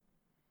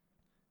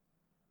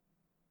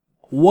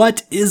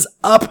What is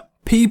up,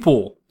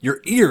 people?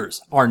 Your ears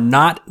are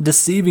not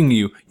deceiving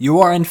you. You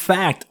are, in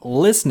fact,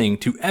 listening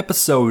to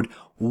episode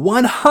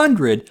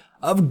 100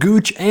 of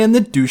Gooch and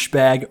the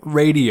Douchebag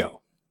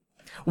Radio.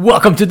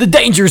 Welcome to the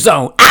danger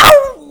zone.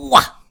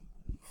 Ow!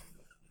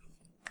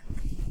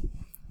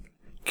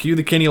 Cue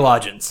the Kenny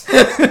Loggins.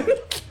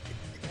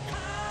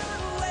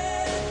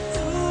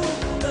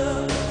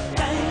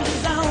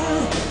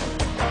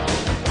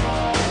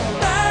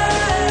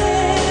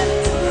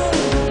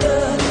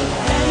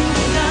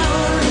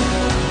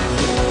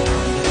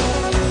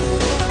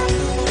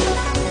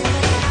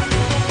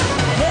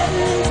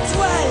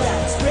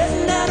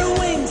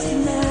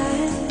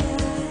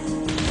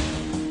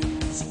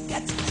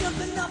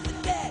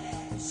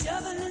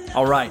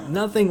 All right,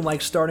 nothing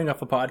like starting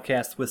off a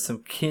podcast with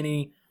some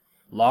Kenny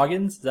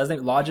Loggins. Is that his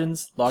name?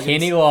 Loggins?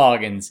 Kenny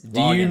Loggins.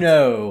 Do you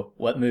know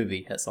what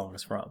movie that song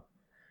is from?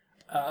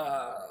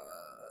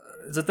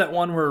 Is it that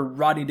one where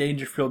Rodney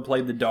Dangerfield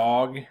played the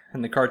dog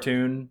in the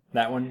cartoon?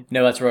 That one?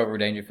 No, that's Rover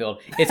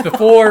Dangerfield. It's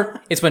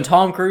before, it's when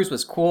Tom Cruise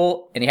was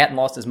cool and he hadn't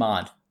lost his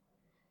mind.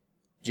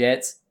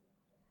 Jets.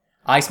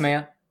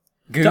 Iceman.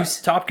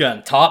 Goose. Top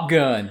Gun. Top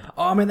Gun.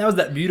 Oh, man, that was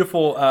that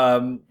beautiful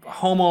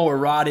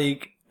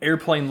homoerotic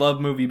airplane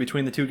love movie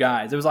between the two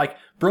guys. It was like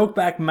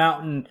Brokeback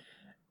Mountain.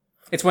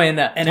 It's when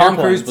Tom airplanes.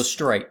 Cruise was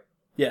straight.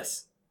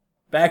 Yes.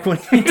 Back when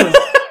he was...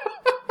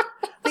 I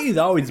think he's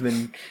always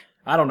been...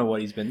 I don't know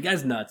what he's been. The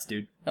guy's nuts,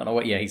 dude. I don't know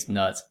what. Yeah, he's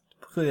nuts.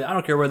 I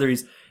don't care whether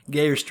he's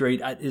gay or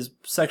straight. His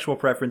sexual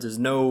preference is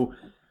no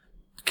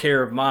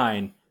care of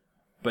mine.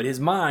 But his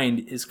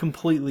mind is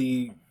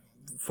completely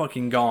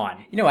fucking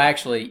gone. You know,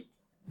 actually,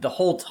 the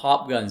whole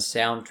Top Gun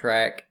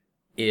soundtrack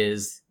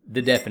is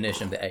the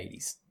definition of the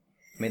 80s.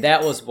 I mean,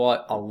 that was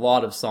what a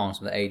lot of songs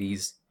from the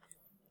 80s,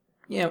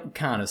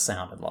 kind of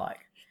sounded like.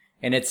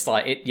 And it's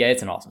like,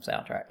 it's an awesome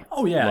soundtrack.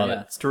 Oh, yeah, Love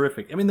yeah, it. it's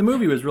terrific. I mean, the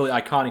movie was really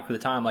iconic for the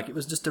time. Like, it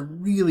was just a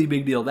really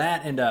big deal.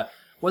 That, and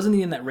wasn't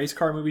he in that race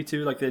car movie,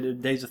 too? Like, they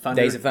did Days of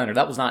Thunder? Days of Thunder.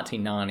 That was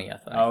 1990, I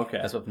think. Oh, okay.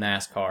 That's with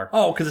NASCAR.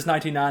 Oh, because it's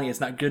 1990. It's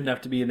not good enough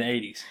to be in the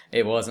 80s.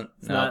 It wasn't.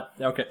 It's not?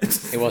 Okay.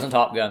 It wasn't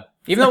Top Gun.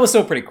 Even though it was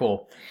still pretty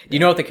cool. Do you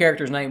know what the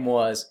character's name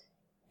was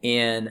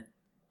in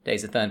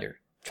Days of Thunder?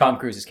 Tom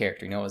Cruise's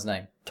character. You know his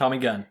name? Tommy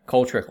Gunn.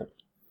 Cole Trickle.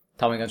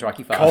 Tommy Gunn's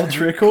Rocky V. Cole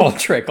Trickle? Cole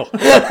Trickle.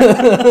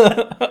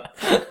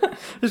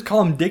 Just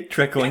call him Dick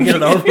Trickle and get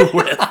it over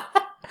with.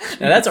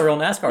 Now that's a real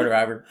NASCAR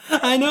driver.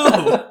 I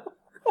know.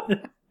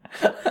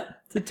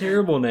 It's a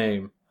terrible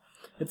name.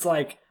 It's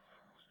like,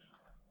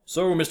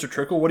 so, Mr.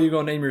 Trickle, what are you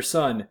going to name your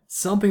son?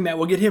 Something that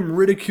will get him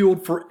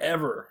ridiculed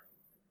forever.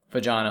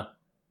 Vagina.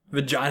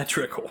 Vagina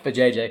Trickle. For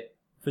JJ.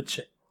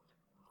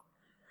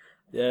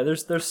 Yeah,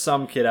 there's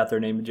some kid out there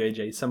named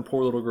JJ, some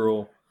poor little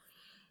girl.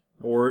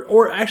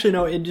 Or actually,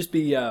 no, it'd just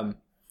be, it'd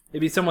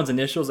be someone's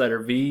initials that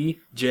are V,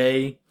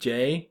 J,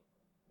 J.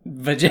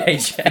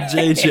 VJJ.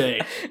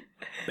 JJ.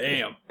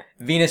 Bam.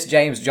 Venus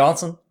James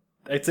Johnson.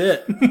 That's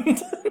it.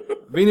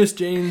 Venus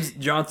James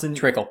Johnson.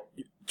 Trickle.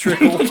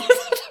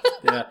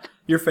 Yeah.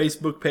 Your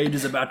Facebook page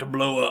is about to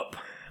blow up.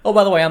 Oh,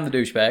 by the way, I'm the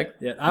douchebag.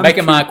 Yeah, I'm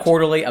making my cute.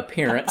 quarterly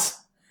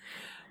appearance.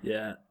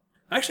 Yeah.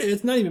 Actually,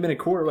 it's not even been a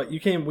quarter. Like,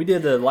 we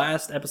did the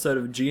last episode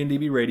of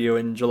GNDB Radio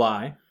in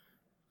July.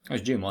 It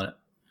was June, wasn't it?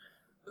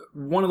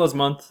 One of those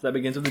months that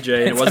begins with a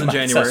J, and it wasn't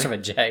January. Starts from a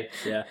J.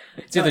 Yeah.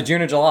 It's either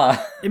June or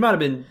July. It might have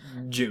been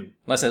June.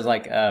 Unless it was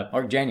like,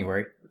 or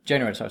January.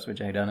 January starts with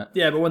J, doesn't it?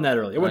 Yeah, but wasn't that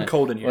early. It wasn't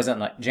cold in here. Wasn't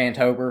like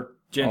Jantober?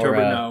 Jantober,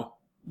 no.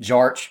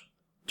 Jarch.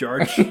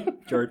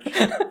 George.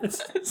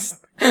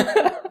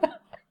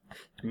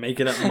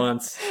 Making up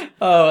months.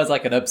 Oh, it's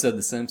like an episode of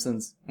The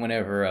Simpsons.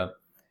 Whenever,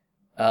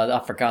 I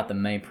forgot the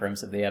main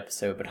premise of the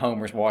episode, but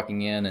Homer's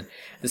walking in and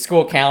the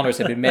school calendars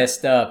had been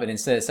messed up, and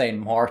instead of saying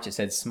March, it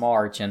said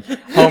Smarch, and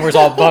Homer's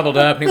all bundled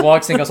up, and he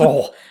walks in and goes,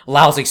 oh,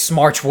 lousy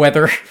Smarch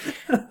weather.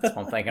 That's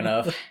what I'm thinking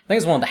of. I think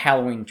it's one of the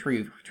Halloween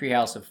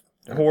Treehouse of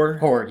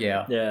Horror,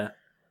 yeah. Yeah.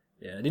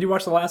 Yeah. Did you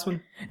watch the last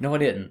one? No, I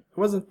didn't. It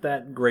wasn't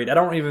that great. I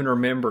don't even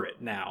remember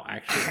it now,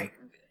 actually.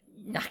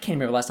 I can't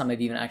remember the last time I've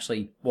even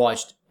actually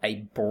watched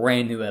a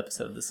brand new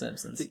episode of The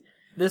Simpsons.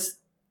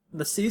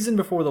 The season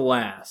before the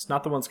last,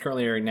 not the ones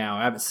currently airing now,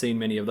 I haven't seen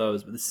many of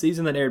those, but the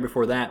season that aired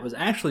before that was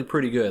actually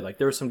pretty good. Like,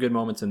 there were some good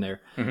moments in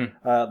there.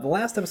 Mm-hmm. The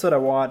last episode I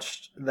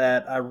watched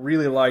that I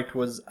really liked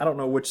was, I don't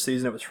know which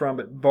season it was from,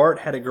 but Bart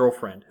had a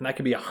girlfriend. And that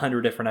could be 100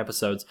 different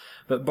episodes.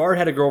 But Bart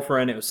had a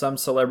girlfriend. It was some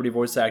celebrity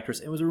voice actress.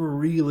 It was a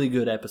really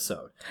good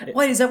episode.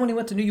 Wait, is that when he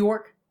went to New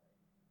York?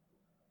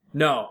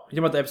 No. You talking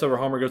about the episode where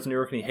Homer goes to New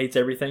York and he hates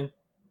everything?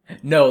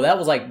 No, that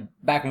was like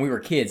back when we were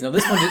kids. No,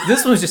 this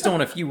one was just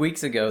on a few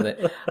weeks ago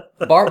that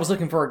Bart was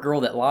looking for a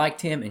girl that liked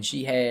him, and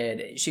she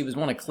was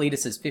one of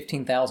Cletus's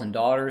 15,000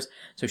 daughters,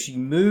 so she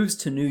moves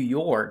to New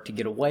York to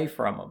get away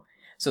from him.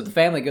 So the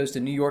family goes to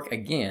New York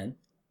again.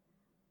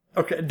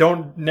 Okay,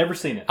 never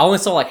seen it. I only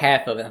saw like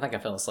half of it. I think I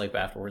fell asleep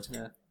afterwards.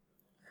 Yeah.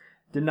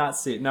 Did not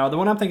see it. No, the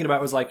one I'm thinking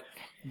about was like,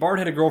 Bart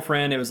had a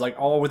girlfriend. It was like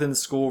all within the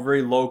school,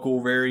 very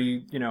local,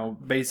 very,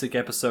 basic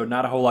episode,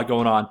 not a whole lot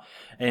going on.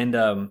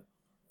 And,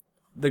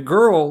 the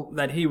girl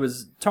that he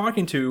was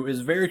talking to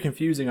is very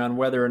confusing on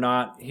whether or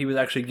not he was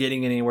actually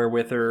getting anywhere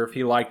with her, if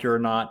he liked her or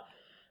not.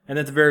 And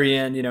at the very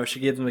end, she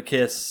gives him a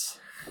kiss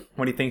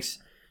when he thinks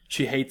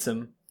she hates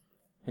him,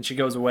 and she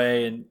goes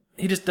away, and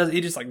he just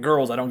like,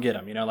 girls, I don't get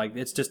him, like,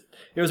 it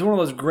was one of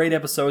those great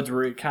episodes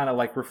where it kind of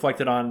like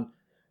reflected on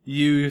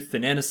youth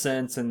and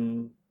innocence,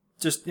 and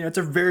just, it's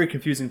a very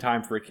confusing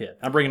time for a kid.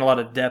 I'm bringing a lot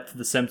of depth to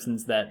The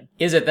Simpsons that...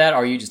 Is it that, or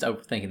are you just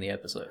overthinking the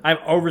episode? I'm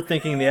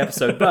overthinking the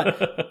episode,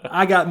 but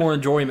I got more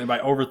enjoyment by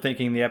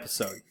overthinking the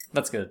episode.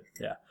 That's good.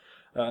 Yeah.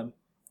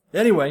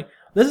 Anyway,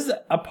 this is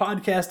a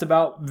podcast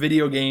about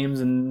video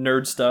games and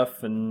nerd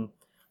stuff, and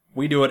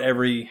we do it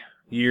every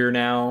year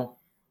now,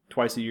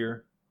 twice a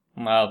year.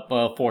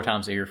 Well, 4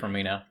 times a year from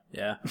me now.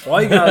 Yeah.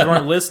 Well, you guys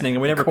weren't listening,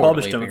 and we never Quarterly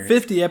published them. appearance.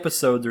 50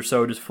 episodes or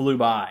so just flew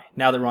by.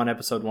 Now that we're on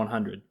episode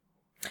 100.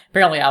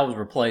 Apparently, I was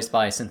replaced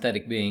by a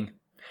synthetic being.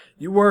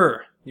 You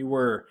were. It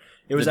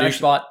was The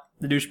actually douchebot.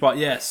 the douche bot.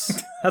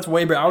 Yes, that's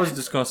way better. I was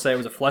just going to say it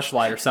was a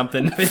fleshlight or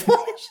something.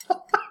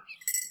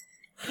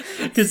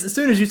 Because as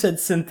soon as you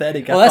said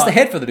synthetic, Well, that's the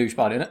head for the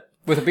douchebot, isn't it?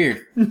 With a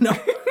beard. No,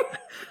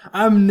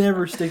 I'm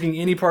never sticking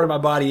any part of my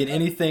body in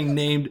anything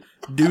named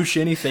douche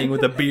anything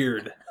with a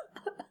beard.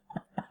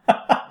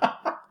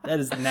 That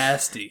is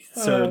nasty,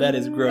 sir. That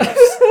is gross.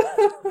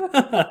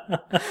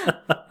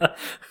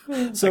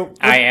 So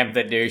I am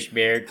the douche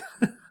beard.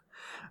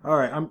 all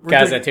right,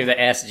 Cousin to the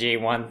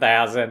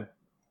SG-1000.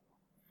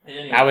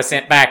 I was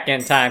sent back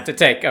in time to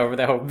take over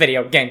the whole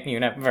video game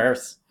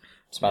universe.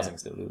 I'm surprised I can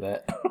still do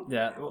that.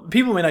 Yeah, well,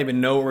 people may not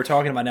even know what we're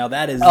talking about now.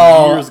 That is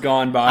Oh, years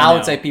gone by. I would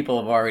now. say people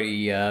have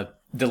already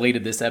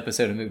deleted this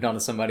episode and moved on to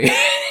somebody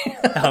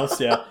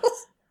else. Yeah,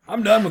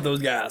 I'm done with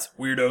those guys,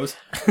 weirdos.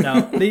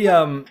 Now the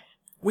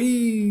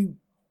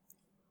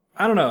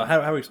I don't know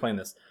how do we explain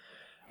this.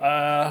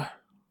 Yeah,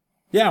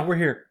 we're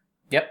here.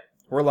 Yep.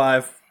 We're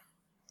live.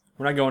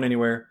 We're not going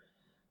anywhere.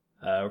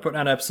 We're putting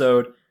out an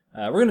episode.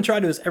 We're going to try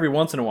to do this every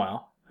once in a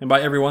while. And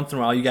by every once in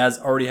a while, you guys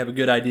already have a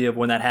good idea of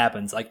when that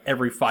happens. Like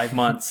every 5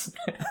 months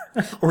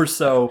or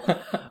so.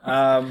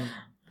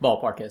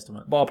 Ballpark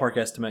estimate. Ballpark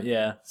estimate,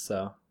 yeah.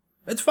 So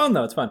it's fun,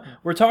 though. It's fun.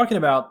 We're talking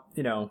about,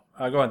 I'll go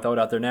ahead and throw it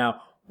out there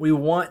now. We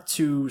want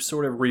to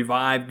sort of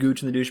revive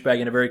Gooch and the Douchebag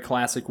in a very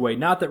classic way.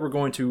 Not that we're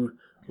going to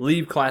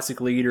leave Classic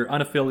Lead or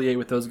unaffiliate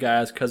with those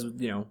guys because,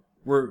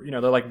 we're,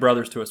 they're like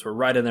brothers to us. We're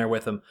right in there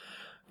with them.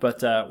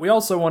 But we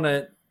also want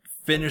to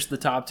finish the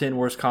top 10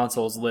 worst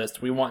consoles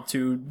list. We want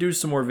to do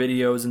some more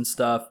videos and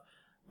stuff.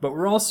 But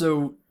we're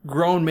also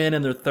grown men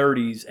in their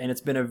 30s, and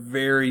it's been a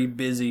very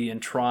busy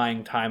and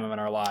trying time in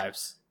our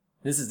lives.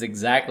 This is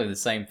exactly the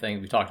same thing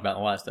we talked about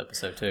in the last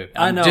episode, too.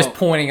 I I'm know. just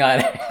pointing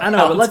out. I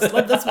know, but let's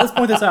point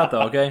this out,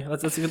 though, okay?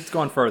 Let's go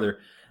on further.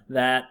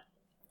 That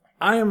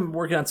I am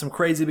working on some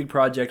crazy big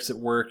projects at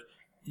work.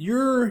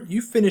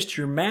 You finished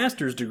your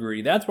master's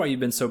degree. That's why you've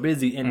been so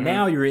busy, and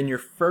now you're in your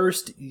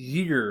first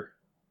year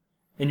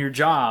in your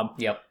job.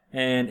 Yep.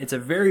 And it's a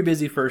very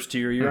busy first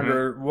year. You're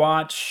under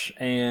watch,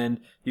 and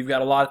you've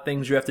got a lot of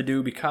things you have to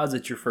do because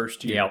it's your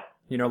first year.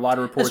 Yep. A lot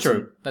of reports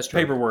and That's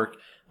true. paperwork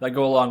that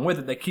go along with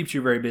it that keeps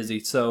you very busy.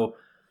 So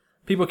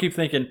people keep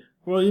thinking,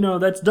 well,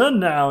 that's done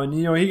now, and,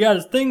 he got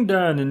his thing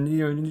done, and,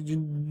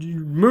 you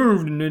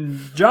moved, and then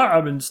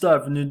job and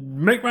stuff, and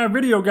then make my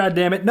video,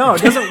 goddammit. No,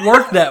 it doesn't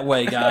work that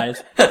way,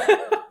 guys.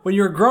 When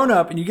you're a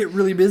grown-up and you get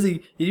really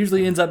busy, it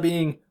usually ends up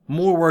being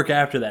more work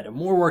after that, and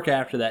more work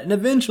after that. And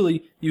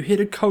eventually, you hit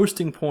a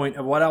coasting point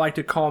of what I like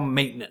to call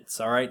maintenance,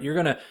 all right? You're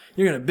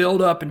gonna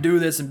build up and do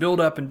this and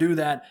build up and do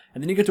that,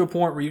 and then you get to a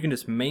point where you can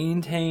just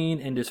maintain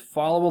and just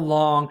follow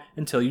along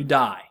until you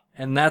die.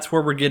 And that's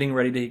where we're getting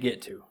ready to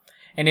get to.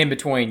 And in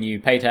between, you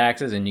pay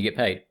taxes and you get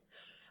paid.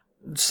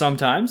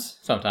 Sometimes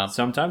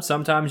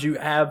you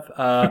have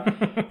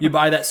you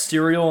buy that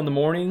cereal in the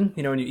morning,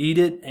 and you eat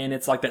it, and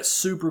it's like that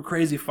super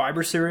crazy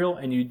fiber cereal,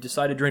 and you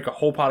decide to drink a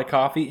whole pot of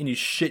coffee, and you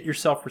shit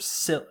yourself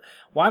for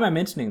Why am I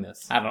mentioning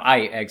this?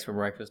 I eat eggs for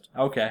breakfast.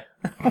 Okay.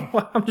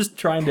 I'm just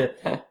trying to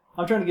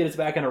get us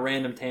back on a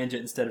random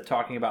tangent instead of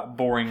talking about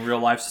boring real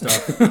life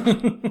stuff.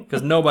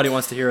 Because nobody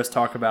wants to hear us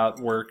talk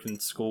about work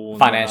and school and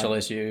financial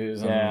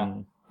issues. Yeah.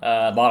 And,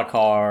 bought a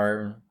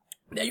car.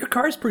 Yeah, your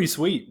car is pretty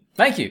sweet.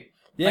 Thank you.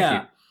 Yeah.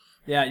 Thank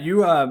you. Yeah,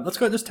 you let's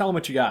go just tell them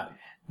what you got.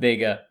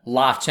 Big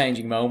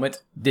life-changing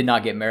moment. Did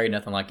not get married,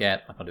 nothing like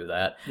that. I'm not gonna do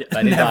that. Yeah, But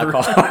I did buy a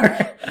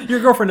car. Your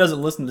girlfriend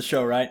doesn't listen to the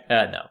show, right?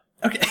 No.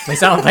 Okay. At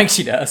least I don't think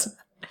she does.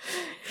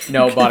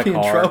 No, bought a Be in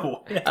car.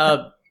 trouble.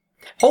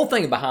 Whole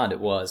thing behind it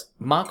was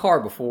my car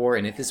before,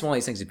 and if it's one of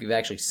these things, if you've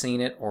actually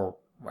seen it or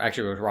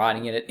actually was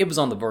riding in it, it was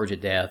on the verge of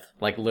death.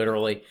 Like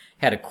literally,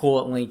 had a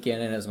coolant leak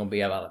in it. It was going to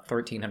be about a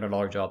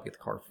 $1,300 job to get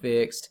the car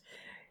fixed,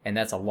 and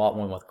that's a lot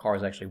more than what the car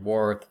is actually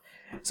worth.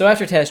 So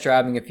after test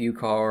driving a few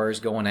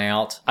cars, going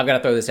out, I've got to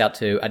throw this out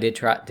too. I did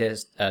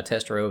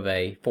test drove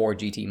a Ford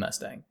GT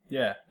Mustang.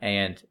 Yeah.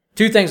 And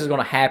two things was going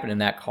to happen in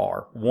that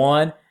car.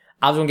 One,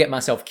 I was going to get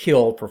myself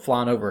killed for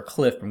flying over a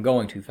cliff from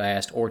going too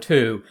fast. Or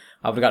two,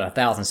 I would have got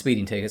 1,000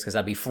 speeding tickets because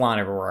I'd be flying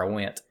everywhere I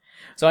went.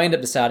 So I ended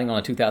up deciding on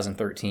a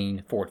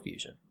 2013 Ford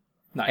Fusion.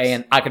 Nice.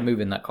 And I could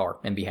move in that car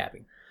and be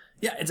happy.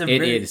 Yeah, it's It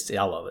is.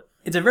 I love it.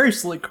 It's a very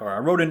slick car. I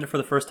rode in it for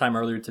the first time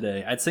earlier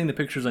today. I'd seen the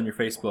pictures on your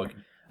Facebook.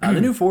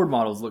 The new Ford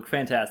models look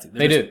fantastic.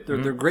 They do.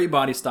 They're great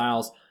body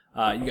styles.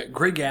 You got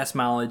great gas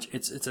mileage.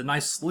 It's a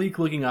nice, sleek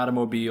looking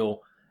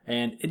automobile.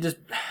 And it just,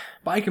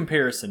 by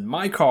comparison,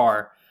 my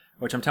car,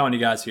 which I'm telling you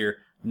guys here,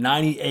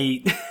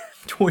 98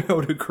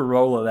 Toyota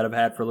Corolla that I've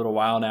had for a little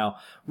while now,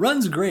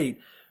 runs great.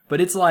 But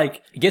it's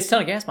like... It gets a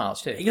ton of gas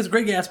mileage, too. It gets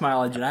great gas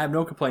mileage, and I have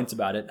no complaints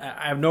about it.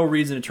 I have no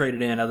reason to trade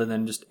it in other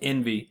than just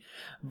envy.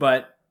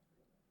 But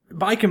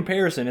by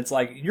comparison, it's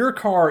like your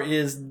car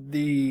is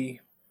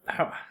the...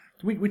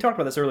 We talked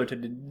about this earlier.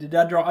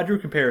 I drew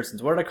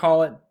comparisons. What did I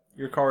call it?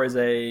 Your car is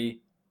a...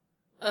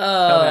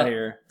 Help out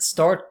here.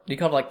 You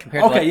call it like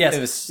compared Okay, to like, yes. it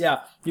was,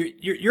 Yeah.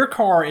 Your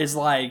car is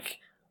like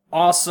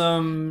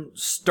awesome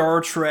Star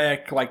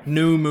Trek, like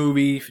new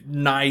movie,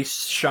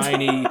 nice,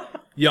 shiny,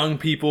 young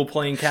people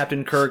playing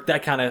Captain Kirk,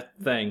 that kind of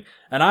thing.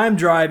 And I'm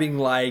driving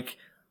like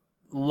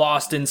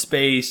Lost in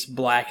Space,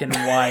 black and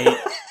white,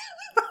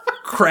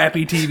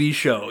 crappy TV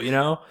show, you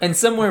know? And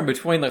somewhere in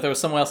between, like there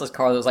was someone else's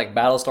car that was like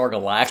Battlestar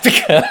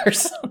Galactica or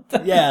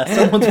something. Yeah,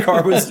 someone's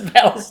car was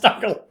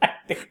Battlestar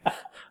Galactica.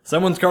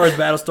 Someone's car was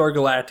Battlestar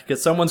Galactica.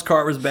 Someone's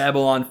car was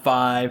Babylon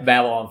 5.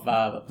 Babylon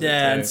 5.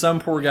 Yeah, and some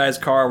poor guy's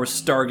car was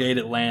Stargate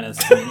Atlantis.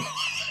 And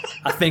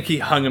I think he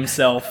hung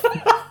himself.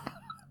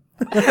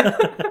 But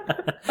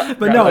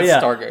no,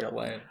 yeah. Stargate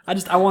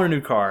Atlantis. I want a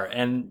new car.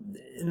 And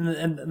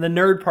the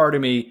nerd part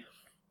of me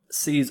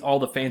sees all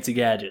the fancy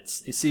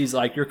gadgets. It sees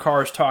like your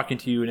car's talking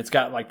to you and it's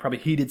got like probably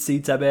heated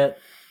seats, I bet.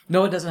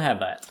 No, it doesn't have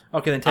that.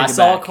 Okay, then take it back. I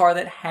saw a car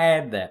that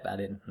had that, but I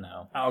didn't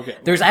know. Oh, okay.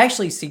 There's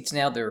actually seats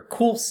now. They're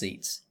cool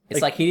seats. It's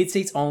like heated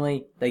seats,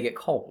 only they get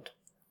cold.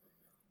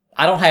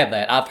 I don't have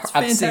that. I've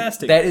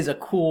fantastic. Seen, that is a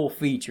cool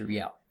feature,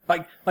 yeah.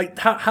 Like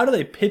how do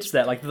they pitch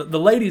that? Like the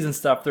ladies and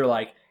stuff, they're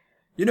like,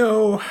 you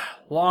know,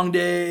 long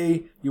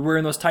day, you're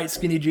wearing those tight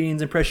skinny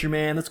jeans, impress your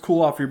man, let's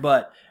cool off your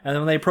butt. And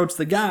then when they approach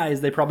the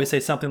guys, they probably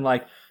say something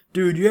like,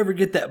 dude, you ever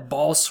get that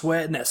ball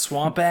sweat and that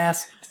swamp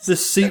ass?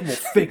 This seat will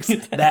fix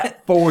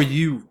that for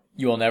you.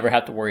 You will never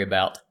have to worry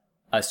about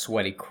a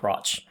sweaty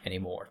crotch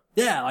anymore.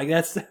 Yeah, like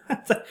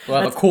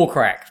We'll have a cool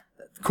crack.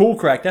 Cool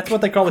crack. That's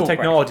what they call the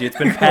technology. It's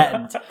been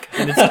patented.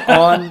 And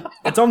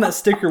it's on that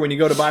sticker when you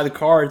go to buy the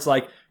car. It's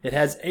like, it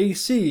has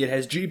AC, it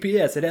has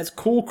GPS, it has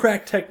cool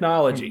crack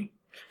technology.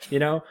 You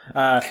know?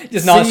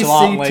 Just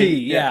nonchalantly.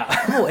 CCT,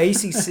 yeah. Oh,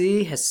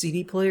 ACC has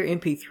CD player,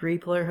 MP3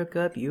 player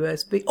hookup,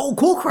 USB. Oh,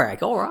 cool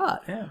crack. All right.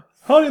 Yeah.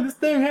 Honey, this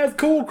thing has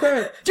cool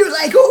crack. You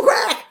say cool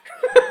crack?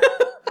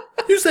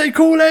 You say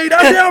Kool-Aid?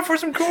 I'm down for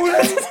some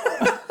Kool-Aid.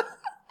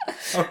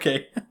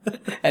 Okay.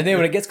 And then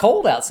when it gets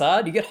cold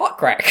outside, you get hot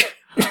crack.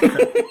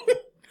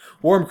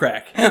 Warm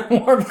crack.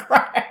 Warm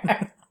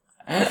crack.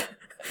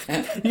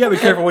 You gotta be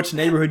careful which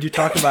neighborhood you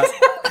talk about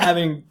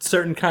having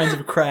certain kinds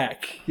of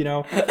crack, you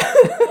know?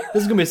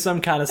 This is gonna be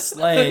some kind of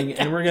slang,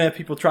 and we're gonna have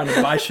people trying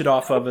to buy shit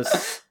off of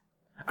us.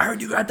 I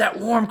heard you got that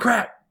warm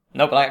crack.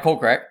 Nope, I got cool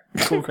crack.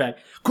 Cool crack.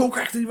 Cool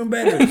crack's even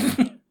better.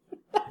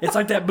 It's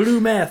like that blue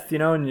meth, you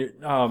know, and you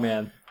oh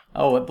man.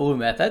 Oh, what blue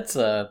meth? That's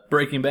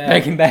Breaking Bad.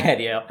 Breaking Bad,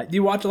 yeah. Do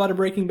you watch a lot of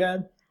Breaking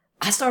Bad?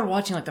 I started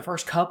watching like the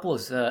first couple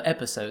of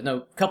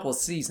couple of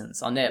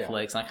seasons on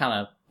Netflix, and I kind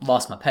of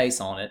lost my pace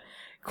on it.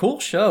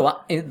 Cool show.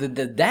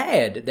 The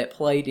dad that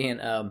played in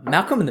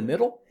Malcolm in the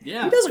Middle,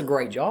 yeah, he does a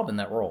great job in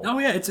that role. Oh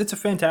yeah, it's a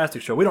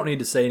fantastic show. We don't need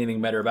to say anything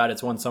better about it.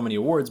 It's won so many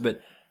awards, but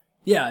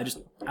yeah,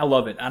 I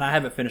love it, and I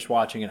haven't finished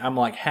watching it. I'm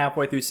like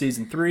halfway through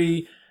season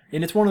 3.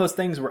 And it's one of those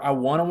things where I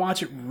want to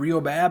watch it real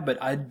bad, but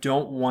I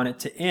don't want it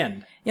to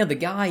end. You know, the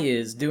guy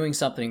is doing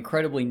something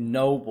incredibly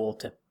noble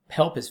to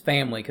help his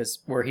family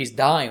where he's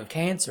dying of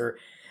cancer,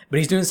 but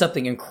he's doing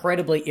something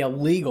incredibly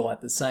illegal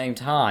at the same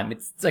time.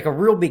 It's like a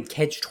real big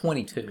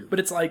catch-22. But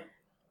it's like,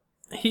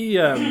 he,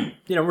 you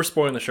know, we're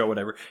spoiling the show,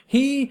 whatever.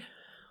 He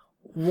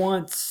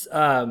wants,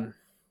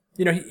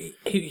 you know,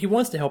 he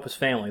wants to help his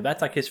family.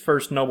 That's like his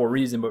first noble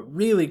reason. But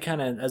really,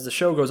 kind of as the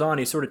show goes on,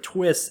 he sort of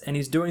twists, and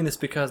he's doing this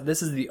because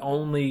this is the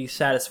only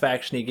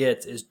satisfaction he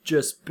gets is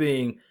just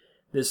being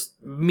this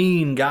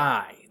mean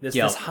guy, this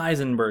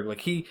Heisenberg.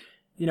 Like you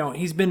know,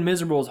 he's been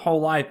miserable his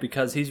whole life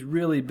because he's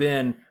really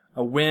been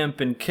a wimp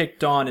and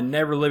kicked on and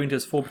never living to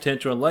his full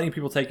potential and letting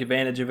people take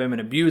advantage of him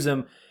and abuse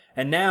him.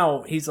 And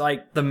now he's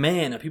like the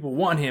man, and people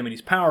want him, and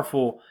he's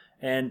powerful,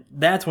 and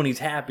that's when he's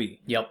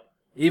happy. Yep.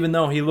 Even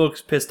though he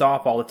looks pissed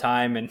off all the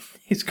time and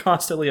he's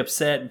constantly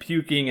upset and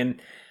puking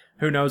and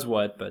who knows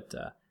what. But,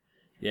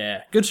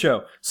 yeah, good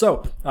show.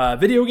 So,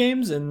 video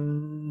games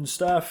and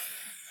stuff.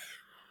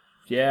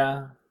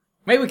 Yeah.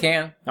 Maybe we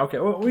can. Okay,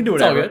 well, we do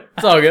whatever.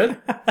 It's all good.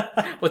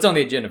 What's on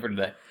the agenda for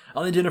today?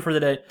 On the agenda for the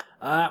day.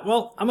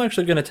 Well, I'm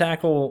actually going to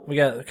tackle, we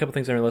got a couple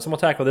things on our list. I'm going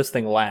to tackle this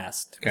thing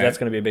last, because that's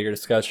going to be a bigger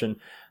discussion.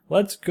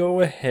 Let's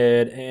go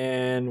ahead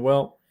and,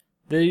 well,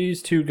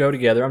 these two go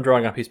together. I'm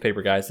drawing on a piece of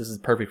paper, guys. This is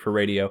perfect for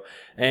radio.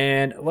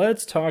 And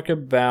let's talk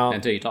about...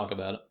 Until you talk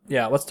about it.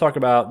 Yeah, let's talk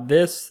about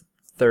this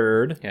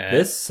third,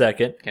 this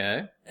second,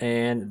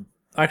 and...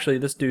 Actually,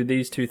 let's do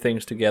these two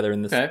things together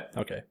in this.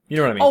 Okay. You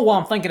know what I mean? Oh, well,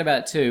 I'm thinking about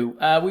it too.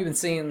 We've been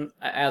seeing,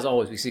 as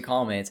always, we see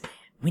comments.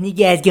 When you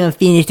guys gonna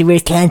finish the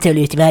worst console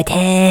list of all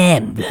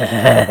time?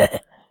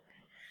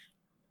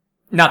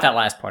 Not that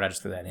last part, I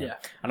just threw that in. Yeah.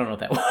 I don't know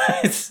what that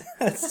was.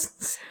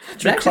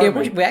 But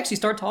actually, we actually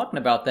start talking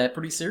about that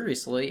pretty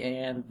seriously,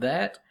 and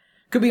that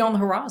could be on the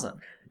horizon.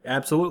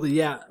 Absolutely,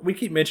 yeah. We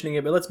keep mentioning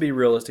it, but let's be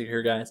realistic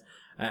here, guys.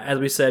 As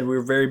we said,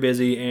 we're very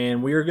busy,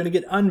 and we are going to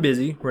get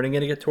unbusy. We're going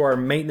to get to our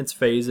maintenance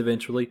phase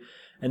eventually,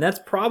 and that's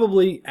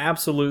probably,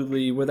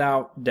 absolutely,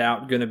 without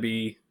doubt, going to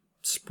be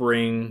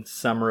spring,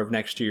 summer of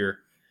next year.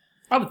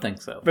 I would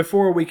think so.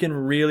 Before we can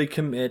really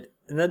commit,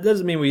 and that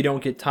doesn't mean we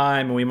don't get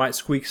time, and we might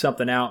squeak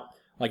something out,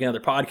 like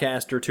another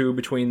podcast or two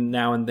between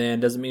now and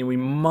then. Doesn't mean we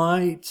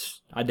might,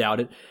 I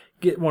doubt it,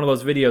 get one of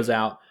those videos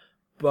out.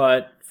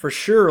 But for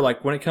sure,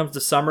 like when it comes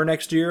to summer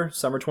next year,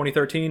 summer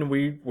 2013,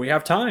 we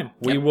have time.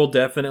 We will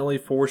definitely,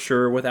 for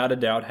sure, without a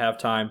doubt, have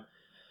time.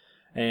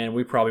 And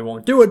we probably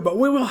won't do it, but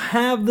we will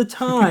have the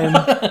time.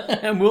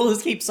 And we'll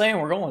just keep saying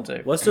we're going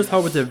to. Let's just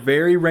hope it's a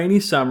very rainy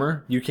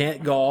summer. You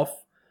can't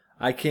golf.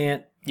 I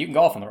can't. You can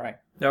golf in the rain.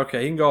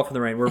 Okay, you can golf in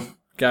the rain.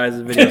 Guys,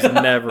 the video's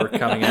never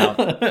coming out.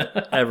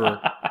 Ever.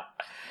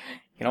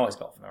 You can always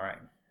golf in the rain.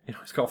 You know,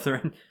 it's golf in the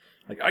rain.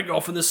 Like, I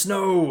golf in the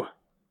snow.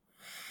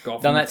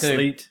 Golf Done in that the too.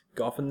 sleet.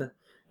 Golf in the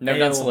Never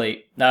hail. done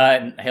sleet.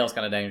 No, hail's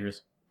kind of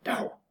dangerous.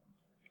 No.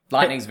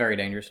 Lightning's very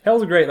dangerous.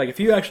 Hail's great. Like,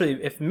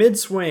 if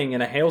mid-swing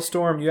in a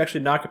hailstorm, you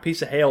actually knock a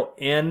piece of hail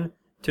in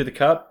to the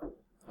cup,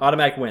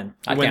 automatic win.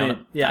 I count it.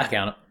 Yeah. I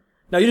count it.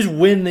 No, you just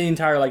win the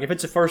entire, like, if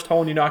it's the first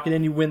hole and you knock it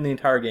in, you win the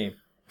entire game.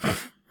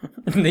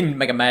 And then you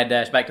make a mad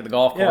dash back to the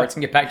golf carts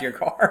and get back to your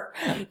car.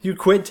 You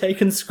quit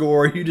taking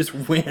score, you just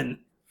win.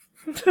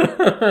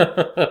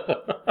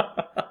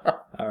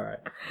 All right.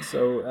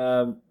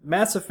 So,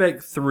 Mass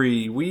Effect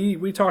 3.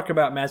 We talk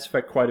about Mass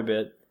Effect quite a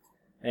bit.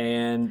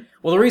 And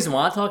Well, the reason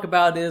why I talk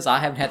about it is I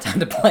haven't had time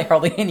to play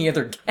hardly any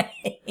other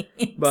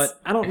games. But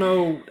I don't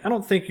know. I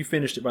don't think you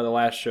finished it by the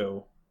last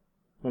show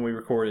when we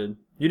recorded.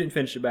 You didn't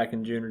finish it back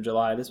in June or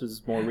July. This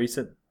was more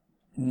recent.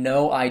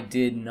 No, I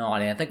did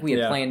not. And I think we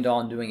had Yeah. planned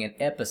on doing an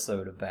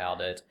episode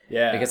about it.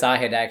 Yeah. Because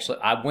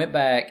I went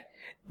back.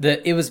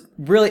 It was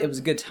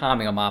good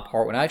timing on my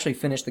part. When I actually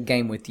finished the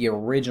game with the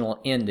original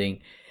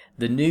ending,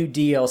 the new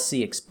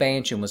DLC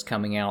expansion was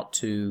coming out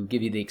to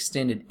give you the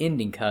extended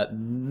ending cut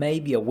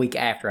maybe a week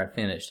after I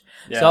finished.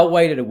 Yeah. So I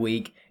waited a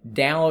week,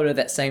 downloaded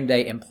that same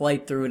day, and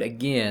played through it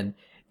again.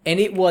 And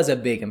it was a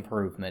big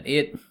improvement.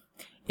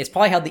 It's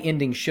probably how the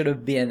ending should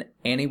have been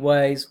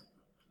anyways.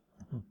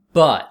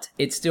 But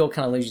it still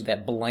kind of leaves you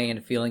that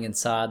bland feeling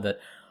inside that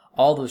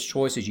all those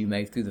choices you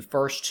made through the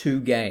first two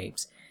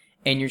games.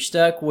 And you're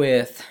stuck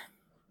with,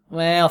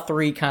 well,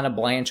 three kind of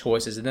bland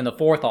choices. And then the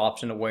fourth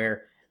option to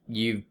where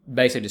you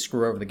basically just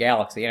screw over the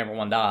galaxy and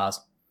everyone dies.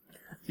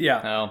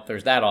 Yeah. Oh,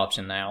 there's that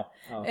option now.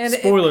 Oh, And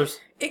spoilers.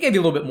 It gave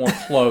you a little bit more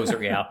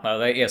closure. Yeah,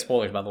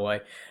 spoilers, by the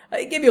way.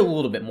 It gave you a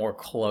little bit more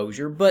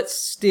closure, but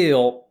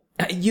still,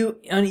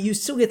 you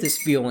still get this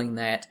feeling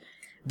that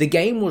the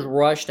game was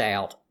rushed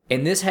out,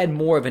 and this had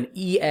more of an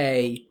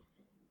EA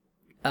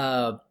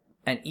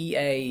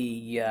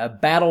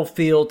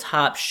Battlefield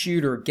type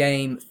shooter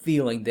game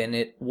feeling than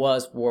it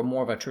was for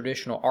more of a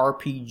traditional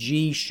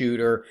RPG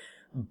shooter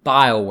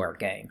BioWare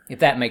game, if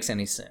that makes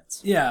any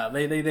sense. Yeah,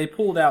 they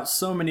pulled out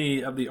so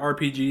many of the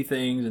RPG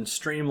things and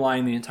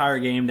streamlined the entire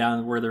game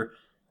down where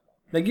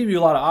they give you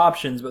a lot of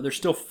options, but they're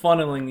still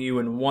funneling you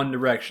in one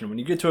direction. When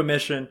you get to a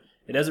mission,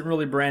 it doesn't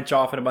really branch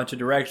off in a bunch of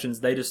directions.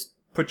 They just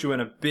put you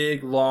in a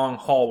big, long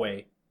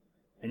hallway,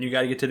 and you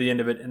got to get to the end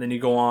of it, and then you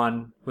go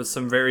on with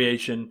some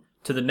variation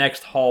to the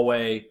next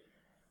hallway,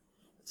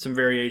 some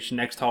variation,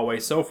 next hallway,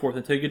 so forth,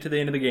 until you get to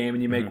the end of the game,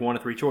 and you make one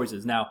of three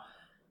choices. Now,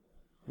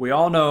 we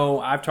all know,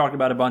 I've talked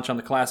about it a bunch on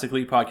the Classic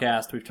League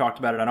podcast. We've talked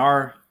about it on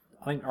I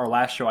think our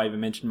last show I even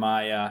mentioned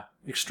my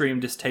extreme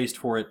distaste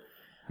for it.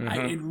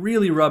 It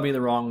really rubbed me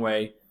the wrong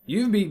way.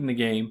 You've beaten the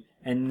game,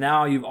 and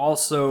now you've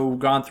also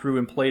gone through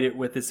and played it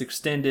with this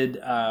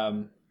extended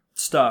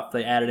stuff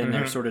they added in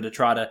there sort of to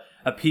try to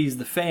appease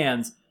the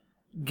fans.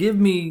 Give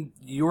me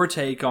your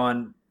take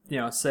on,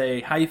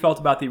 say how you felt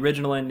about the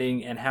original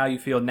ending and how you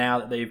feel now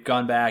that they've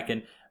gone back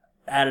and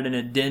added an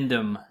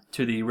addendum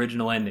to the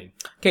original ending.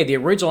 Okay, the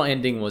original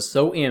ending was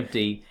so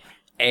empty,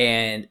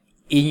 and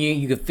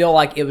you could feel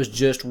like it was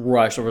just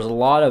rushed. There was a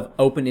lot of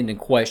open-ended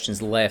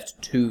questions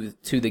left to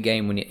the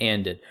game when it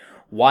ended.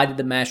 Why did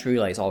the mass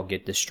relays all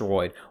get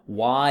destroyed?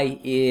 Why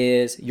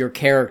is your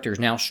characters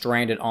now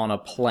stranded on a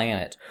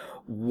planet?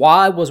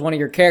 Why was one of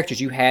your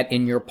characters you had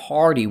in your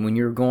party when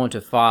you're going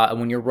to fight,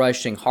 when you're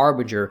rushing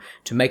Harbinger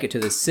to make it to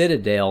the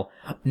Citadel,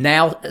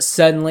 now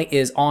suddenly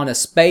is on a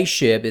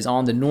spaceship, is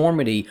on the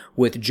Normandy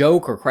with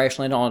Joker crash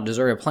landing on a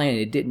deserted planet?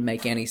 It didn't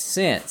make any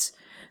sense.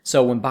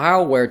 So when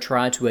BioWare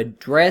tried to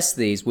address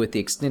these with the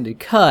extended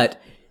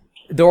cut,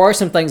 there are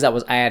some things that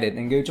was added.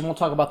 And Gooch, I'm going to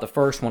talk about the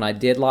first one I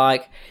did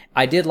like.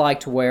 I did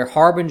like to where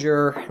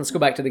Harbinger, let's go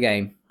back to the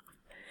game.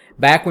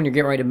 Back when you're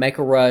getting ready to make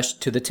a rush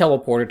to the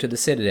teleporter to the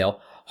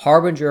Citadel,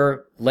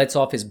 Harbinger lets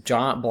off his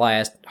giant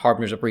blast.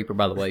 Harbinger's a Reaper,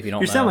 by the way, if you don't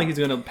You know. sound like he's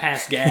going to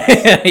pass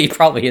gas. He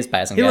probably is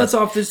passing He gas. lets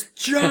off this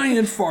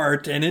giant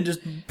fart, and it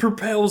just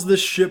propels this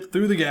ship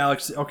through the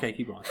galaxy. Okay,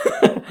 keep going.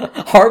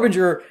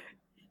 Harbinger,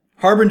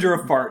 Harbinger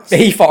of farts.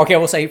 okay,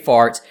 we'll say he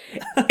farts.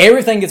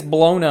 Everything gets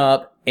blown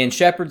up, and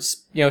Shepard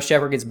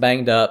gets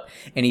banged up,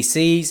 and he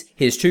sees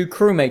his 2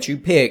 crewmates you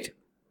picked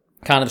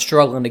kind of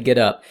struggling to get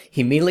up.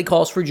 He immediately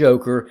calls for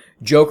Joker.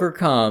 Joker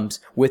comes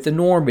with the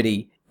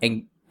Normandy,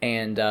 and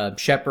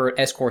Shepard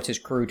escorts his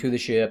crew to the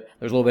ship.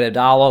 There's a little bit of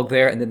dialogue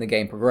there, and then the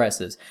game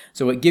progresses.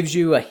 So it gives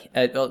you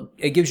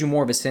it gives you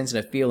more of a sense and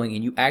a feeling,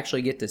 and you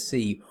actually get to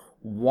see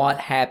what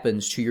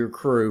happens to your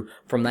crew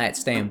from that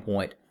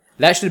standpoint.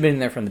 That should have been in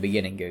there from the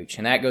beginning, Gooch,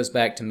 and that goes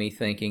back to me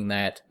thinking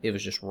that it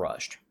was just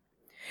rushed.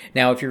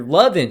 Now, if your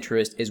love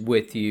interest is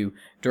with you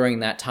during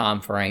that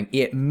time frame,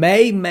 it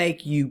may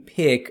make you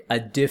pick a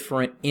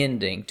different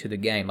ending to the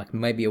game, like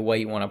maybe a way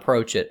you want to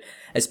approach it,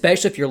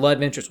 especially if your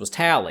love interest was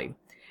Tally.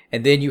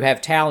 And then you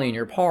have Tally in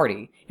your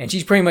party, and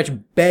she's pretty much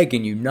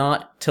begging you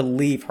not to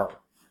leave her.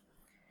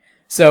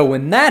 So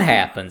when that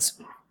happens,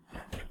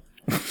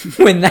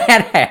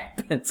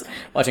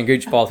 watching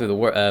Gooch fall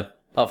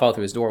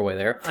through his doorway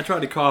there. I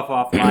tried to cough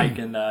off Mike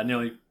and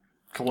nearly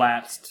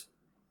collapsed.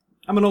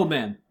 I'm an old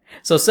man.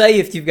 So say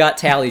if you've got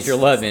Tally as your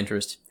love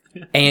interest,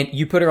 and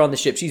you put her on the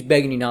ship, she's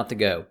begging you not to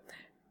go.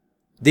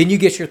 Then you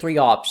get your 3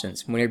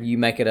 options whenever you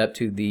make it up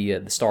to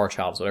the Star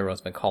Child, what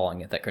everyone's been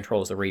calling it, that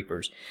controls the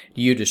Reapers.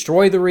 Do you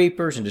destroy the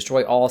Reapers and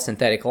destroy all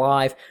synthetic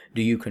life?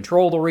 Do you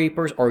control the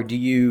Reapers, or do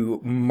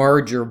you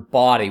merge your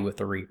body with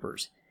the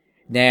Reapers?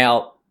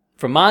 Now,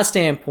 from my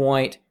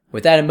standpoint,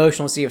 with that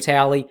emotional sea of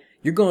Tally,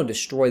 you're going to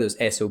destroy those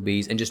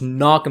SOBs and just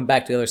knock them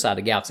back to the other side of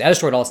the galaxy. I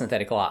destroyed all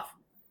synthetic life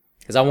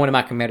because I wanted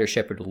my Commander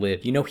Shepard to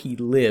live. You know he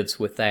lives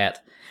with that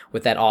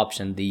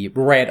option, the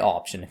red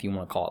option, if you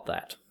want to call it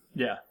that.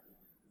 Yeah.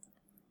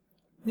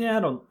 Yeah,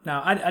 I don't...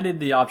 Now, I did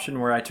the option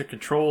where I took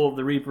control of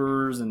the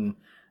Reapers and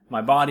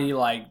my body,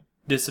 like,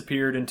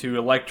 disappeared into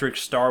electric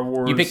Star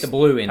Wars... You picked the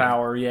blue ending.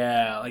 Power,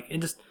 yeah. Like, it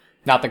just...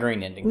 Not the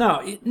green ending.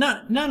 No,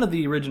 none of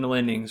the original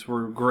endings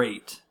were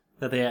great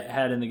that they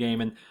had in the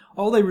game, and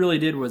all they really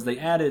did was they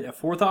added a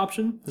 4th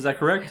option. Is that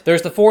correct?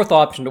 There's the 4th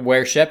option to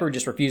where Shepard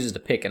just refuses to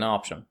pick an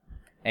option,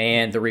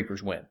 and the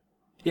Reapers win.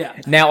 Yeah.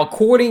 Now,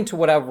 according to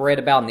what I've read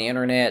about on the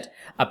internet,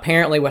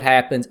 apparently what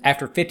happens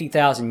after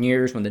 50,000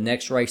 years when the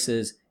next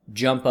races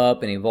jump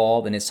up and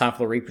evolve and it's time for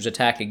the Reapers to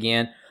attack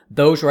again,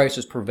 those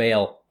races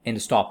prevail and to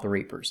stop the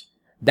Reapers.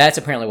 That's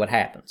apparently what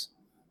happens.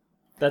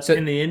 That's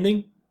in the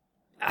ending?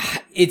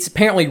 It's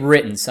apparently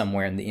written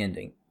somewhere in the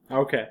ending.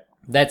 Okay.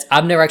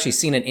 I've never actually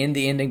seen it in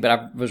the ending, but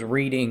I was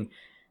reading,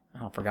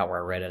 I forgot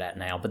where I read it at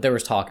now, but there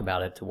was talk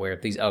about it to where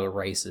these other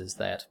races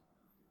that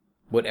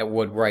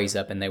would raise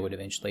up and they would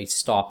eventually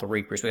stop the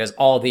Reapers because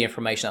all the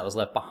information that was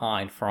left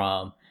behind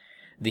from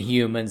the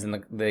humans and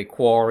the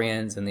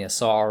Quarians and the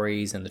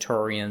Asaris and the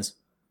Turians,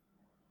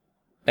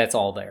 that's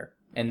all there.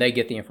 And they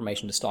get the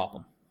information to stop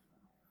them.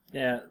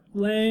 Yeah,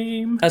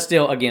 lame. That's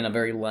still, again, a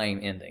very lame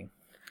ending.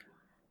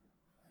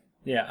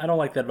 Yeah, I don't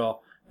like that at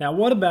all. Now,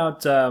 what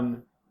about,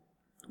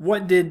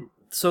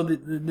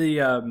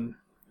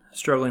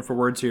 struggling for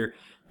words here,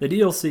 the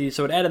DLC,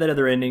 so it added that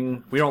other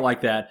ending, we don't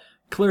like that.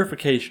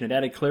 Clarification, it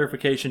added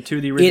clarification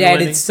to the original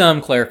ending? It added some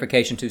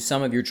clarification to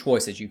some of your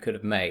choices you could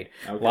have made.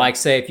 Okay. Like,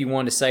 say, if you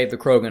wanted to save the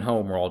Krogan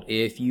homeworld,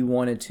 if you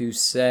wanted to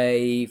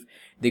save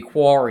the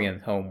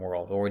Quarian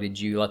homeworld, or did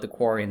you let the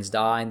Quarians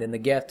die and then the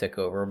Geth took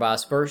over, or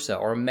vice versa,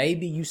 or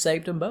maybe you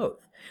saved them both.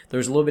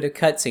 There's a little bit of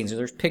cutscenes,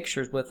 there's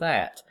pictures with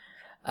that.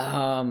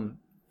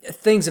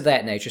 Things of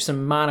that nature,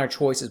 some minor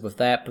choices with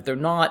that, but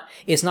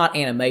it's not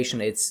animation,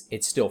 it's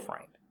still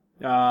frame.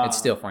 It's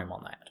still frame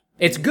on that.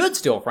 It's good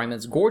still frame,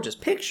 it's gorgeous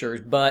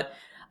pictures, but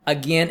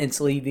again,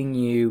 it's leaving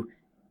you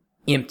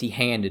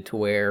empty-handed to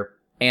where,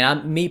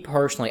 me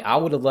personally, I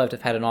would have loved to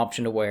have had an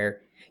option to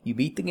where you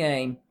beat the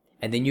game,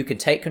 and then you can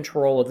take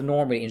control of the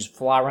Normandy and just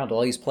fly around to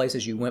all these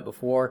places you went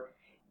before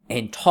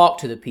and talk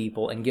to the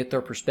people and get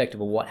their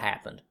perspective of what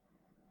happened.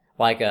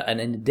 Like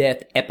an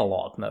in-depth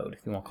epilogue mode,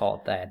 if you want to call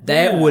it that.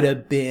 That would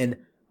have been,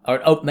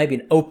 or maybe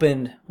an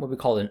open, what we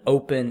call it, an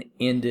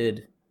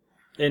open-ended...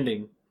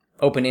 ending.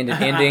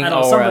 Open-ended ending,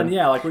 or something,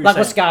 like what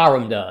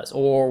Skyrim does,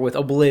 or with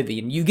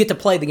Oblivion. You get to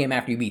play the game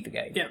after you beat the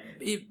game. Yeah,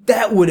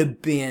 that would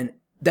have been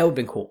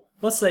cool.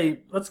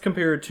 Let's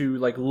compare it to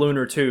like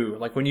Lunar 2.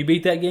 Like when you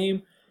beat that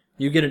game,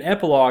 you get an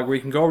epilogue where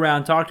you can go around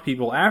and talk to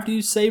people after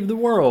you save the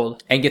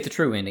world. And get the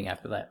true ending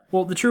after that.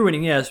 Well, the true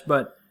ending, yes,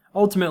 but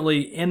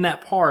ultimately in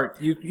that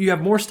part, you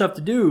have more stuff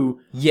to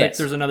do. Yes. Like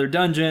there's another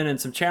dungeon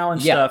and some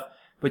challenge stuff,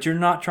 but you're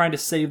not trying to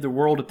save the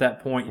world at that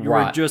point.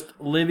 You're just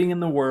living in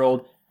the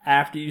world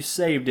after you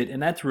saved it,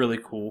 and that's really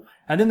cool.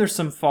 And then there's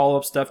some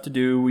follow-up stuff to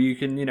do where you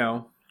can,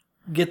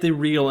 get the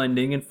real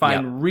ending and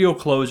find real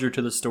closure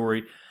to the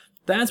story.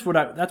 That's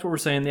what we're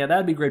saying. Yeah,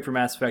 that'd be great for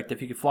Mass Effect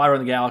if you could fly around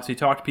the galaxy,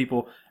 talk to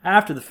people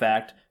after the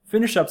fact,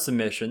 finish up some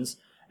missions,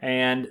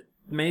 and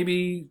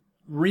maybe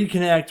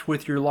reconnect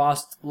with your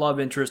lost love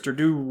interest or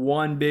do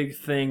one big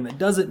thing that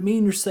doesn't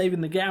mean you're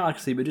saving the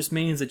galaxy, but just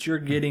means that you're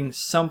getting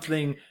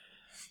something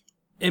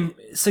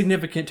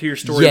significant to your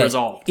story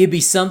resolved. It'd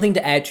be something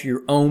to add to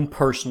your own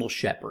personal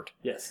Shepard.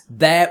 Yes.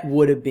 That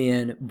would have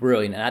been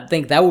brilliant. And I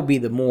think that would be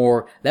the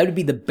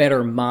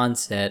better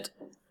mindset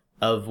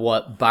of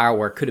what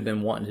BioWare could have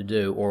been wanting to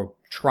do or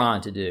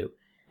trying to do.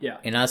 Yeah.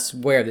 And I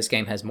swear this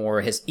game has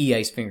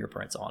EA's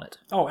fingerprints on it.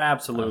 Oh,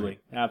 absolutely.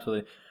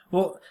 Absolutely.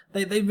 Well,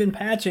 they've been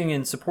patching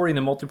and supporting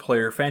the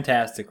multiplayer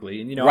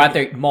fantastically. And, right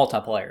there,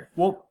 multiplayer.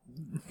 Well,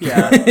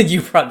 yeah.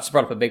 You just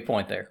brought up a big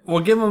point there. Well,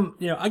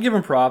 I give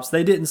them props.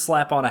 They didn't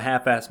slap on a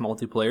half-ass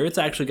multiplayer. It's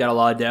actually got a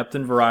lot of depth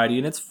and variety,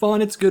 and it's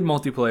fun. It's good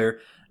multiplayer.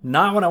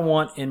 Not what I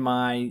want in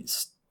my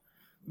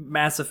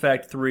Mass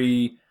Effect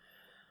 3,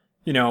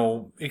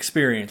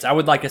 experience. I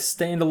would like a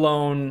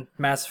standalone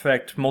Mass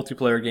Effect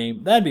multiplayer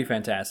game. That'd be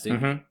fantastic.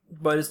 Mm-hmm.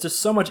 But it's just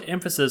so much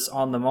emphasis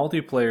on the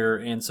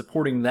multiplayer and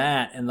supporting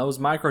that and those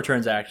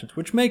microtransactions,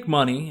 which make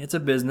money. It's a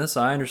business,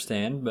 I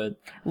understand, but...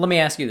 Let me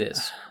ask you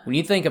this. When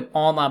you think of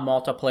online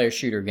multiplayer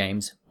shooter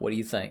games, what do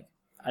you think?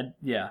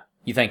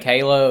 You think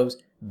Halos,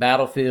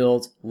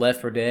 Battlefields,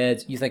 Left 4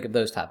 Deads, you think of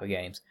those type of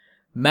games.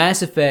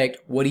 Mass Effect,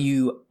 what do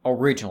you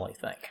originally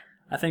think?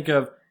 I think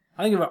of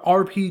an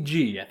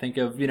RPG. I think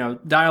of,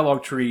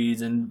 dialogue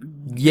trees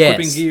and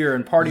equipping gear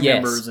and party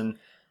members and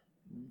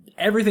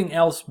everything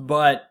else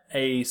but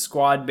a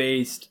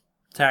squad-based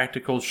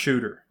tactical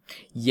shooter.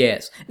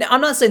 Yes. Now,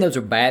 I'm not saying those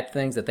are bad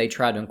things that they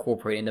tried to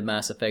incorporate into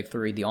Mass Effect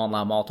 3, the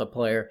online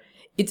multiplayer.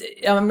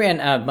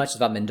 Much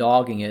as I've been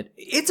dogging it,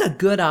 it's a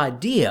good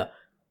idea,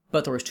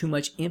 but there was too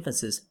much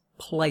emphasis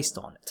placed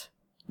on it.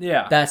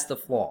 Yeah. That's the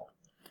flaw.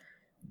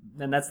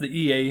 And that's the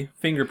EA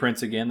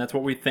fingerprints again. That's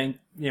what we think,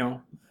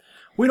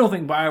 We don't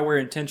think BioWare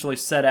intentionally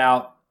set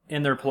out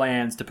in their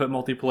plans to put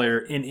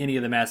multiplayer in any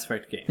of the Mass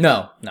Effect games.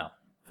 No.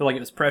 I feel like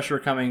it was pressure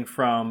coming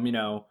from,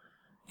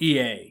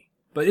 EA.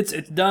 But it's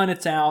done,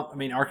 it's out. I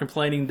mean, our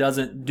complaining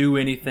doesn't do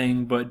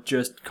anything but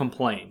just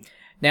complain.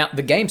 Now,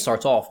 the game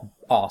starts off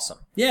awesome.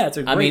 Yeah, it's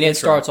a great it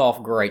starts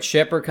off great.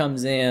 Shepard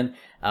comes in.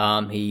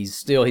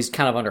 He's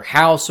kind of under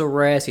house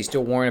arrest. He's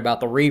still worrying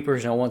about the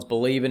Reapers. No one's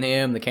believing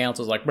him. The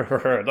council's like,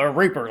 the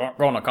Reapers aren't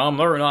going to come.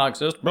 They're not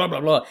exist. Blah, blah,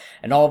 blah.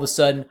 And all of a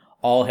sudden,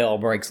 all hell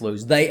breaks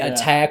loose. They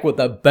attack with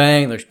a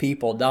bang. There's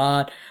people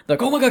dying. They're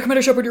like, oh my God,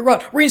 Commander Shepard, you're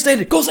right.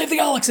 Reinstated. Go save the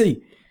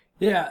galaxy.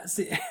 Yeah.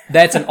 See,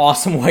 that's an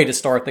awesome way to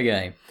start the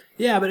game.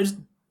 Yeah, but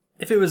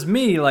if it was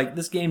me,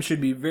 this game should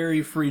be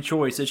very free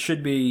choice. It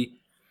should be,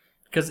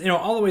 because,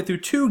 all the way through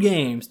 2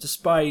 games,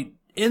 despite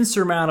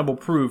insurmountable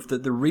proof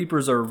that the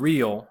Reapers are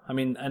real. I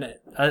mean,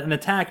 an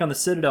attack on the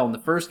Citadel in the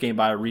first game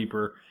by a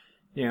Reaper,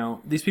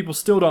 these people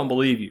still don't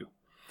believe you.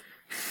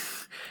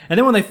 And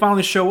then when they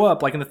finally show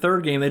up, like in the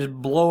 3rd game, they just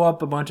blow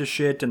up a bunch of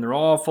shit and they're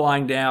all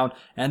flying down.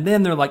 And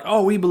then they're like,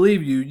 "Oh, we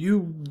believe you.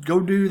 You go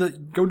do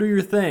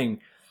your thing."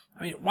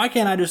 I mean, why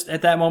can't I just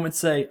at that moment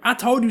say, "I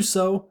told you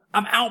so.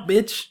 I'm out,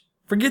 bitch.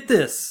 Forget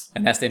this."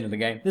 And that's the end of the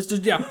game. It's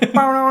just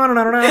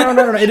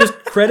it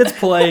just credits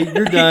play.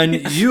 You're done.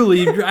 You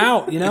leave. You're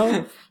out.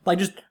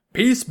 Just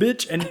peace,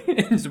 bitch, and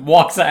just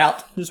walks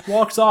out. Just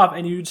walks off,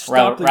 and you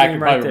stop the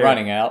game right there.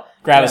 Running out.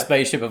 Grab a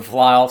spaceship and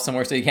fly off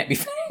somewhere so you can't be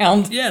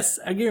found. Yes,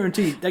 I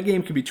guarantee that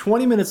game could be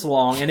 20 minutes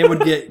long, and it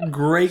would get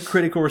great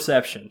critical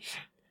reception.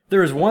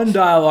 There is one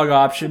dialogue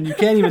option. You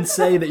can't even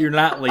say that you're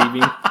not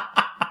leaving.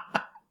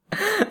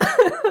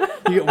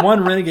 You get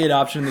one renegade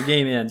option and the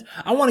game ends.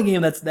 I want a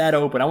game that's that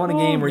open. I want a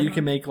game where you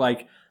can make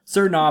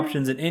certain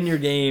options and end your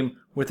game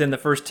within the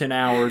first 10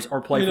 hours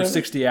or play for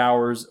 60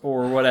 hours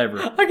or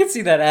whatever. I can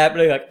see that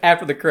happening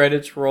after the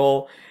credits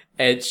roll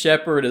and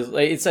Shepard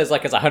it says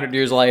it's 100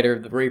 years later,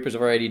 the Reapers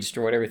have already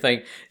destroyed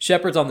everything.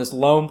 Shepard's on this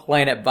lone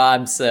planet by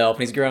himself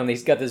and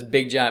he's got this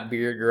big giant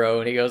beard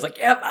growing. He goes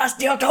 "Yep, I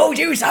still told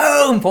you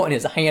so," pointing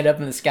his hand up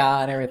in the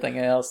sky and everything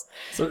else.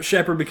 So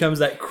Shepard becomes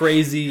that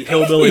crazy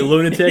hillbilly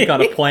lunatic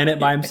on a planet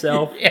by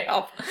himself.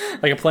 Yeah.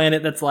 Like a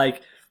planet that's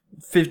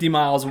 50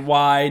 miles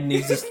wide and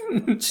he's just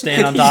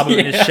standing on top of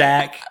his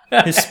shack,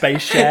 his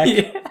space shack.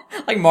 Yeah.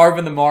 Like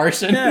Marvin the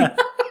Martian. Yeah.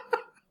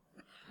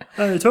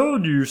 I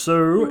told you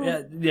so.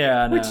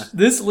 Yeah, no.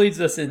 This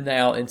leads us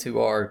now into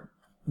our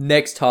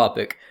next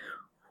topic.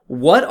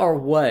 What are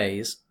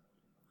ways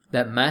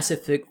that Mass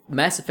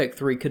Effect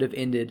 3 could have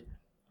ended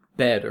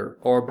better?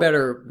 Or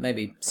better,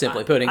 maybe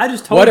simply putting, I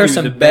just told what you are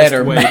some the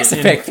better best way Mass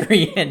Effect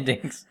 3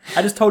 endings?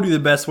 I just told you the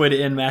best way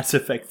to end Mass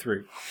Effect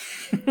 3.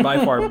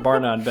 By far, bar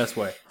none, best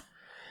way.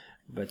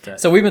 But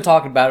so we've been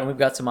talking about it and we've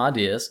got some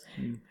ideas.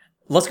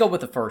 Let's go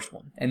with the first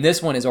one. And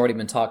this one has already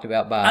been talked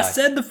about by... I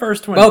said the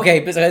first one.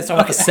 Okay, but let's talk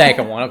about the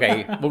second one.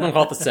 Okay, we're going to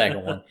call it the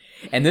second one.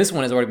 And this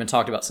one has already been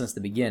talked about since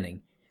the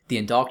beginning. The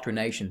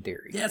indoctrination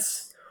theory.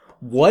 Yes.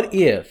 What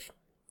if,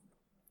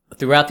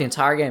 throughout the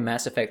entire game,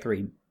 Mass Effect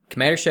 3,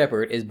 Commander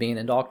Shepard is being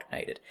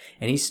indoctrinated,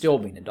 and he's still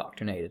being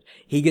indoctrinated.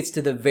 He gets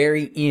to the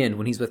very end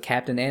when he's with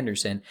Captain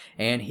Anderson,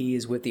 and he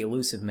is with the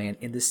Elusive Man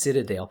in the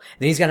Citadel.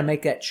 Then he's got to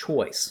make that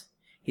choice.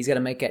 He's got to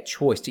make that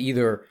choice to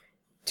either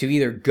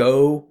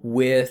go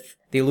with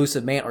the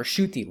Elusive Man or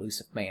shoot the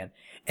Elusive Man.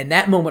 And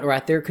that moment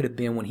right there could have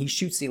been when he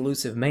shoots the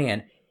elusive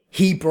man.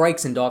 He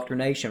breaks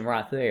indoctrination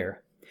right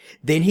there.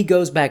 Then he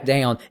goes back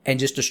down and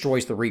just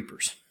destroys the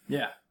Reapers.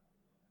 Yeah.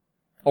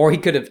 Or he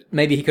could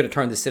have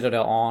turned the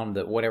Citadel on,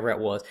 whatever it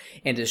was,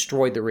 and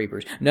destroyed the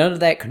Reapers. None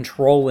of that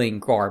controlling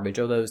garbage,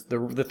 or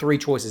the three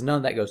choices, none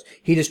of that goes.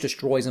 He just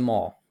destroys them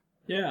all.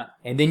 Yeah.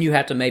 And then you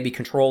have to maybe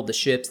control the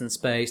ships in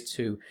space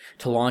to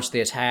launch the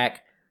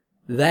attack.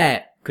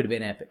 That could have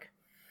been epic.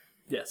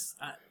 Yes.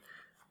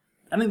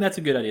 I think that's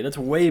a good idea. That's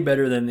way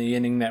better than the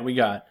ending that we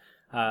got.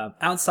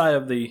 Outside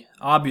of the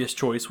obvious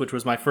choice, which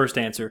was my first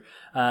answer,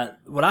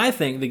 what I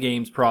think the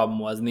game's problem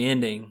was in the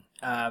ending,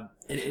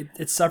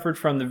 it suffered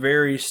from the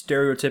very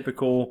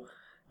stereotypical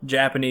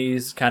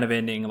Japanese kind of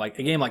ending. Like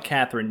a game like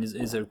Catherine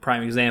is a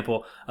prime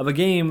example of a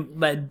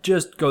game that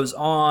just goes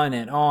on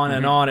and on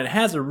and on. It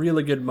has a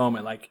really good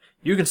moment. Like,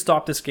 you can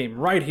stop this game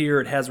right here.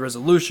 It has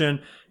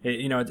resolution.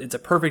 It's a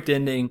perfect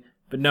ending.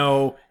 But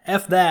no,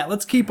 F that.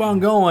 Let's keep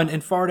on going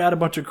and fart out a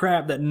bunch of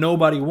crap that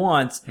nobody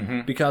wants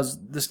because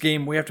this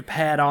game, we have to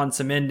pad on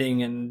some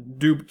ending and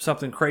do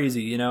something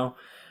crazy,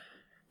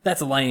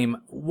 That's lame.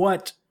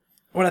 What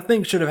I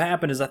think should have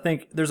happened is I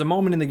think there's a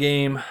moment in the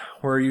game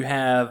where you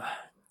have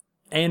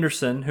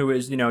Anderson, who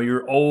is,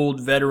 your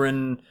old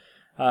veteran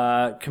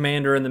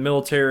commander in the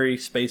military,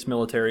 space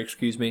military,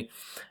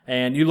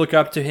 and you look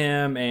up to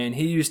him, and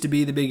he used to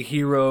be the big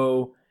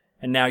hero,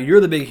 and now you're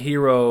the big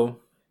hero,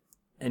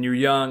 and you're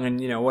young,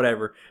 and,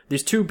 whatever.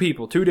 These two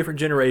people, two different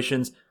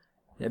generations,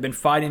 they've been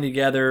fighting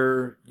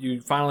together. You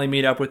finally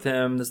meet up with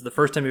him. This is the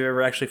first time you've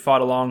ever actually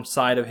fought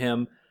alongside of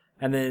him,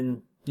 and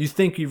then you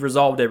think you've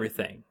resolved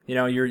everything.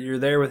 You're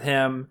there with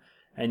him,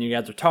 and you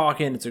guys are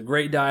talking. It's a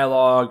great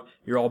dialogue.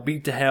 You're all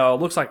beat to hell.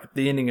 It looks like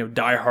the ending of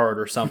Die Hard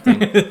or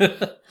something.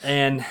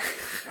 And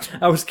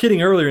I was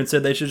kidding earlier and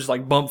said they should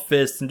just bump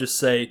fists and just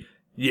say,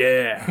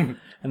 yeah,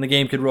 and the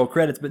game could roll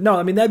credits. But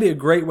no, that'd be a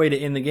great way to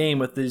end the game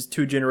with these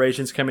two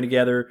generations coming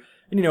together.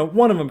 And,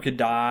 one of them could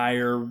die,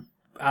 or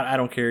I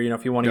don't care,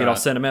 if you want to get all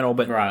sentimental,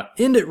 but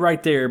end it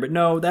right there. But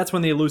no, that's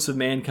when the elusive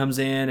man comes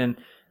in, and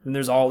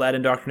there's all that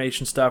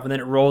indoctrination stuff, and then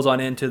it rolls on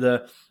into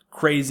the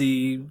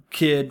crazy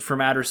kid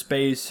from outer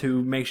space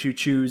who makes you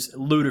choose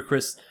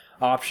ludicrous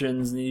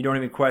options, and you don't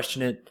even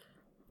question it.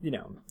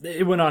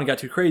 It went on and got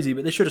too crazy,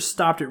 but they should have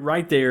stopped it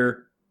right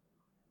there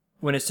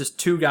when it's just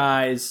two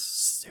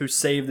guys who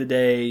save the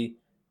day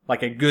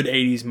like a good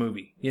 80s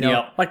movie,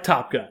 like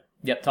Top Gun.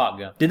 Yep, Top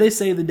Gun. Did they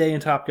save the day in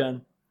Top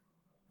Gun?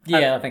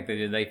 Yeah, I think they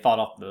did. They fought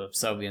off the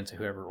Soviets or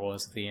whoever it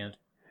was at the end.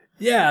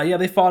 Yeah,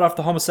 they fought off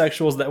the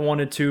homosexuals that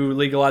wanted to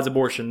legalize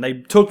abortion. They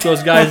took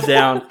those guys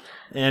down,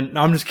 and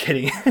no, I'm just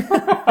kidding.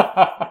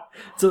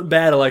 It's a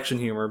bad election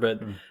humor,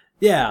 but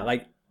yeah,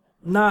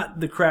 not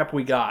the crap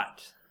we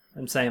got.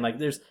 I'm saying,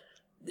 there's,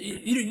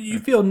 you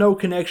feel no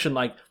connection.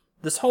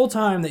 This whole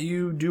time that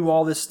you do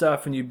all this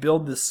stuff and you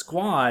build this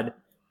squad,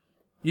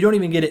 you don't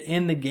even get it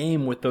in the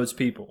game with those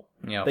people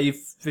that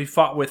you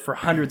fought with for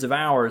hundreds of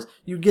hours.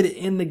 You get it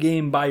in the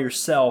game by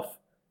yourself,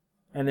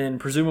 and then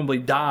presumably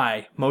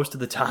die most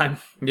of the time.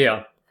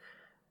 Yeah.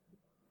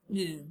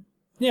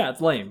 Yeah,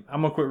 it's lame.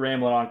 I'm going to quit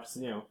rambling on because,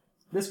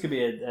 this could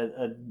be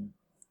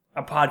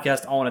a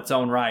podcast on its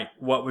own right.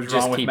 What was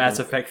wrong with Mass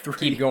Effect 3?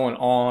 Keep going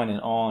on and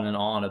on and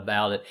on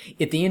about it.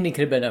 If the ending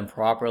could have been done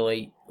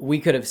properly, we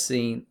could have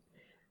seen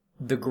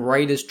the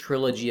greatest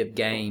trilogy of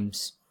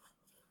games.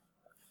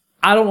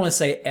 I don't want to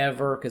say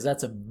ever, because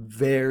that's a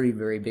very,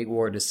 very big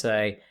word to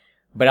say,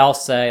 but I'll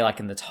say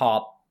in the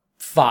top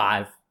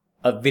 5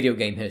 of video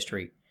game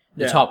history,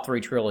 the top 3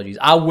 trilogies.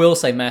 I will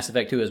say Mass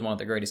Effect 2 is one of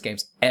the greatest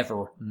games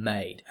ever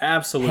made.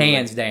 Absolutely.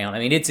 Hands down.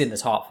 It's in the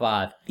top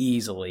 5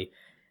 easily.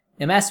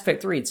 And Mass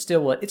Effect 3, it's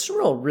still it's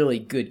a really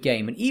good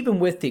game. And even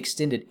with the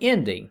extended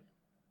ending,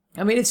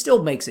 it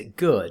still makes it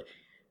good.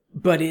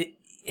 But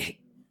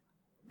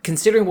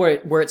considering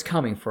where it's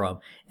coming from,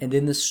 and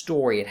then the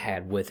story it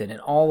had with it, and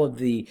all of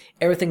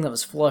everything that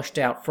was flushed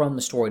out from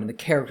the story, and the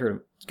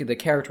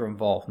character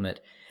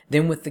involvement,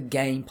 then with the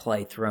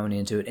gameplay thrown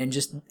into it, and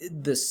just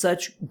the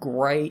such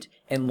great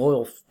and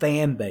loyal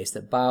fan base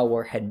that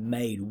BioWare had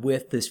made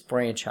with this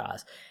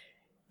franchise,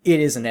 it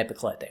is an epic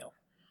letdown.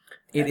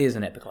 It is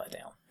an epic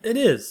letdown. It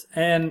is.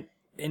 And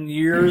in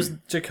years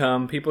to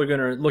come, people are going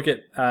to look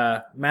at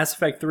Mass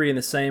Effect 3 in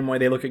the same way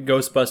they look at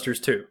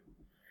Ghostbusters 2.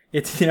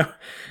 It's,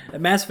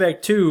 Mass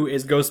Effect 2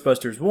 is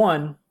Ghostbusters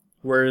 1,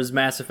 whereas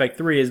Mass Effect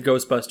 3 is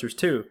Ghostbusters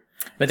 2.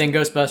 But then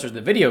Ghostbusters,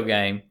 the video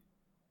game,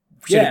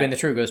 should have been the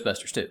true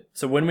Ghostbusters 2.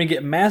 So when we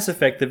get Mass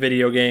Effect, the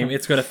video game,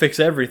 it's going to fix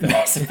everything.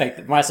 Mass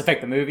Effect,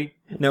 the movie?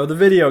 No, the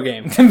video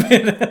game.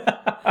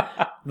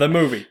 The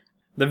movie.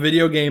 The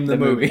video game, the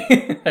movie.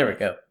 There we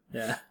go.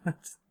 Yeah.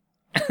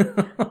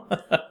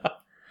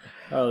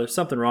 Oh, there's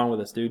something wrong with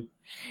us, dude.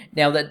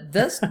 Now, that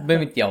does...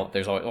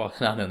 there's always... Well,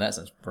 I've known that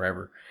since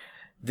forever.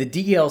 The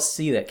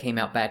DLC that came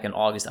out back in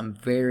August, I'm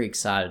very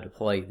excited to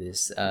play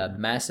this.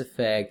 Mass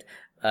Effect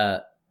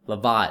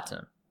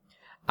Leviathan.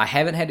 I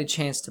haven't had a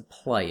chance to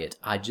play it.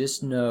 I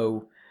just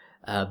know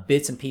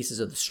bits and pieces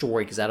of the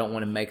story because I don't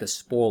want to make a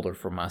spoiler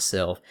for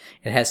myself.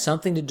 It has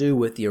something to do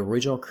with the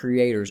original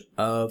creators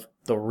of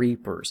the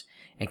Reapers,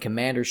 and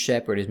Commander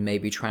Shepard is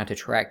maybe trying to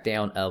track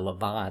down a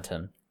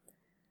Leviathan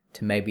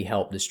to maybe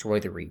help destroy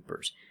the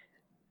Reapers.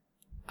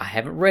 I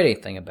haven't read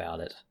anything about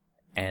it,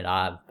 and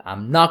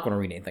I'm not going to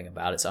read anything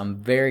about it, so I'm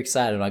very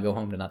excited when I go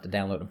home tonight to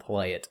download and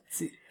play it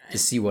to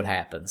see what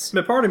happens.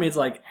 But part of me is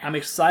like, I'm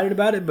excited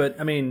about it, but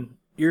I mean,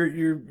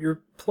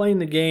 you're playing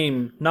the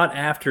game not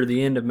after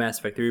the end of Mass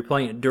Effect 3. You're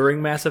playing it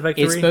during Mass Effect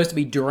 3. It's supposed to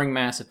be during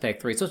Mass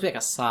Effect 3. It's supposed to be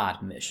like a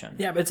side mission.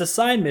 Yeah, but it's a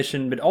side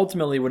mission, but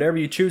ultimately whatever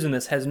you choose in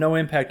this has no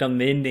impact on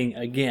the ending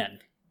again.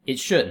 It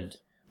shouldn't.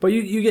 But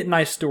you get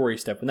nice story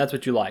stuff, and that's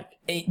what you like.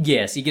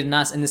 Yes, you get a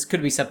nice, and this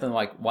could be something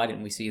like, why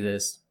didn't we see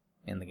this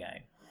in the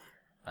game?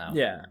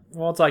 Yeah,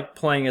 well, it's like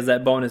playing as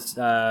that bonus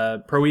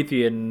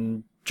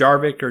Promethean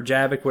Jarvik or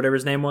Javik, whatever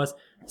his name was.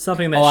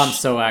 Something that I'm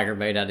so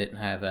aggravated I didn't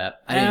have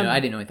that. I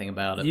didn't know anything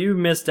about it. You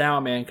missed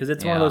out, man, because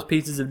it's one of those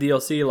pieces of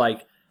DLC,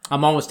 like...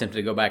 I'm almost tempted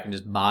to go back and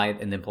just buy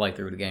it and then play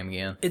through the game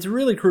again. It's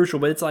really crucial,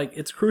 but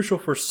it's crucial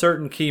for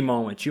certain key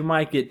moments. You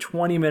might get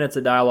 20 minutes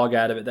of dialogue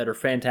out of it that are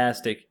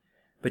fantastic,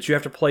 but you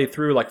have to play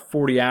through like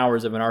 40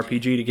 hours of an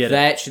RPG to get it.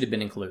 That should have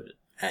been included.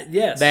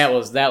 Yes. That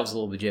was a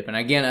little bit jip. And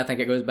again, I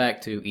think it goes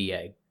back to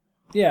EA.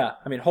 Yeah,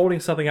 I mean, holding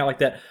something out like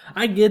that.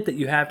 I get that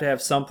you have to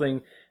have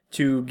something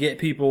to get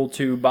people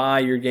to buy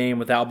your game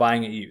without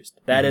buying it used.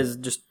 That is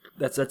just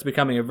that's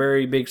becoming a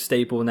very big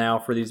staple now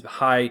for these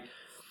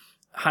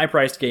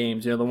high-priced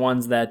games. You know, the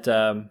ones that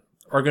are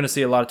going to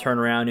see a lot of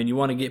turnaround, and you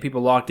want to get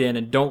people locked in,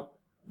 and you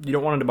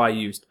don't want them to buy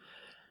used.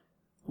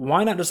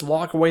 Why not just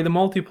lock away the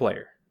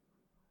multiplayer?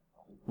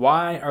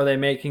 Why are they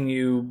making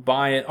you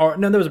buy it? Or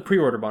no, there was a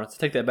pre-order bonus.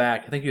 Take that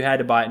back. I think you had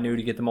to buy it new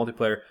to get the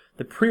multiplayer.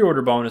 The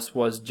pre-order bonus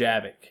was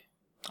Javik.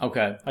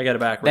 Okay. I got it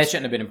backwards. That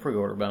shouldn't have been a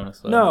pre-order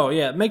bonus, though. No,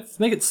 yeah. Make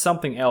it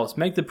something else.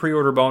 Make the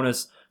pre-order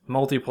bonus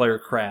multiplayer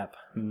crap.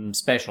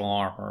 Special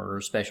armor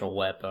or special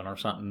weapon or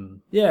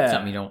something. Yeah.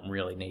 Something you don't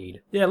really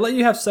need. Yeah, let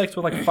you have sex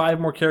with like 5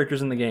 more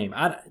characters in the game.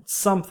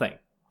 Something.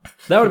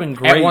 That would have been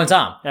great. At one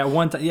time. At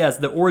one time. Yes,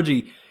 the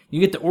orgy.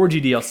 You get the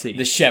orgy DLC.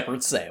 The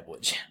Shepherd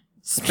Sandwich.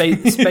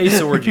 Space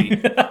orgy.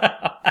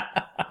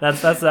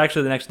 That's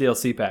actually the next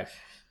DLC pack.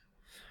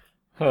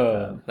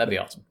 That'd be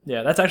awesome.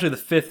 Yeah, that's actually the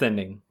 5th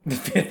ending. The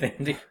 5th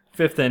ending.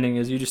 5th ending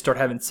is you just start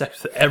having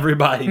sex with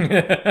everybody.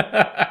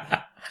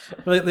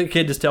 The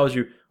kid just tells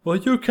you, well,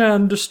 you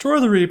can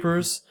destroy the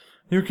Reapers.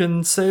 You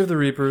can save the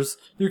Reapers.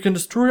 You can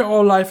destroy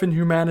all life and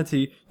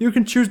humanity. You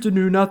can choose to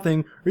do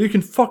nothing, or you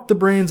can fuck the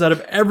brains out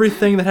of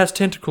everything that has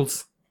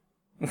tentacles.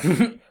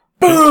 Boom!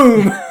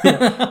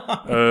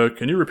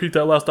 Can you repeat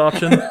that last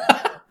option?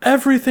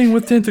 Everything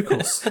with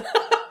tentacles.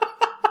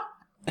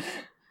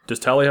 Does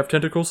Tally have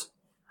tentacles?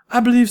 I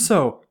believe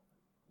so.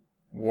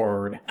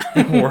 Word.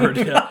 Word,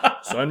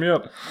 yeah. Sign me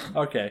up.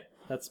 Okay,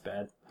 that's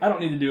bad. I don't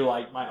need to do,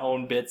 like, my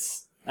own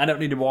bits. I don't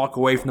need to walk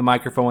away from the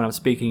microphone when I'm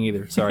speaking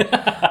either. Sorry.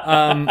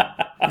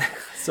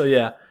 So,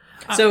 yeah.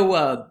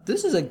 So,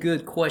 this is a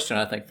good question,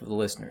 I think, for the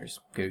listeners,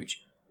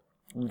 Gooch.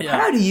 Yeah.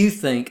 How do you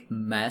think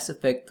Mass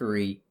Effect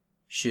 3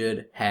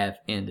 should have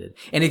ended?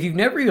 And if you've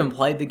never even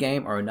played the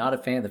game or are not a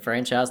fan of the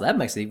franchise, that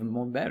makes it even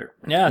more better.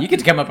 Yeah. You get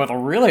to come up with a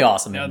really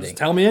awesome ending. Just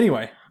tell me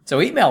anyway. So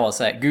email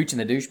us at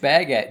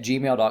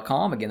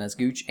goochandthedouchebag@gmail.com. Again, that's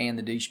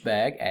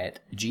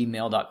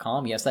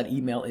goochandthedouchebag@gmail.com. Yes, that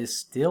email is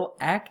still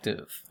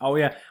active. Oh,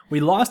 yeah.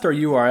 We lost our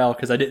URL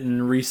because I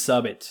didn't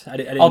resub it. I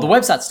didn't, Oh, the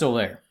website's still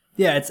there.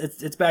 Yeah,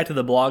 it's back to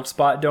the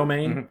Blogspot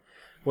domain,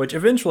 which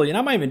eventually, and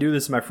I might even do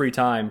this in my free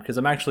time because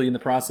I'm actually in the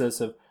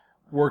process of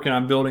working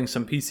on building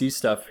some PC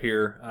stuff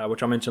here,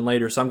 which I'll mention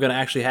later. So I'm going to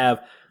actually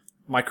have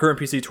my current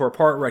PC tore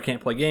apart where I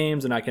can't play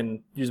games, and I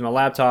can use my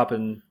laptop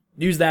and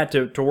use that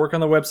to work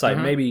on the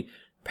website. Maybe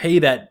pay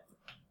that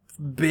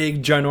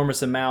big,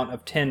 ginormous amount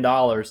of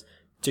 $10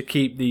 to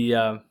keep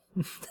the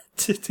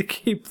to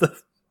keep the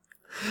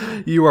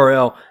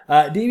URL.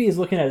 DB is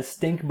looking at a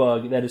stink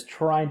bug that is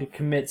trying to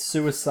commit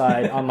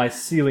suicide on my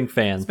ceiling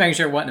fan. Just making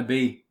sure it wasn't a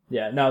bee.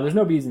 Yeah, no, there's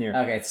no bees in here.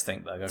 Okay, it's a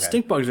stink bug. Okay.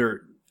 Stink bugs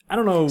are, I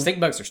don't know.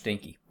 Stink bugs are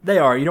stinky. They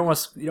are. You don't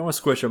want to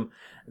squish them.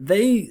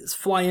 They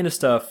fly into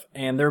stuff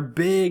and they're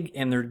big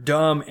and they're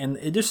dumb and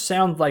it just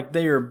sounds like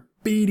they are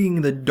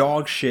beating the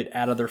dog shit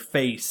out of their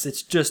face.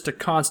 It's just a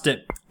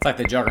constant. It's like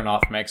the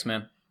Juggernaut from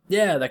X-Men.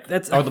 Yeah,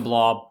 that's Or the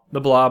Blob. The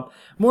Blob.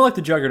 More like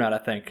the Juggernaut, I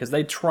think, because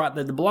they try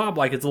the Blob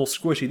like it's a little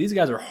squishy. These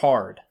guys are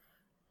hard.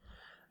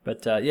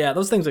 But yeah,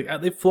 those things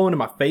they flow into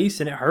my face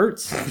and it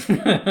hurts.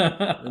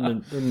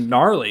 and they're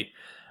gnarly.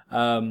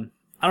 I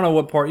don't know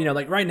what part,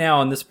 like right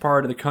now in this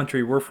part of the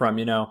country we're from,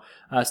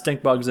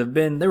 stink bugs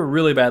they were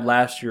really bad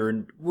last year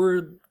and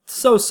we're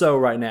so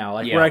right now.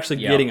 Like we're actually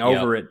getting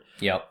over it.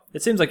 Yep.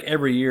 It seems like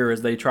every year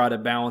as they try to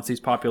balance these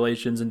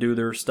populations and do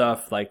their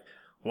stuff, like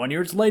 1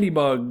 year it's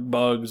ladybug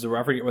bugs, or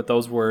I forget what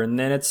those were, and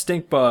then it's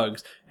stink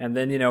bugs, and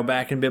then,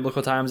 back in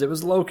biblical times it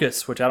was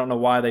locusts, which I don't know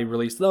why they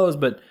released those,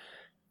 but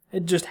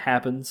it just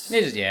happens.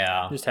 It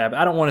just happens.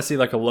 I don't want to see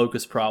like a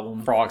locust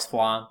problem. Frogs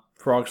flying.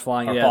 Frogs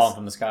flying, Or yes. falling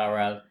from the sky,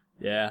 rather.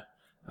 Yeah.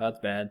 That's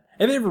bad.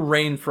 If it ever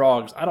rained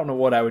frogs, I don't know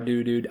what I would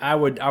do, dude. I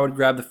would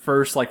grab the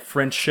first like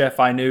French chef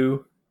I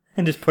knew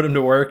and just put him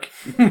to work.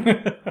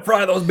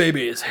 Fry those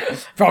babies.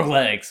 Frog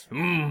legs.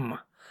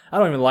 I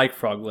don't even like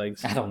frog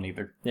legs. I don't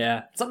either.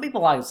 Yeah. Some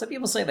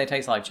people say they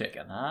taste like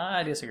chicken.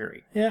 I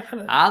disagree. Yeah.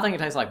 I think it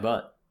tastes like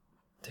butt.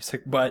 Tastes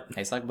like butt.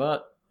 Tastes like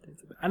butt.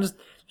 There's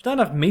not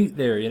enough meat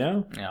there, you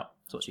know? Yeah,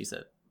 that's what she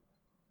said.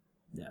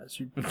 Yeah,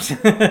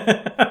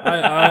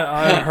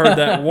 I heard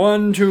that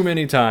one too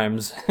many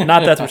times.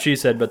 Not that's what she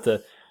said, but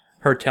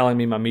her telling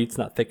me my meat's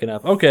not thick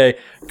enough. Okay,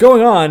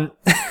 going on.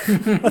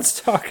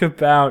 Let's talk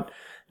about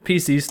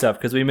PC stuff,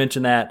 because we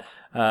mentioned that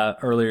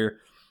earlier.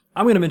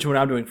 I'm going to mention what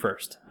I'm doing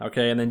first,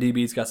 okay? And then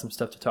DB's got some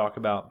stuff to talk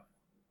about.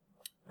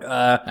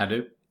 I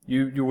do.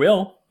 You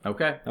will.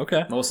 Okay.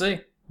 Okay. We'll see.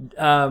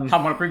 I'm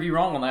going to prove you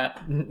wrong on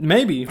that.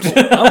 Maybe.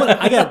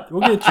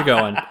 We'll get you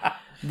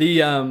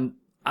going.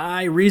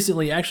 I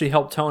recently actually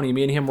helped Tony.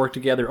 Me and him work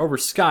together over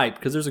Skype,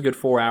 because there's a good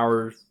 4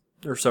 hours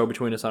or so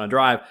between us on a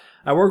drive.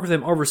 I worked with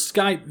him over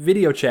Skype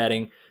video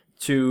chatting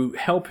to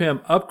help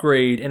him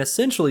upgrade and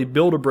essentially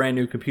build a brand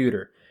new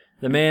computer.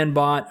 The man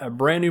bought a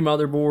brand new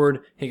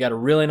motherboard. He got a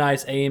really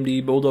nice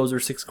AMD Bulldozer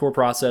 6-core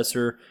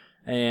processor,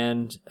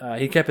 and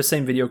he kept the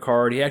same video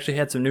card. He actually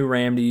had some new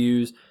RAM to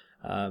use.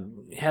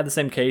 He had the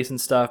same case and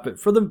stuff, but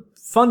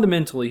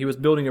fundamentally, he was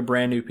building a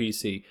brand new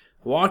PC.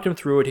 Walked him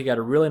through it. He got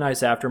a really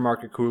nice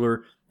aftermarket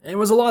cooler. It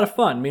was a lot of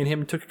fun. Me and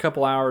him took a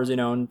couple hours,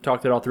 and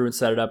talked it all through and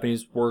set it up, and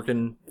he's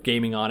working,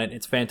 gaming on it.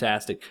 It's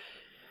fantastic.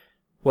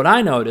 What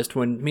I noticed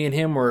when me and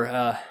him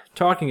were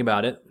talking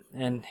about it,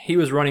 and he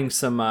was running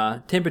some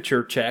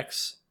temperature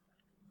checks,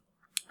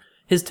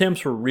 his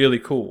temps were really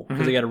cool,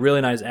 because he got a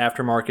really nice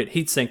aftermarket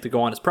heatsink to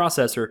go on his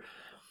processor.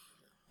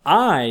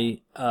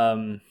 I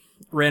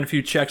ran a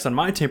few checks on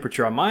my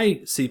temperature on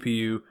my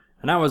CPU,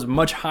 and I was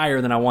much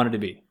higher than I wanted to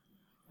be.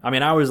 I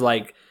mean,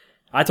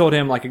 I told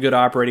him like a good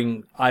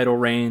operating idle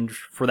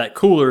range for that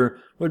cooler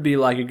would be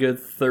like a good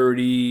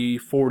 30,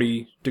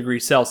 40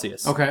 degrees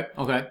Celsius. Okay.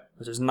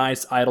 Which is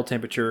nice idle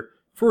temperature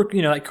for,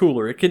 that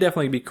cooler. It could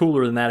definitely be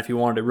cooler than that if you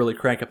wanted to really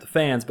crank up the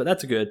fans, but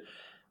that's good.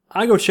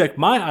 I go check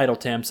my idle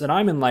temps, and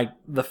I'm in like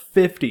the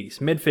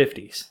 50s,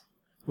 mid-50s,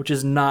 which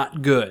is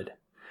not good.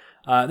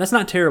 That's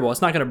not terrible.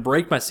 It's not going to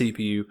break my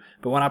CPU,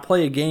 but when I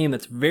play a game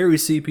that's very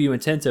CPU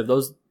intensive,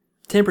 those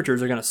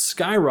temperatures are going to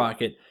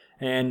skyrocket.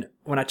 And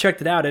when I checked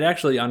it out, it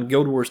actually, on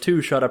Guild Wars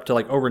 2, shot up to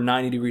like over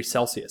 90 degrees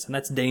Celsius, and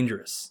that's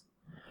dangerous.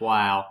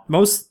 Wow.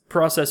 Most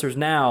processors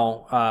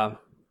now,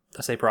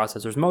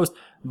 most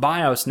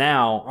BIOS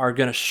now are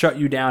going to shut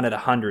you down at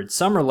 100.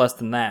 Some are less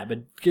than that,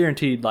 but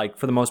guaranteed, like,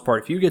 for the most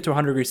part, if you get to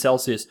 100 degrees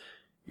Celsius,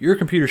 your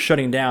computer's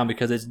shutting down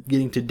because it's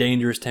getting to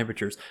dangerous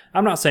temperatures.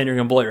 I'm not saying you're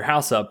going to blow your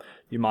house up.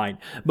 You might.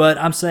 But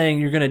I'm saying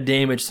you're going to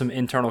damage some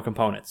internal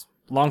components.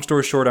 Long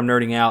story short, I'm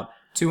nerding out.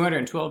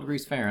 212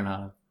 degrees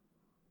Fahrenheit.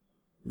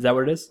 Is that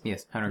what it is?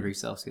 Yes, 100 degrees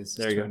Celsius.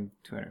 There you go.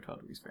 212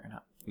 degrees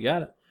Fahrenheit. You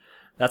got it.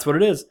 That's what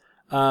it is.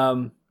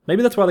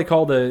 Maybe that's why they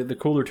call the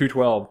cooler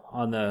 212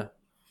 on the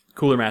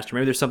Cooler Master.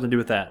 Maybe there's something to do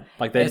with that.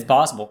 It's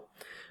possible.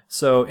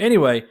 So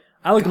anyway,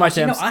 I looked at my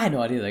temps. I had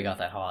no idea they got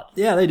that hot.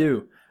 Yeah, they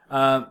do.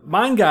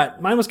 Mine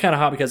was kind of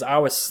hot because I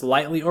was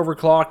slightly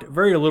overclocked,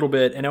 very little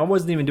bit, and I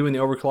wasn't even doing the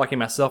overclocking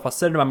myself. I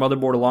set it on my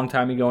motherboard a long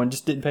time ago and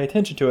just didn't pay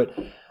attention to it.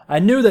 I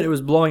knew that it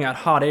was blowing out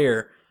hot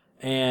air,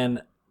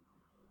 and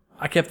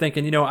I kept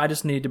thinking, I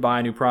just need to buy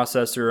a new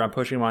processor. I'm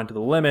pushing mine to the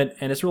limit,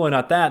 and it's really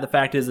not that. The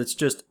fact is it's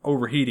just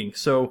overheating.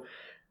 So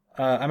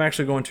I'm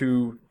actually going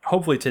to,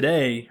 hopefully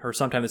today or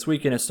sometime this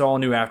weekend, install a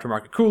new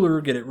aftermarket cooler,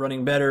 get it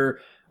running better,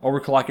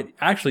 overclock it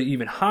actually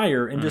even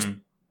higher, and just,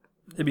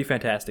 it'd be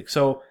fantastic.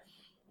 So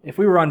if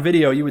we were on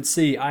video, you would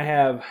see I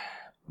have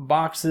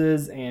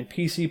boxes and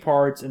PC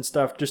parts and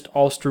stuff just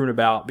all strewn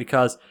about,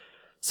 because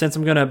since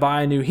I'm going to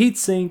buy a new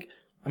heatsink,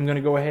 I'm going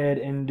to go ahead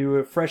and do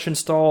a fresh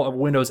install of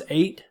Windows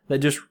 8 that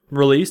just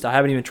released. I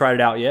haven't even tried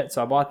it out yet,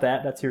 so I bought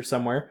that. That's here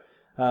somewhere.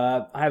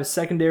 I have a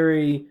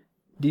secondary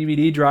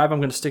DVD drive I'm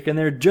going to stick in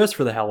there just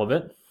for the hell of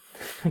it.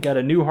 I got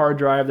a new hard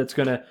drive that's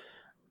going to...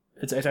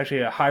 It's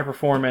actually a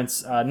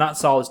high-performance, not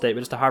solid state,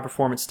 but just a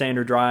high-performance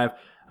standard drive,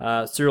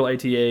 Serial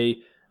ATA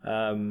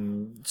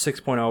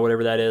 6.0,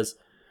 whatever that is.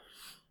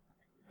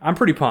 I'm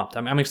pretty pumped.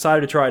 I'm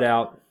excited to try it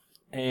out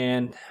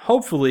and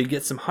hopefully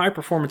get some high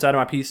performance out of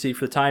my PC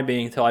for the time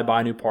being until I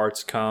buy new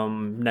parts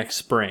come next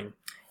spring.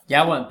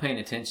 Yeah, I wasn't paying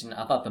attention.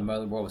 I thought the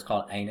motherboard was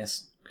called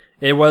Anus.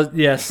 It was,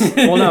 yes.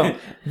 Well, no.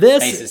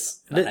 This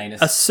Asus, not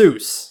Anus.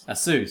 Asus.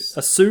 Asus.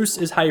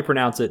 Asus is how you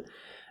pronounce it.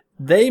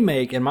 They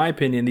make, in my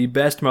opinion, the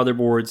best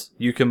motherboards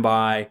you can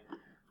buy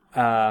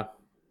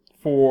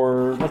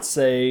for, let's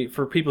say,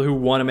 for people who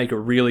want to make a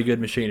really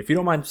good machine. If you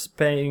don't mind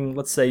paying,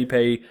 let's say you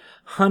pay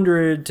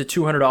 $100 to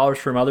 $200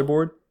 for a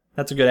motherboard,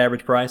 that's a good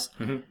average price.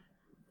 Mm-hmm.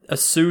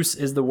 Asus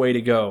is the way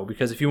to go,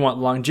 because if you want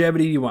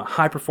longevity, you want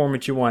high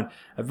performance, you want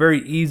a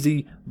very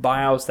easy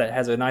BIOS that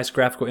has a nice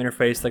graphical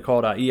interface, they call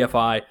it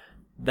EFI,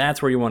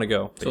 that's where you want to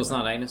go. So it's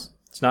not Anus?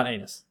 It's not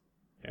Anus.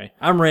 Okay.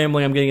 I'm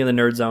rambling, I'm getting in the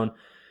nerd zone.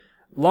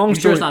 Long You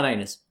story, sure it's not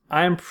Anus?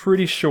 I'm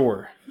pretty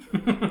sure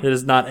it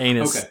is not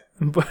Anus.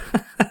 Okay.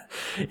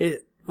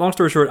 Long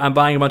story short, I'm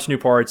buying a bunch of new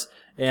parts,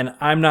 and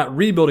I'm not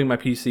rebuilding my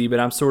PC, but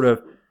I'm sort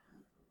of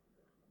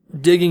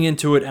digging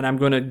into it, and I'm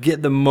going to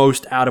get the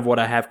most out of what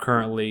I have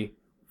currently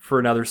for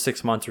another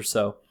 6 months or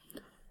so.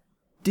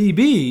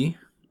 DB,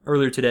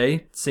 earlier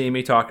today, seeing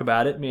me talk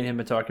about it, me and him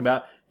been talking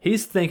about,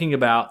 he's thinking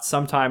about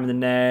sometime in the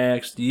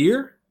next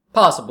year,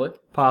 Possibly.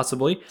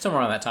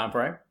 somewhere Around that time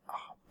frame.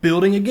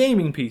 building a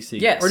gaming PC.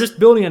 Yes. Or just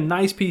building a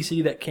nice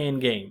PC that can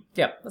game.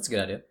 Yeah, that's a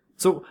good idea.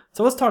 So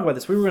let's talk about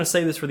this. We were going to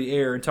save this for the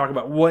air and talk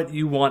about what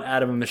you want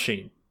out of a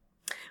machine.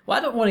 Well,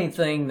 I don't want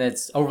anything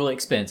that's overly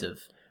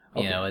expensive.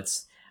 Okay. You know,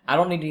 I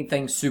don't need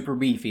anything super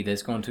beefy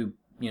that's going to,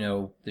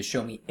 to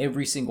show me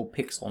every single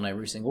pixel in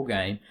every single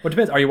game. Well, it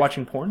depends. Are you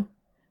watching porn?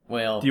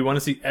 Well, Do you want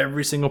to see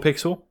every single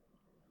pixel?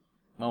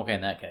 okay,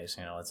 in that case,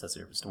 that's a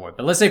different story.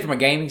 But let's say from a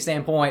gaming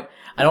standpoint,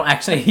 I don't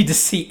actually need to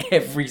see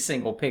every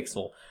single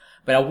pixel.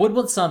 But I would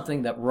want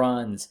something that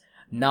runs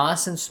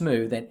nice and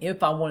smooth. And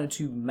if I wanted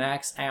to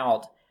max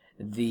out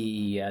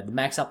the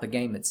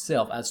game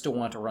itself, I'd still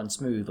want it to run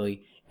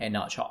smoothly and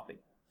not choppy.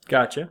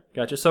 Gotcha.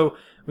 So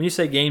when you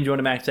say games you want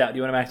to max out, do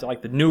you want to max out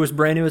like the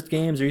brand newest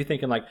games? Or are you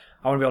thinking like,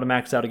 I want to be able to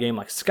max out a game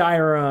like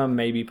Skyrim,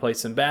 maybe play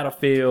some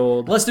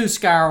Battlefield? Let's do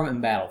Skyrim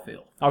and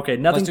Battlefield. Okay,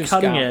 nothing Let's do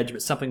cutting Skyrim. edge,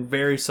 but something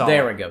very solid.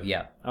 There we go,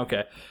 yeah.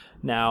 Okay.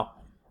 Now,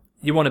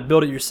 you want to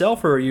build it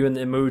yourself, or are you in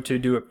the mood to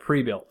do it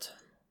pre-built?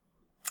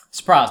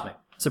 Surprise me.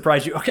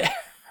 Surprise you? Okay.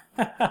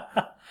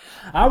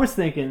 I was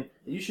thinking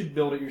you should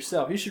build it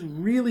yourself. You should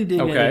really dig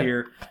into Okay.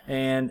 here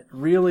and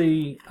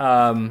really,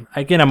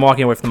 again, I'm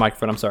walking away from the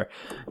microphone. I'm sorry.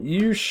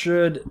 You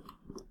should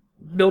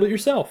build it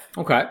yourself.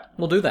 Okay,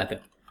 we'll do that then.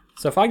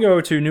 So if I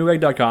go to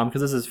newegg.com,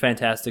 because this is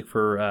fantastic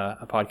for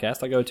a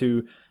podcast, I go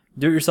to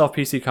do-it-yourself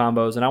PC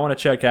combos, and I want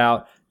to check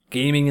out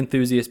gaming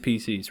enthusiast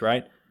PCs,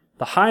 right?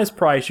 The highest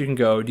price you can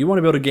go, do you want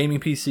to build a gaming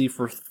PC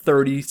for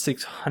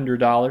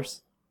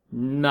 $3,600?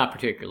 Not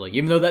particularly,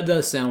 even though that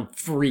does sound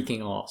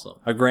freaking awesome.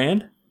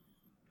 $1,000?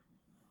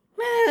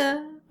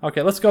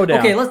 Okay, let's go down.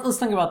 Okay, let's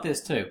think about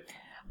this too.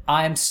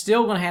 I'm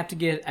still going to have to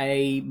get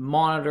a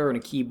monitor and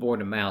a keyboard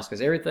and a mouse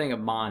because everything of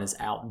mine is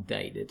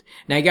outdated.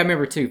 Now, you got to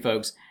remember too,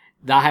 folks,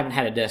 that I haven't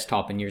had a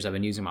desktop in years. I've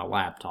been using my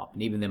laptop,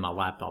 and even then my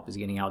laptop is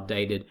getting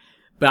outdated.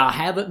 But I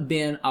haven't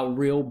been a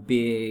real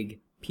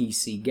big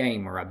PC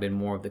gamer. I've been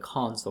more of the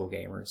console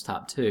gamer. It's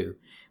top two.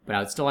 But I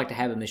would still like to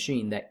have a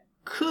machine that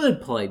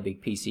could play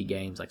big PC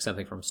games, like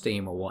something from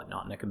Steam or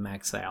whatnot, and that could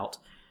max out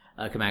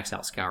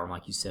Skyrim,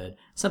 like you said,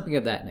 something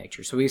of that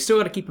nature. So we still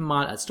got to keep in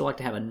mind, I'd still like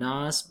to have a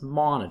nice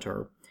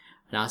monitor,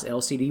 a nice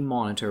LCD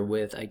monitor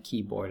with a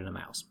keyboard and a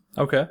mouse.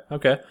 Okay.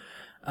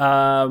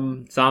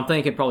 So I'm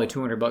thinking probably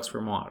 $200 for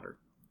a monitor.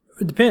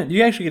 It depends.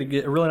 You actually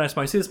get a really nice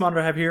monitor. See this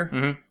monitor I have here?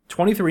 Mm-hmm.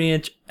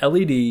 23-inch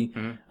LED,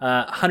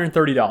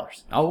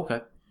 $130. Oh,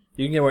 okay.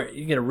 You can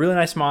get a really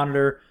nice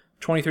monitor,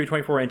 23,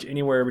 24-inch,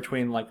 anywhere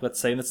between, like, let's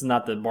say, this is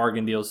not the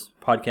bargain deals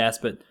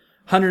podcast, but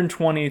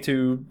 $120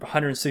 to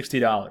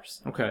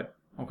 $160. Okay.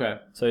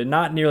 So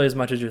not nearly as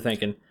much as you're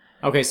thinking.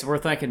 Okay, so we're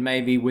thinking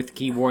maybe with the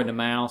keyboard and the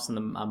mouse and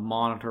a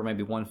monitor,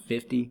 maybe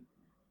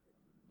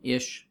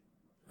 $150-ish.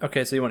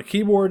 Okay, so you want a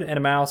keyboard and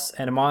a mouse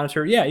and a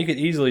monitor. Yeah, you could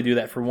easily do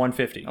that for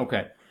 $150.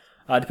 Okay.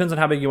 Depends on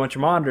how big you want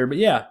your monitor, but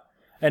yeah.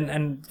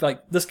 And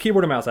like this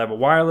keyboard and mouse, I have a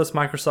wireless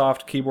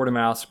Microsoft keyboard and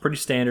mouse, pretty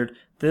standard.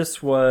 This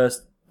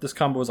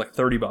combo was like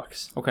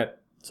 $30. Okay.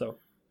 So,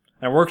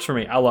 and it works for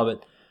me. I love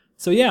it.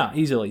 So yeah,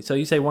 easily. So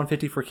you say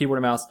 $150 for keyboard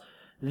and mouse.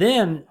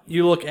 Then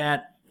you look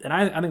at, and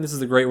I think this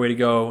is a great way to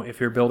go if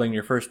you're building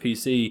your first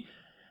PC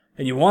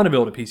and you want to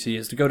build a PC,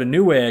 is to go to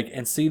Newegg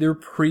and see their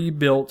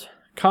pre-built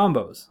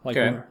combos.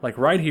 Like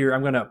right here,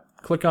 I'm going to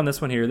click on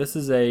this one here. This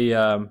is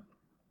a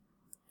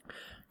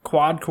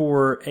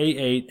quad-core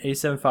A8,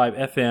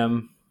 A75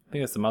 FM. I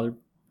think that's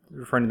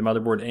referring to the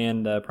motherboard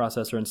and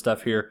processor and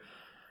stuff here.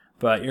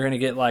 But you're going to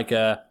get like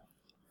a,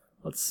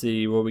 let's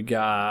see what we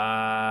got.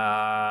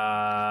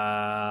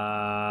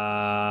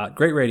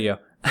 Great radio.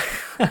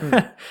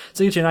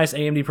 So you get you a nice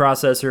AMD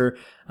processor.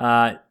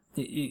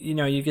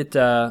 You get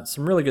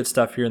some really good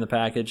stuff here in the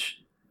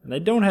package. And they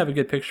don't have a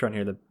good picture on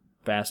here, the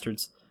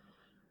bastards.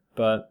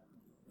 But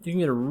you can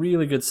get a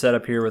really good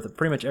setup here with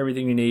pretty much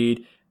everything you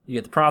need. You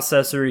get the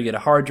processor, you get a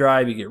hard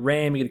drive, you get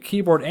RAM, you get a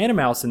keyboard and a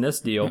mouse in this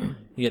deal.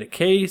 You get a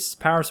case,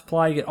 power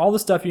supply, you get all the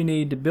stuff you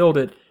need to build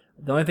it.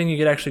 The only thing you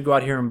could actually go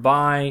out here and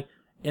buy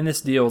in this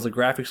deal is a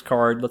graphics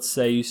card. Let's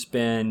say you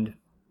spend,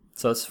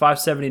 so it's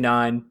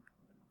 $579.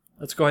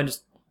 Let's go ahead and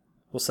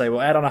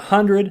we'll add on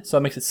 100, so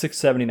that makes it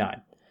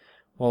 $679.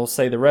 We'll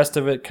say the rest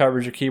of it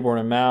covers your keyboard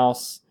and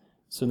mouse,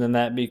 so then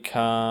that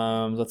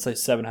becomes, let's say,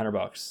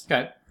 $700.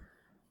 Okay.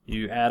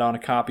 You add on a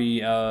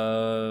copy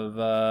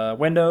of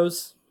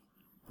Windows.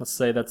 Let's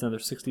say that's another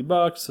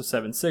 $60, so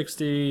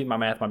 $760. My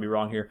math might be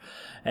wrong here.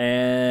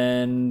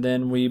 And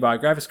then we buy a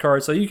graphics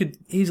card, so you could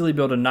easily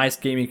build a nice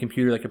gaming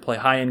computer that could play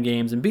high-end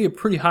games and be a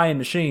pretty high-end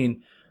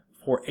machine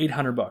for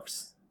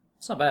 $800.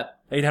 It's not bad.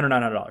 $800,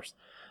 $900.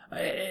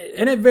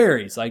 And it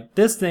varies. Like,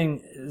 this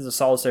thing is a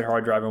solid-state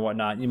hard drive and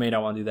whatnot. You may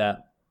not want to do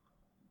that.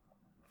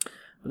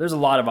 But there's a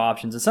lot of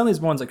options. And some of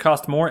these ones that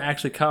cost more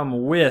actually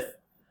come with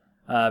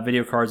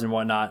video cards and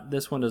whatnot.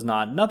 This one does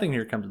not. Nothing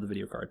here comes with a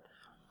video card.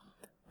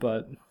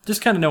 But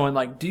just kind of knowing,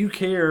 like, do you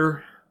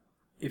care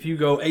if you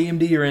go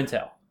AMD or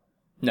Intel?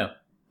 No.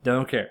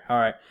 Don't care. All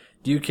right.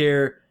 Do you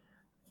care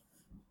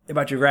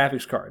about your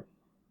graphics card?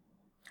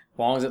 As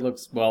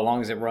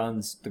long as it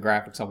runs the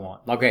graphics I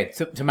want. Okay,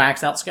 to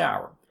max out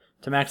Skyrim.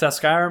 To max out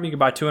Skyrim, you can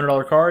buy a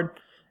 $200 card,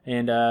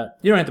 and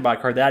you don't have to buy a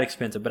card that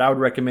expensive, but I would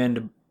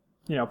recommend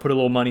to, put a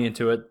little money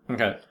into it.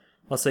 Okay.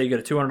 Let's say you get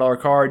a $200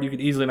 card, you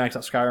could easily max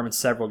out Skyrim in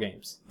several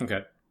games.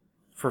 Okay.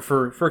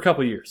 For a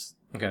couple of years.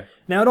 Okay.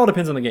 Now, it all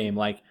depends on the game.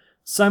 Like,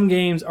 some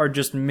games are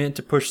just meant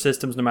to push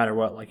systems no matter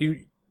what. Like,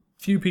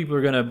 few people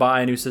are going to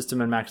buy a new system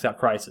and max out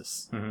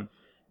Crysis. Mm-hmm.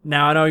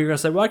 Now, I know you're going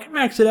to say, well, I can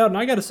max it out and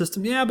I got a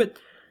system. Yeah, but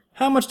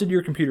how much did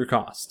your computer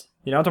cost?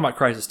 I'm talking about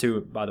Crysis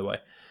 2, by the way.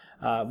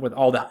 With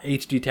all the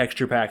HD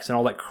texture packs and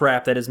all that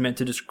crap that is meant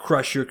to just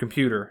crush your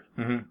computer.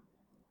 Mm-hmm.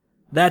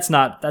 That's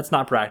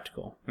not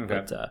practical.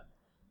 Okay. But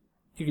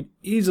you could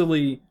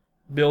easily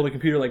build a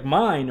computer like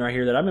mine right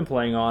here that I've been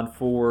playing on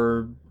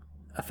for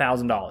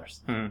 $1,000.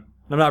 Mm-hmm.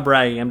 I'm not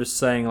bragging. I'm just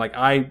saying, like,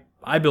 I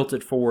built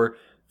it for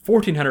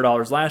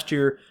 $1,400 last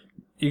year.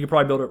 You could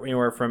probably build it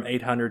anywhere from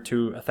 $800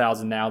 to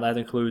 $1,000 now. That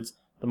includes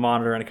the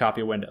monitor and a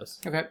copy of Windows.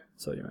 Okay.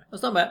 So anyway,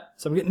 That's not bad.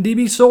 so I'm getting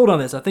DB sold on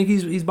this. I think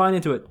he's buying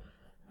into it.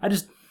 I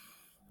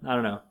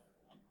don't know.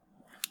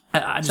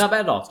 It's not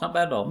bad at all. It's not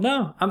bad at all.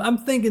 No, I'm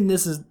thinking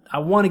I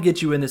want to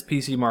get you in this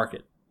PC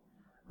market.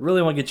 I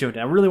really want to get you in.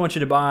 I really want you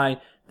to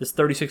buy this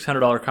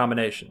 $3,600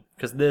 combination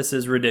because this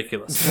is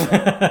ridiculous.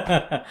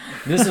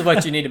 This is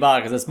what you need to buy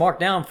because it's marked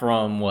down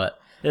from what?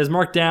 It is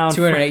marked down.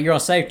 You're gonna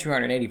save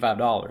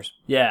 $285.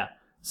 Yeah.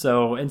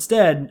 So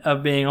instead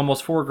of being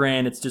almost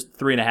 $4,000, it's just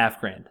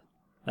 $3,500.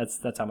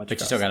 That's how much. But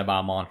you still got to buy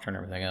a monitor and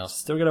everything else.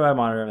 Still got to buy a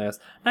monitor and everything else.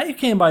 Now you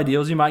can buy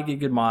deals. You might get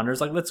good monitors.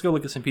 Like, let's go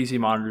look at some PC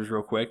monitors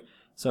real quick.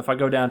 So if I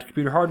go down to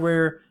computer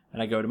hardware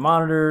and I go to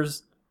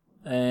monitors,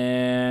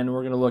 and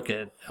we're going to look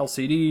at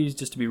LCDs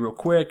just to be real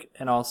quick,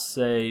 and I'll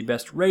say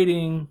best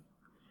rating,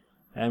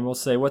 and we'll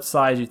say what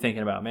size you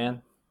thinking about,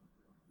 man.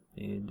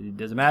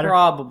 Does it matter?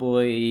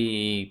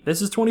 Probably.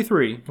 This is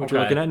 23, which we're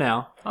looking at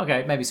now.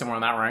 Okay, maybe somewhere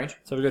in that range.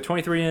 So we go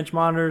 23-inch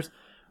monitors.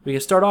 We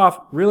can start off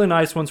really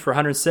nice ones for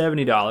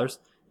 $170.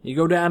 You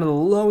go down to the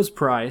lowest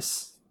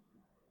price.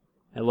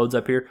 It loads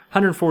up here.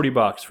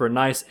 $140 for a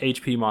nice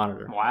HP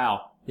monitor.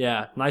 Wow.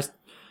 Yeah, nice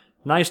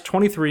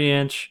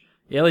 23-inch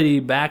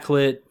LED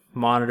backlit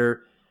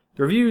monitor.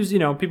 The reviews,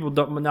 people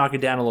don't knock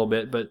it down a little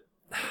bit, but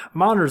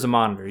monitor's a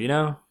monitor,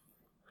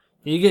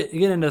 You get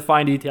into the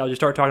fine details. You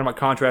start talking about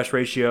contrast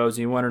ratios,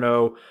 and you want to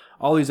know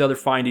all these other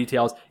fine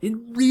details. It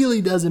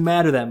really doesn't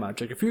matter that much.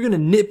 Like, if you're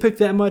going to nitpick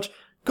that much,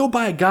 go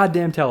buy a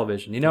goddamn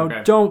television.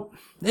 Okay.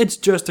 It's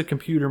just a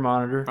computer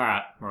monitor.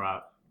 All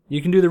right.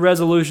 You can do the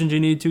resolutions you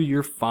need to.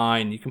 You're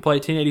fine. You can play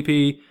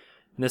 1080p,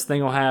 and this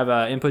thing will have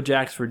input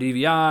jacks for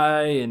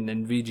DVI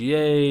and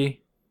VGA.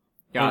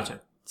 Gotcha.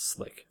 It's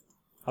slick.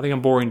 I think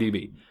I'm boring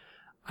DB.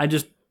 I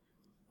don't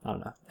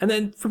know. And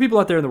then for people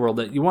out there in the world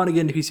that you want to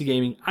get into PC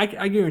gaming,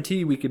 I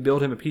guarantee we could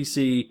build him a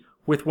PC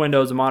with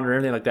Windows, a monitor,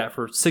 everything like that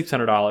for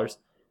 $600.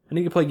 And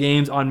he can play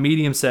games on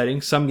medium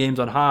settings, some games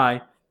on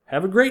high.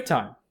 Have a great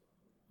time.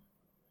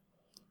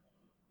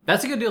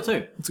 That's a good deal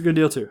too. It's a good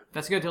deal too.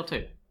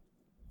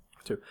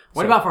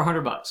 What about for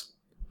 $100?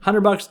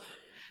 $100.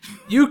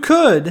 You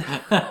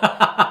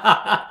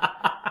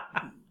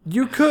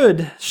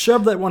could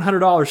shove that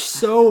 $100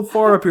 so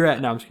far up your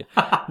ass. No, I'm just kidding.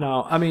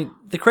 No, I mean,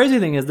 the crazy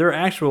thing is there are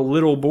actual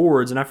little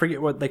boards, and I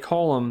forget what they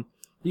call them.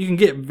 You can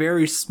get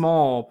very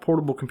small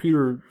portable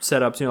computer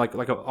setups, like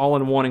an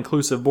all-in-one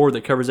inclusive board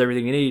that covers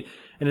everything you need.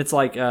 And it's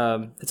like,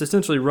 it's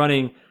essentially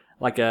running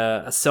like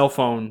a cell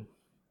phone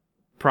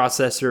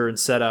processor and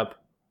setup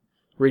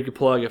where you could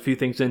plug a few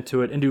things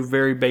into it and do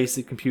very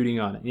basic computing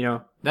on it,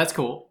 That's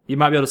cool. You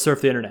might be able to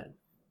surf the internet.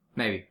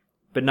 Maybe.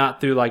 But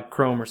not through like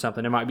Chrome or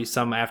something. It might be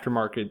some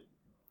aftermarket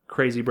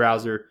crazy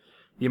browser.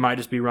 You might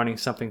just be running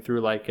something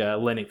through like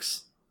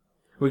Linux.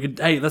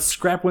 Let's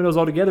scrap Windows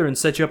altogether and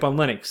set you up on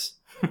Linux.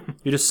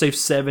 You just save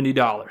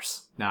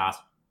 $70. Nah.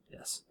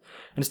 Yes.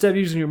 Instead of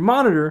using your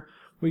monitor,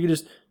 we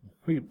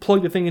could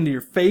plug the thing into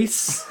your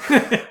face.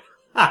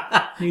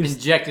 You just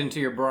inject into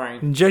your brain.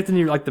 Inject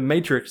into like the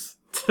Matrix.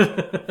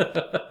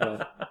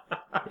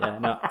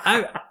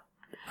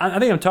 I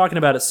think I'm talking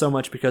about it so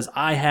much because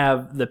I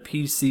have the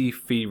PC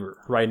fever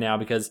right now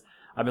because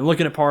I've been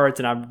looking at parts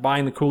and I'm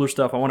buying the cooler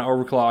stuff. I want to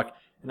overclock,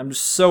 and I'm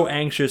just so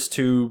anxious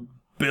to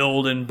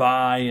build and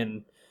buy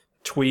and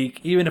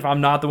tweak. Even if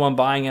I'm not the one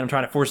buying it, I'm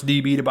trying to force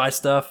DB to buy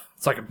stuff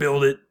so I can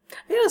build it.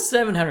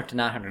 $700 to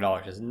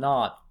 $900 is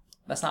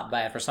that's not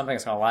bad for something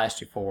that's going to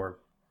last you for,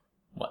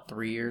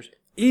 3 years?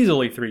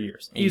 Easily 3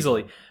 years.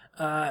 Easily.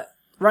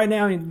 Right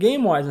now,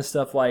 game-wise and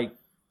stuff, like,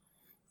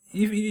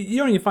 you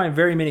don't even find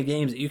very many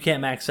games that you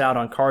can't max out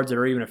on cards that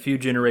are even a few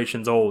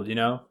generations old,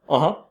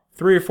 Uh-huh.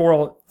 3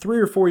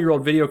 or 4 year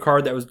old video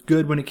card that was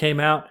good when it came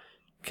out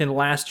can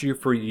last you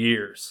for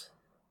years.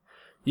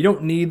 You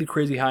don't need the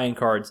crazy high-end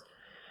cards.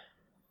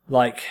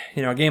 Like,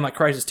 a game like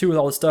Crysis 2 with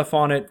all the stuff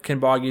on it can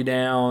bog you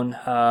down.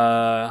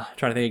 Trying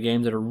to think of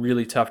games that are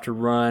really tough to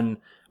run.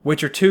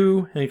 Witcher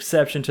 2, an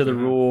exception to the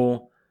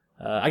rule.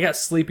 I got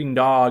Sleeping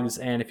Dogs,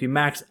 and if you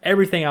max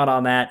everything out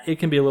on that, it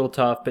can be a little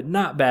tough, but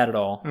not bad at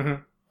all.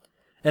 Mm-hmm.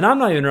 And I'm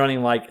not even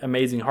running like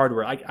amazing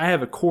hardware. I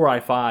have a Core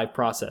i5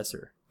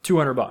 processor,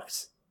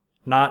 $200,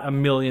 not $1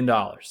 million.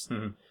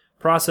 Mm-hmm.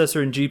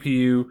 Processor and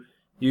GPU,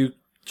 you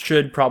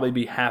should probably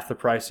be half the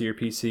price of your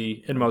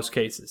PC in most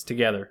cases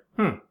together.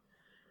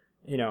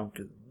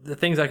 The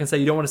things I can say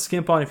you don't want to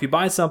skimp on if you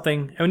buy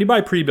something. And when you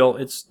buy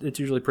pre-built, it's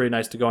usually pretty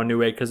nice to go on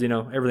Newegg because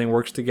everything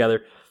works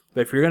together.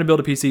 But if you're going to build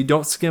a PC,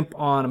 don't skimp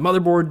on a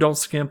motherboard. Don't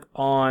skimp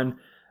on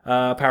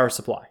power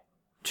supply.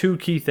 2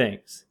 key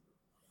things.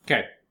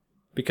 Okay.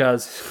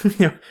 Because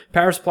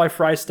power supply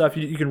fry stuff,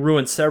 you can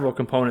ruin several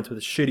components with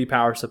a shitty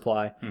power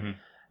supply. Mm-hmm.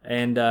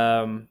 And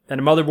a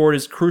motherboard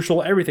is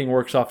crucial. Everything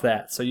works off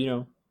that. So you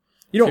don't.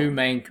 2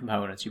 main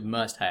components you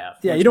must have.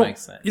 Yeah, which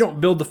makes sense. You don't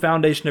build the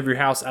foundation of your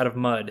house out of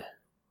mud.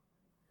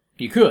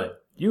 You could.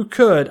 You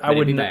could. But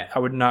it'd be I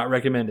would not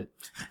recommend it.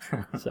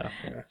 So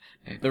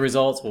the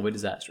results will be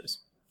disastrous,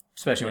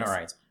 especially when it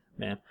rains.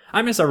 Man,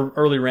 I miss our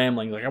early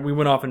rambling. Like we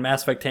went off in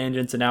Mass Effect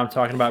tangents, and now I'm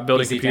talking about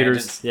building Easy computers.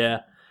 tangents. Yeah.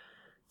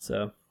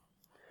 So,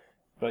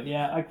 but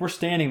yeah, like we're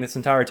standing this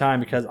entire time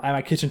because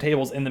my kitchen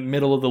table's in the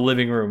middle of the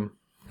living room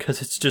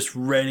because it's just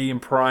ready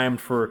and primed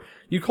for.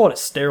 You call it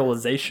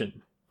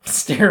sterilization.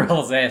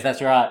 Sterilization.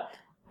 That's right.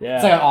 Yeah.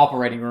 It's like an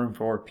operating room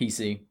for a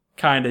PC.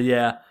 Kinda,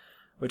 yeah.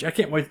 Which I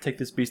can't wait to take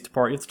this beast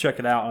apart. You have to check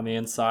it out on the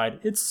inside.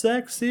 It's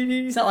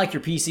sexy. It's not like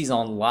your PC's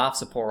on life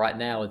support right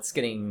now. It's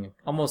getting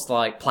almost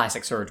like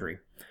plastic surgery.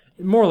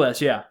 More or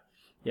less, yeah.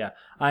 Yeah.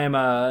 I am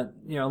a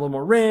little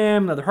more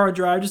RAM, another hard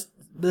drive. Just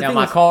Now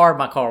my car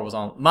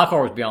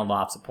was beyond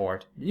life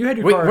support. You had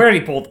your We car.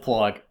 already pulled the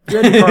plug.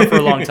 You had your car for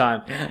a long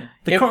time.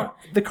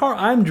 The car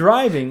I'm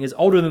driving is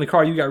older than the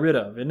car you got rid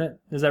of, isn't it?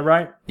 Is that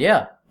right?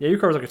 Yeah, Yeah, your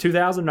car was like a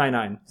 2000,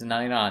 99. it's a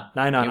 99.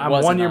 99. It I'm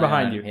was 1 a year 99,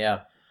 behind you.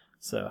 Yeah,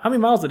 So, how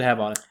many miles did it have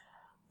on it?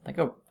 I think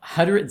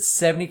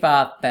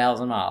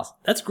 175,000 miles.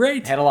 That's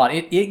great. Had a lot.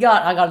 I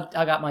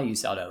got my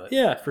use out of it.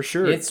 Yeah, for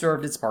sure. It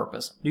served its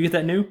purpose. You get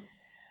that new?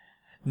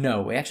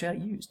 No, we actually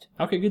got it used.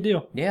 Okay, good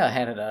deal. Yeah, I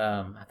had it.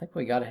 I think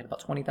we got it had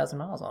about 20,000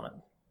 miles on it.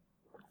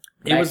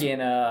 It was in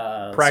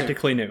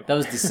practically new. That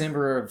was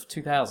December of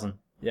 2000.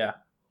 Yeah.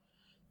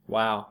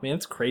 Wow. Man,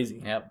 that's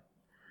crazy. Yep,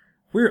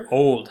 We're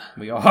old.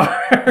 we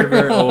are. We're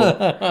very old.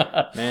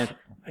 Man,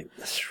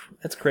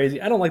 that's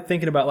crazy. I don't like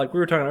thinking about, like we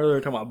were talking earlier,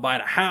 talking about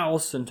buying a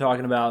house and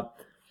talking about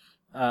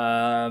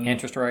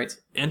Interest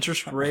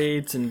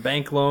rates and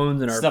bank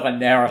loans and our stuff I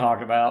never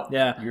talked about.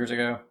 Yeah. Years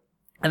ago.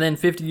 And then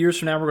 50 years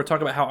from now, we're going to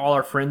talk about how all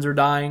our friends are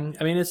dying.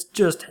 I mean, it's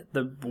just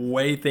the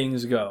way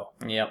things go.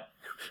 Yep.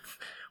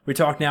 We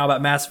talk now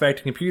about Mass Effect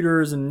and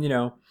computers and,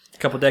 a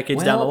couple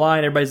decades down the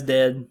line, everybody's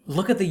dead.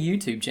 Look at the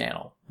YouTube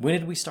channel. When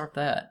did we start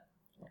that?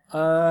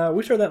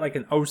 We started that like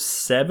in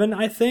 2007,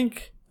 I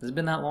think. Has it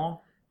been that long?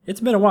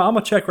 It's been a while. I'm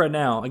going to check right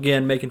now.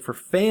 Again, making for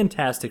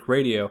fantastic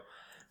radio.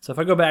 So if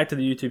I go back to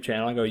the YouTube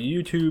channel, I go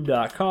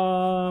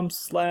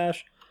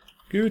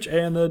youtube.com/Gooch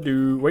and the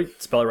do.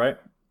 Wait, spell it right.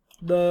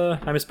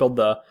 I misspelled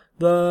the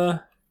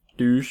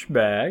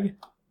douchebag.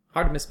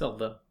 Hard to misspell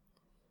the.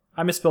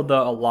 I misspelled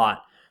the a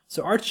lot.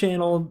 So our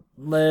channel,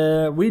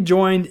 we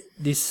joined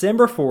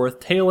December 4th,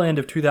 tail end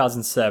of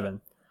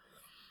 2007.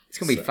 It's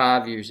going to be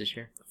 5 years this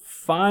year.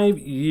 5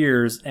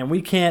 years, and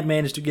we can't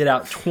manage to get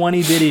out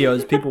 20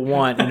 videos people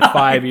want in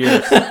 5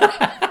 years.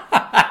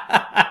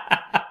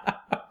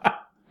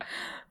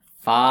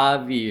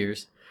 5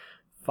 years.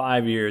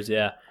 5 years,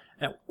 yeah.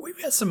 And we've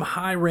got some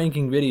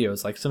high-ranking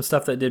videos, like some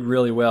stuff that did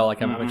really well,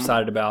 like I'm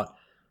excited about.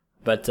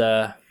 But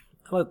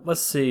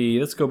let's see.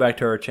 Let's go back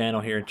to our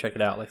channel here and check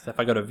it out. Like if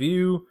I go to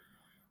view,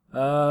 do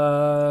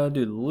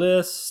the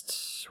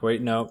list.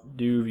 Wait, no.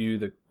 Do view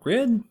the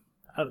grid.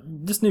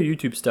 This new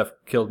YouTube stuff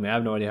killed me. I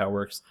have no idea how it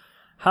works.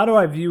 How do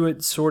I view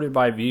it sorted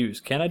by views?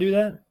 Can I do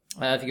that?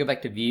 If you go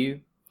back to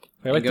view,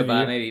 I like go to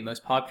by view. maybe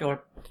most popular.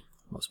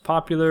 Most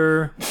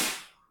popular.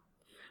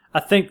 I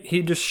think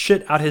he just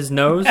shit out his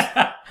nose.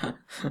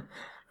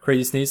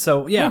 Crazy sneeze.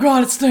 So, yeah. Oh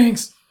god, it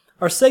stinks!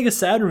 Our Sega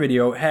Saturn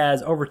video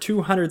has over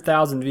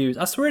 200,000 views.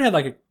 I swear it had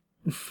like a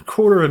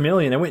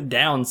 250,000. It went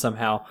down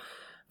somehow.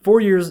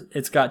 4 years,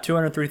 it's got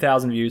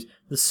 203,000 views.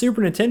 The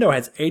Super Nintendo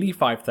has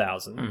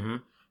 85,000. Mm-hmm.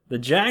 The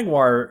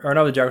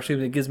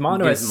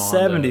Gizmondo has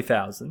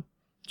 70,000.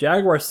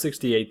 Jaguar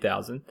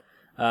 68,000.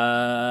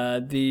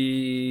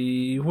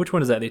 Which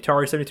one is that? The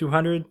Atari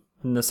 7200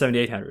 and the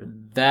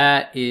 7800.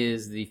 That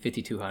is the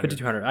 5200.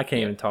 5200. I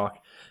can't even talk.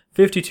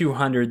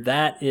 5200.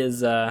 That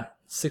is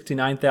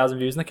 69,000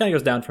 views, and that kind of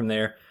goes down from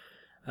there.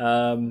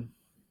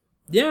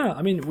 Yeah,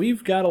 I mean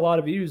we've got a lot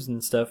of views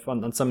and stuff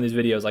on some of these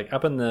videos, like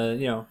up in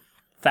the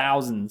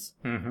thousands.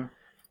 Mm-hmm.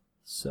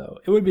 So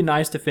it would be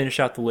nice to finish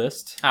out the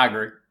list, I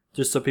agree.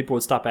 just so people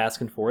would stop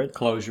asking for it.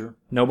 Closure.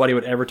 Nobody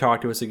would ever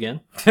talk to us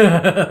again. We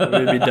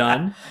would be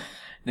done.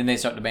 Then they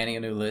start demanding a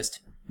new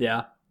list.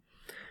 Yeah.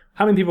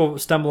 How many people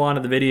stumble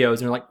onto the videos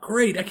and are like,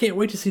 great, I can't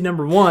wait to see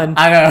number one.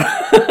 I know.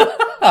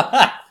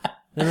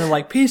 And they're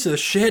like, piece of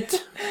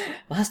shit.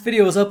 Last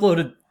video was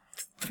uploaded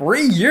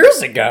 3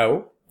 years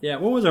ago. Yeah,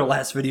 when was our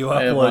last video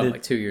Well, uploaded?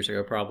 like 2 years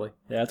ago, probably.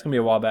 Yeah, it's going to be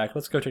a while back.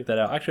 Let's go check that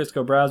out. Actually, let's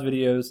go browse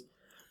videos.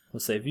 We'll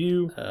say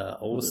view.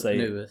 Oldest, say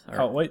newest.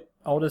 Oh, wait.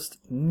 Oldest,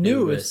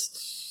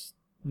 newest.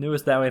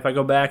 Newest that way. If I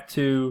go back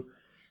to...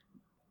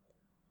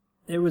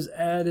 It was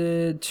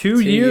added 2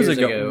 years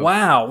ago.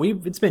 Wow.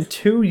 It's been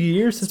 2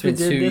 years since we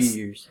did this. 2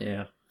 years,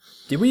 yeah.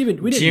 Did we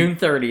even... We didn't,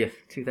 June 30th,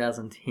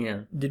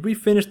 2010. Did we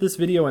finish this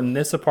video in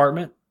this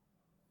apartment?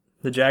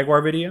 The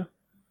Jaguar video?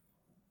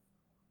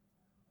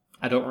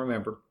 I don't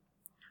remember.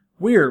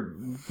 We are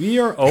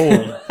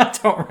old. I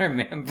don't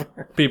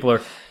remember. People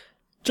are...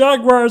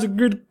 Jaguar is a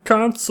good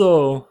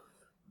console.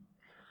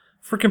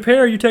 For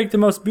compare, you take the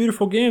most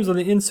beautiful games on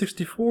the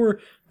N64,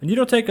 and you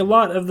don't take a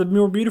lot of the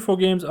more beautiful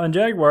games on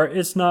Jaguar.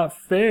 It's not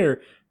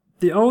fair.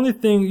 The only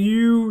thing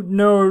you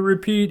know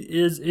repeat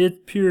is it's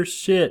pure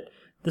shit.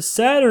 The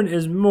Saturn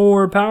is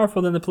more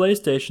powerful than the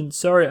PlayStation.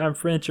 Sorry, I'm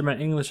French and my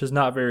English is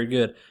not very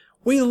good.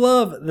 We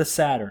love the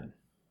Saturn.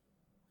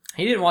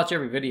 He didn't watch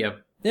every video.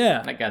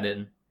 Yeah. That guy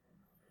didn't.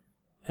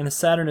 And the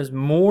Saturn is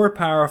more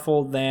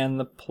powerful than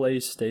the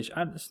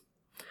PlayStation.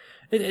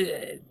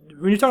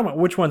 When you're talking about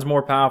which one's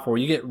more powerful,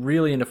 you get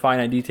really into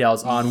finite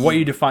details on what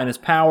you define as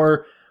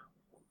power.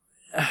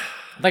 I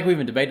think we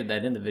even debated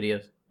that in the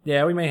videos.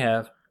 Yeah, we may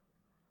have.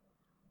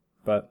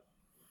 But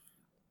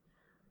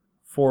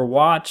for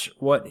watch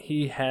what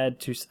he had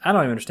to... I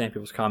don't even understand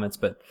people's comments,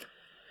 but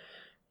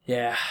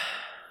yeah.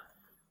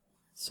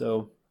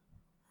 So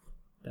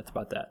that's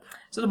about that.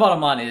 So the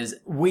bottom line is,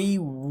 we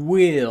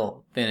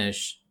will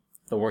finish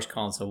the worst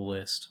console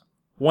list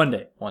One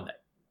day. one day.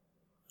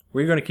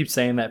 We're going to keep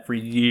saying that for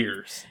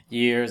years.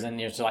 Years and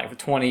years, like for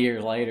 20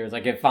 years later, it's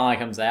like it finally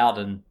comes out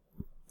and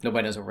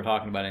nobody knows what we're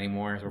talking about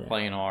anymore as we're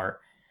playing our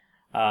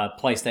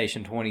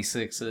PlayStation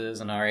 26s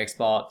and our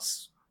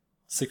Xbox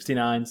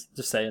 69s.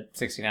 Just say it.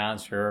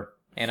 69s, sure,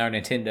 and our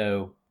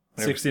Nintendo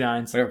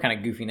 69s. whatever kind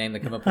of goofy name they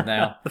come up with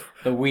now.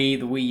 the Wii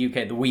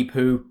UK, the Wii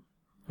Poo.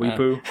 Wii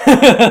Poo.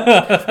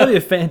 That'd be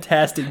a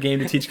fantastic game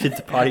to teach kids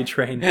to potty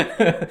train.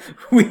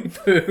 Wii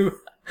Poo.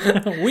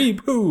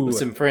 Wii Poo. With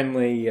some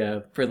friendly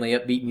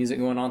upbeat music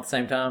going on at the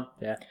same time.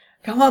 Yeah.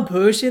 Come on,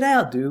 push it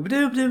out. Doob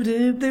doob doob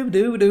doob doob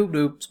doob doob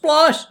doob.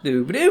 Splosh.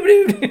 Doob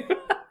doob doob.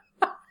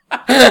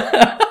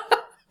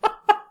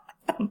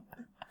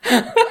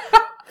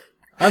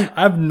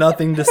 I have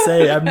nothing to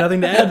say. I have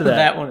nothing to add to that.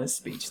 That one is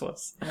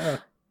speechless.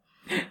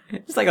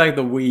 It's like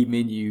the Wii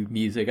menu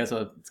music. That's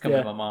what's coming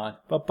to my mind.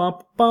 Bum, bum,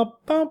 bum,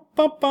 bum,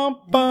 bum,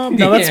 bum, bum.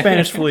 No, that's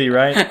Spanish Flea,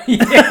 right?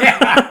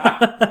 Yeah.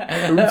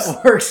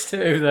 That works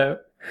too, though.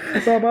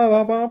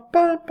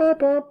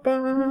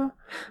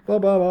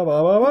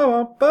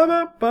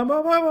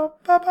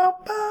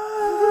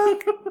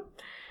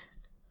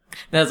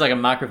 That's like a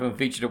microphone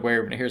feature to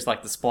where when it hears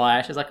like the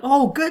splash, it's like,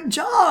 oh, good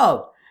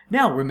job.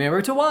 Now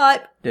remember to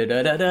wipe. Da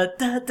da da da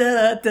da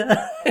da da.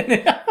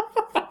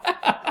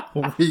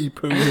 Wii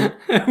Poo.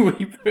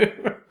 Wii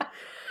Poo.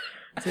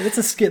 It's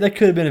a skit. That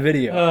could have been a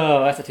video.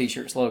 Oh, that's a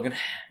t-shirt slogan.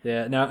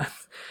 Yeah, now, it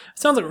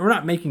sounds like we're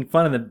not making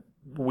fun of the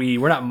Wii.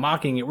 We're not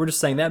mocking it. We're just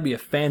saying that'd be a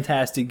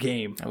fantastic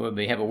game. That would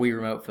be. Have a Wii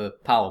remote for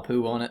pile of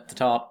poo on it at the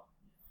top.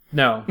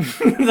 No.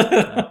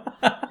 No.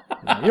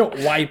 You don't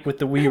wipe with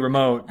the Wii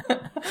remote.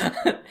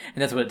 And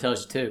that's what it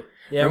tells you, too.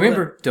 Yeah,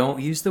 remember, don't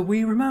use the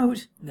Wii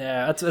remote.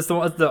 Yeah, that's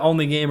the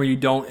only game where you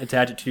don't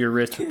attach it to your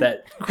wrist with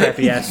that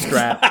crappy-ass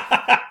strap.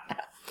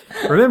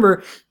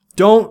 Remember,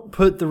 don't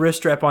put the wrist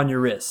strap on your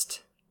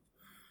wrist.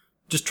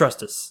 Just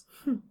trust us.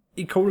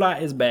 E.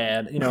 coli is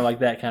bad. You know, like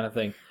that kind of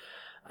thing.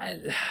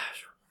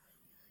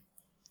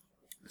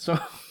 So,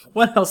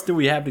 what else do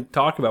we have to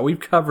talk about? We've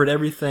covered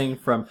everything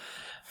from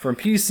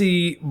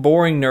PC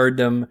boring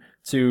nerddom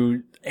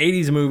to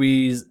 80s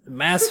movies,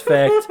 Mass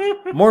Effect,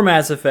 more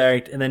Mass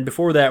Effect, and then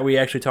before that we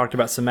actually talked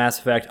about some Mass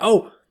Effect.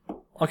 Oh,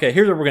 okay,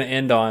 here's what we're going to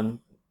end on,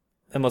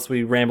 unless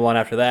we ramble on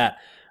after that.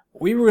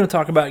 We were going to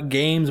talk about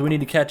games we need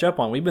to catch up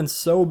on. We've been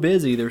so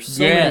busy. There's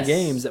so many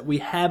games that we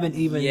haven't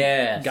even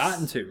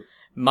gotten to.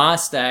 My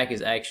stack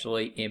is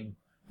actually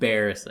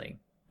embarrassing.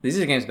 These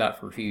are games about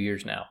for a few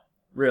years now.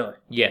 Really?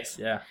 Yes.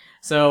 Yeah.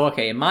 So,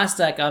 okay, in my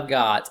stack I've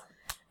got,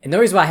 and the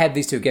reason why I have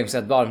these two games is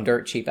I bought them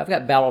dirt cheap. I've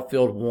got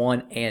Battlefield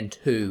 1 and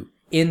 2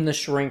 in the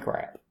shrink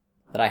wrap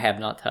that I have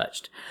not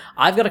touched.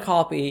 I've got a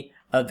copy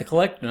of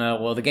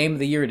the Game of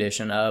the Year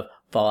edition of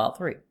Fallout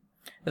 3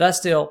 that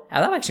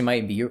that actually might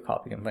even be your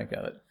copy, come think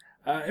of it.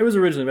 It was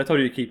originally, but I told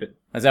you to keep it.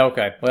 Is that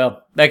okay?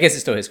 Well, I guess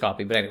it's still his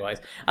copy, but anyways.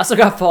 I still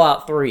got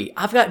Fallout 3.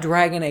 I've got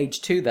Dragon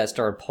Age 2 that I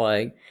started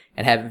playing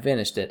and haven't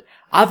finished it.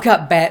 I've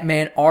got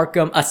Batman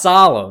Arkham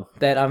Asylum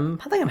that I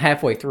think I'm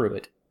halfway through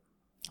it,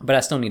 but I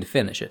still need to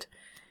finish it.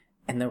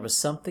 And there was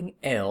something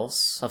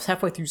else. I was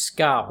halfway through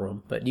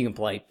Skyrim, but you can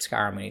play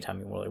Skyrim anytime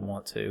you really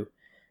want to.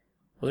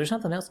 Was there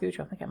something else, Gooch?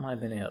 I think that might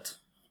have been it.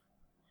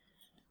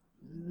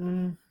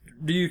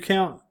 Do you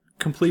count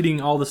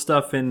completing all the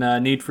stuff in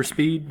Need for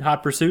Speed,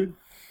 Hot Pursuit?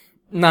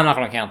 No, I'm not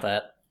going to count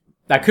that.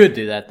 I could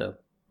do that, though.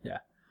 Yeah.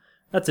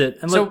 That's it.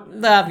 And So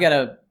I've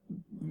got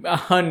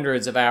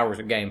hundreds of hours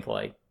of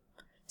gameplay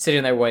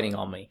sitting there waiting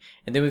on me.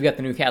 And then we've got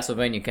the new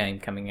Castlevania game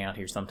coming out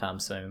here sometime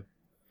soon,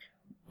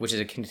 which is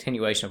a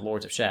continuation of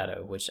Lords of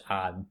Shadow, which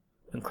I'm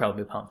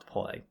incredibly pumped to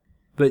play.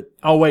 But,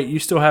 oh wait, you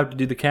still have to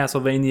do the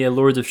Castlevania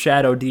Lords of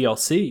Shadow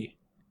DLC.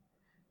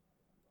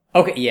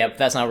 Okay, yeah, but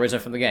that's not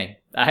original from the game.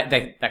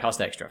 That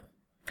costs extra.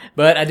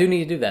 But I do need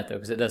to do that, though,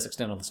 because it does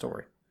extend on the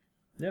story.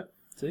 Yep.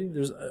 See,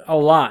 there's a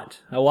lot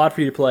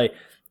for you to play.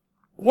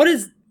 What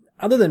is,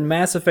 other than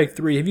Mass Effect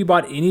 3, have you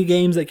bought any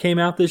games that came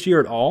out this year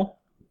at all?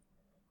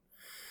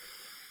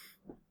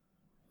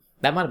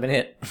 That might have been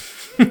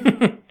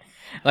it.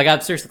 Like,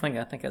 I'm seriously thinking,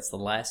 I think that's the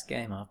last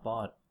game I've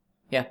bought.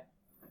 Yeah.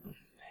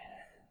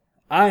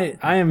 I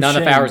am Not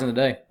enough ashamed. hours in the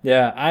day.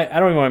 Yeah, I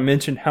don't even want to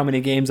mention how many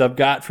games I've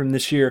got from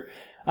this year.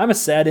 I'm a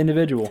sad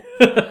individual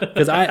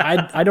because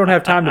I don't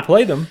have time to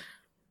play them.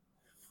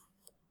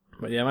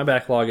 But yeah, my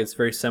backlog is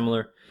very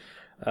similar.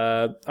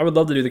 I would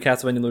love to do the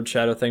Castlevania Lord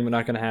Shadow thing, but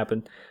not going to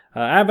happen.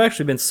 I've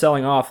actually been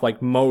selling off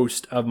like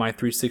most of my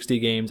 360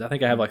 games. I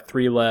think I have like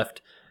 3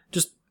 left.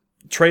 Just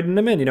trading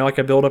them in. You know, like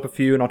I build up a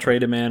few and I'll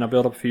trade them in. I'll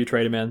build up a few,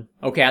 trade them in.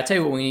 Okay, I'll tell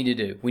you what we need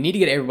to do. We need to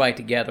get everybody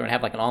together and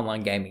have like an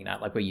online gaming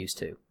night like we used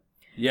to.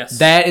 Yes.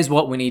 That is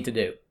what we need to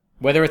do.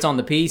 Whether it's on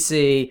the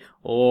PC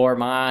or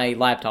my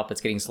laptop that's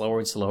getting slower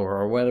and slower,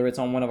 or whether it's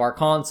on one of our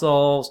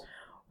consoles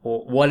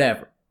or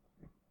whatever.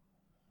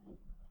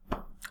 I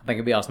think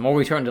it'd be awesome. Or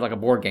we turn into like a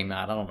board game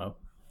night. I don't know.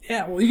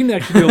 Yeah, well, you can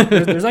actually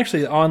there's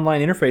actually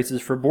online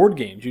interfaces for board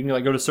games. You can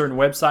like go to certain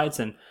websites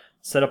and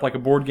set up like a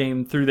board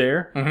game through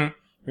there. Mm-hmm.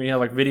 Where you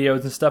have like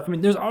videos and stuff. I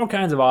mean, there's all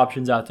kinds of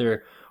options out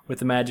there with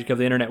the magic of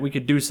the internet. We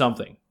could do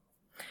something.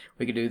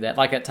 We could do that.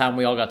 Like that time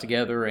we all got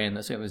together and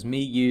it was me,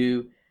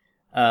 you,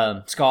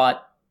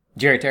 Scott,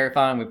 Jerry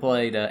Terrifying. We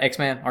played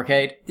X-Men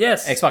Arcade.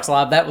 Yes. Xbox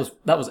Live. That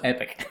was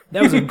epic.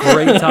 That was a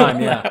great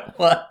time, yeah. That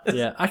was.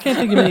 Yeah, I can't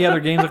think of any other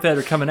games like that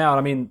are coming out.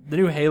 I mean, the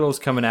new Halo's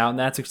coming out, and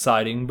that's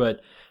exciting,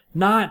 but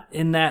not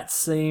in that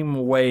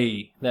same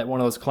way that one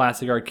of those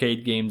classic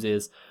arcade games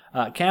is.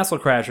 Castle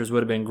Crashers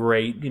would have been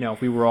great, you know, if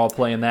we were all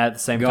playing that at the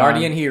same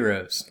Guardian time.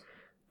 Heroes.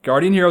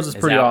 Guardian Heroes is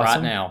pretty out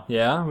awesome. right now.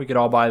 Yeah, we could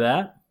all buy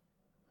that.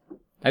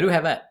 I do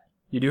have that.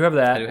 You do have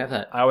that. I do have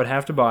that. I would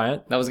have to buy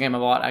it. That was a game I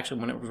bought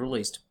actually when it was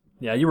released.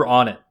 Yeah, you were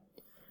on it.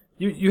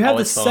 You had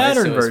the It's fun.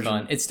 Saturn It's version.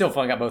 fun. It's still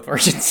fun. I got both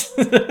versions.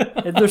 Is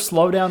there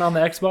slowdown on the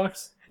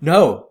Xbox?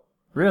 No.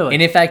 Really?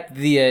 And in fact,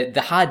 the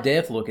high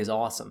def look is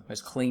awesome. It's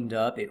cleaned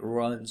up. It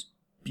runs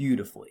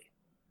beautifully.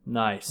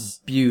 Nice.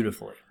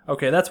 Beautifully.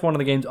 Okay, that's one of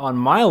the games on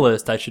my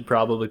list I should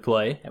probably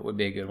play. That would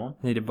be a good one.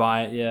 Need to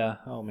buy it, yeah.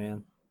 Oh,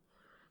 man.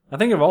 I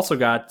think I've also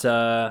got,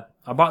 I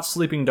bought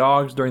Sleeping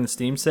Dogs during the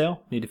Steam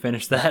sale. Need to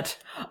finish that.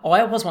 Oh,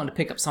 I was wanting to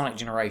pick up Sonic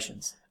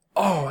Generations.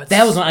 Oh,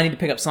 That was one I need to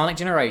pick up Sonic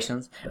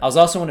Generations. I was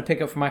also wanting to pick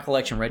up for my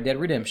collection Red Dead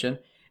Redemption,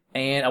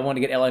 and I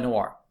wanted to get LA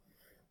Noire.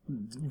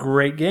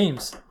 great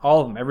games.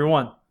 All of them, every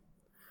one.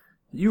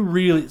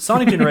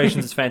 Sonic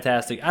Generations is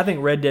fantastic. I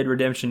think Red Dead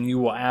Redemption you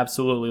will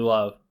absolutely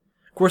love.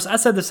 Of course, I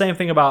said the same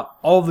thing about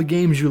all the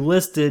games you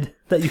listed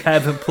that you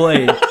haven't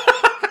played.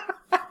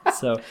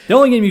 So, the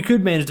only game you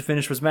could manage to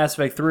finish was Mass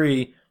Effect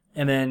 3,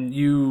 and then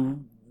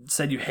you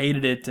said you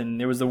hated it,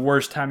 and it was the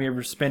worst time you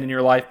ever spent in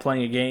your life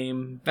playing a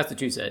game. That's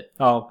what you said.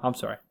 Oh, I'm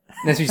sorry.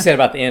 That's what you said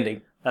about the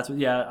ending. That's what,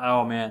 yeah,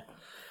 oh man.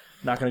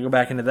 Not going to go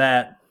back into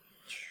that.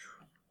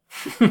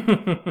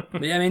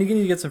 But yeah, I mean, you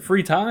need to get some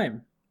free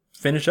time.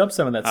 Finish up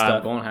some of that I'm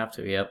stuff. going to have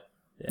to, yep.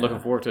 Yeah. Looking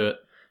forward to it.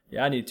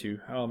 Yeah, I need to.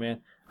 Oh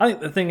man. I think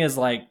the thing is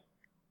like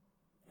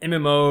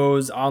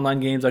MMOs, online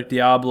games like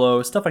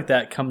Diablo, stuff like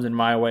that comes in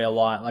my way a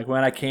lot. Like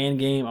when I can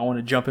game, I want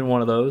to jump in one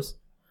of those.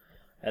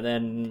 And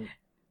then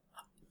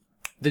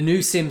The new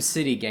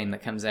SimCity game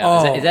that comes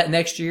out, Oh. is that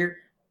next year?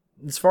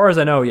 as far as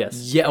I know,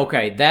 yes. Yeah,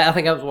 okay. That I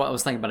think that was what I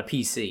was thinking about a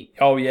PC.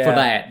 Oh yeah. For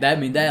that.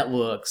 That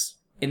looks...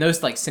 In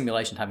those like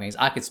simulation type games,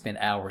 I could spend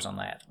hours on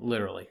that,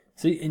 literally.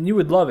 See, and you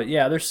would love it.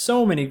 Yeah, there's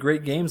so many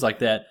great games like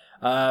that.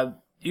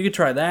 You could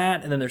try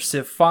that, and then there's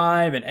Civ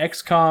 5 and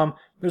XCOM.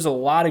 There's a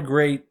lot of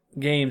great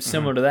games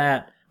similar to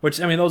that,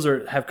 which, I mean, those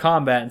have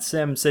combat, and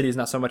SimCity is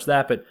not so much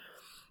that, but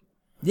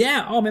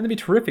yeah, oh man, that'd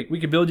be terrific. We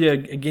could build you a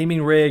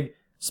gaming rig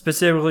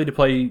specifically to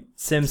play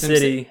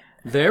SimCity.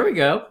 There we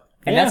go.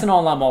 And Yeah. that's an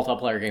online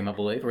multiplayer game, I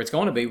believe, or it's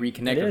going to be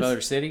reconnected It with is.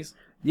 other cities.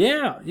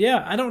 Yeah.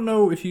 I don't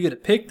know if you get to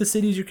pick the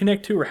cities you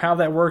connect to or how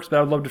that works, but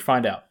I would love to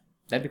find out.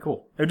 That'd be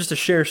cool. They're just to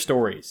share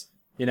stories,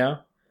 you know?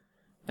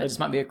 That just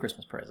might be a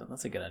Christmas present.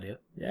 That's a good idea.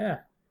 Yeah.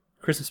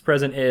 Christmas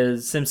present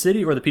is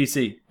SimCity or the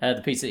PC?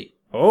 The PC.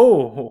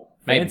 Oh,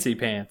 Maybe. fancy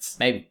pants.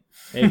 Maybe.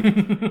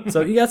 Maybe.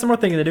 So you got some more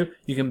thinking to do.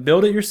 You can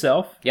build it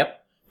yourself.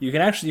 Yep. You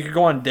could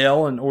go on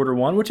Dell and order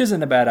one, which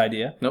isn't a bad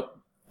idea. Nope.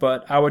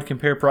 But I would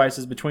compare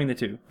prices between the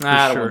two. for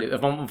I don't sure. want to do it.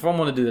 If I'm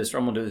going to do this,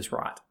 I'm going to do this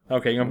right.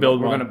 Okay, you're gonna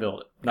build We're one. going to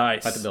build it.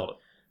 Nice. I have to build it.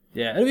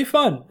 Yeah, it'll be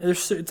fun.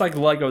 It's like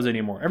Legos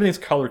anymore. Everything's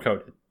color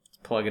coded.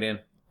 Plug it in.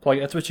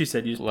 That's what she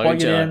said. You just plug it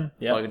jug. in.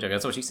 Yeah. Plug and jug.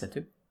 That's what she said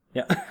too.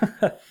 Yeah.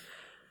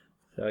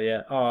 So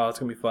yeah. Oh, it's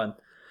gonna be fun.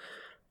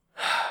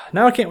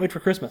 Now I can't wait for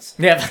Christmas.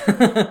 Yeah.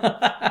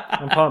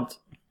 I'm pumped.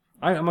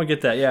 I'm gonna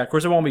get that. Yeah. Of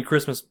course, it won't be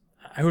Christmas.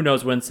 who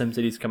knows when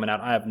SimCity's coming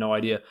out? I have no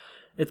idea.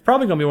 It's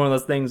probably going to be one of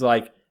those things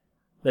like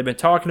they've been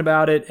talking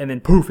about it, and then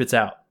poof, it's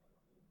out.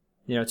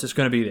 It's just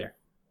going to be there.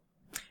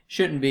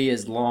 Shouldn't be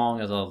as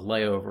long as a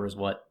layover as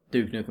what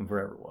Duke Nukem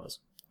Forever was.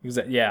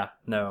 Yeah,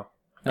 no.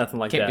 Nothing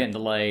like Kept that. getting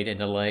delayed and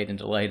delayed and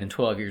delayed, and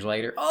 12 years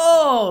later,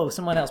 oh,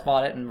 someone else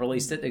bought it and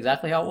released it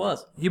exactly how it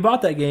was. You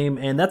bought that game,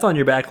 and that's on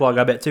your backlog,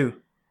 I bet, too.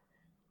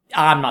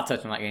 I'm not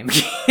touching that game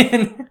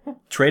again.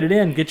 Trade it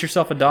in. Get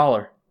yourself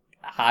 $1.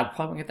 I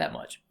probably won't get that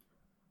much.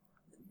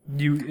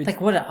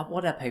 What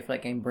What did I pay for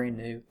that game brand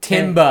new?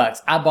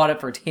 $10. I bought it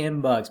for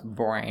 $10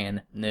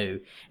 brand new.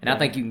 And I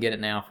think you can get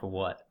it now for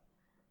what?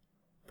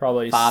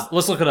 Probably $5.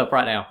 Let's look it up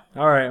right now.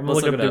 All right, I'm going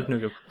to look Let's up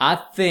look Duke Nukem. I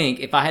think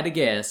if I had to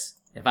guess,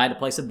 if I had to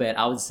place a bet,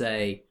 I would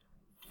say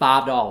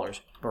 $5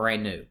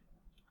 brand new.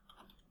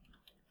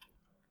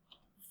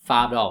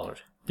 $5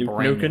 Duke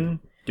brand new. Nukem.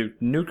 Duke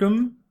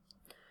Nukem.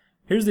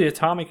 Here's the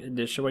Atomic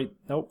Edition. Wait,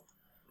 nope.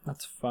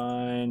 That's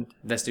fine.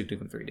 That's Duke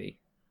Nukem 3D.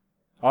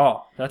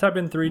 Oh, did I type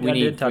in 3D? I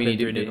did type we in need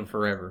Duke 3D. Nukem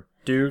Forever.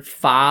 Duke.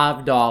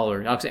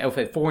 $5. I'll say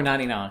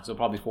 $4.99, so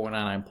probably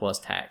 $4.99 plus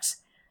tax.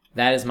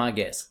 That is my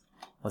guess.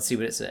 Let's see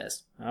what it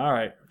says. All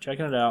right,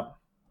 checking it out.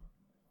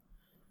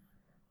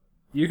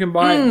 You can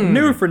buy it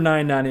new for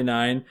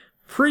 $9.99,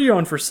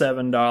 pre-owned for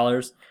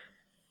 $7.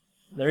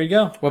 There you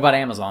go. What about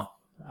Amazon?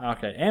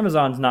 Okay,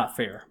 Amazon's not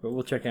fair, but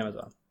we'll check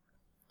Amazon.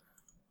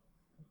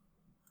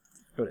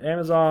 Go to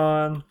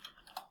Amazon.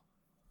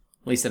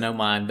 At least I know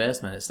my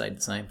investment has stayed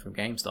the same from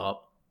GameStop.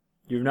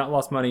 You've not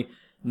lost money.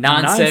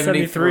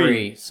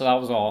 $9.73. So I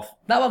was off.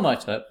 Not by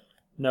much though.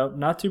 No,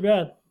 not too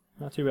bad.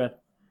 Not too bad.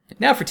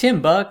 Now for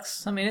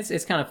 $10, I mean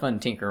it's kind of fun to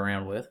tinker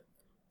around with.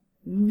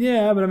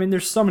 Yeah, but I mean,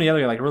 there's so many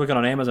other, like, we're looking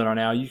on Amazon right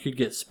now. You could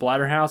get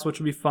Splatterhouse, which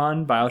would be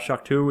fun.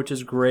 BioShock 2, which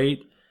is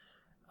great.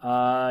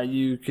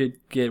 You could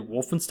get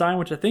Wolfenstein,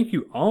 which I think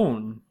you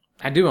own.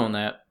 I do own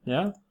that.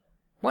 Yeah?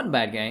 Wasn't a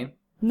bad game.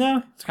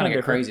 No, it's Kind kind of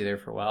of got crazy there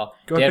for a while.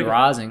 Go Dead pick it-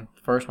 Rising,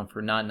 the first one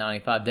for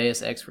 $9.95.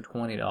 Deus Ex for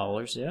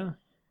 $20. Yeah.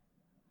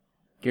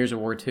 Gears of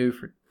War 2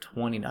 for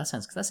 $20.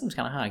 That seems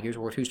kind of high. Gears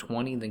of War 2 is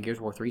 $20, and then Gears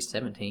of War 3 is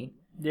 $17.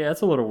 Yeah,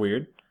 it's a little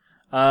weird.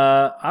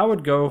 I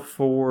would go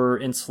for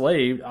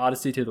Enslaved,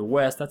 Odyssey to the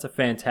West. That's a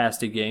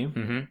fantastic game.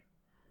 Mm-hmm.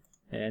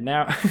 And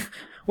now,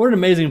 what an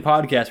amazing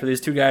podcast where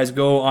these two guys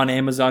go on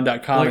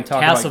Amazon.com and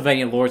talk about...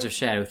 Castlevania Lords of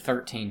Shadow,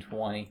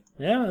 $13.20.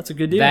 Yeah, that's a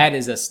good deal.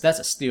 That's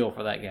a steal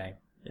for that game.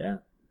 Yeah.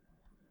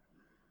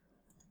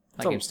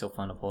 That game's still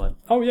fun to play.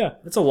 Oh, yeah.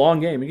 It's a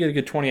long game. You get a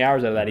good 20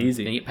 hours out of that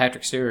easy. And you get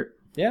Patrick Stewart.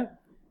 Yeah.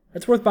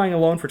 It's worth buying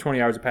alone for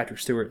 20 hours of Patrick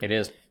Stewart. It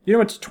is. You know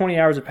how much 20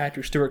 hours of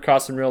Patrick Stewart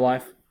costs in real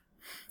life?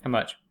 How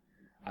much?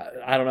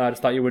 I don't know. I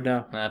just thought you would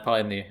know. Probably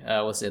in the,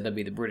 what's it? That'd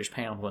be the British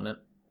pound, wouldn't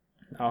it?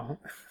 Oh.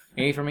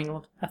 Any from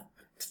England?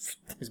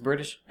 He's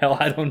British? Hell,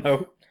 I don't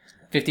know.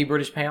 50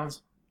 British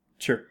pounds?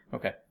 Sure.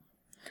 Okay.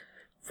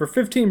 For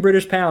 15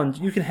 British pounds,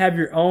 you can have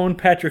your own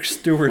Patrick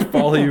Stewart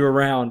follow you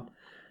around.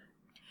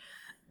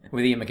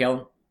 With Ian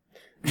McKellen?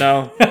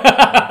 No.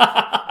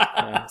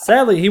 Yeah.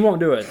 Sadly, he won't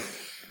do it.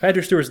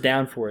 Patrick Stewart's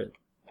down for it.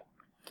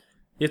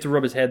 You have to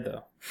rub his head,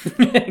 though.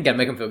 Gotta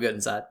make him feel good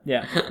inside.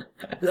 Yeah.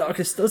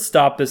 Okay, let's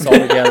stop this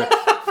altogether.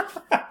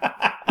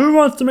 Who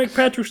wants to make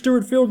Patrick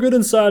Stewart feel good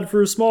inside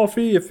for a small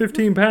fee of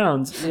 15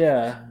 pounds?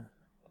 Yeah.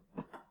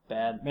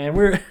 Bad. Man,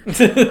 I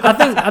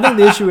think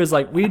the issue is,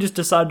 like, we just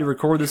decided to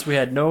record this. We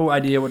had no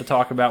idea what to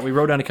talk about. We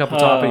wrote down a couple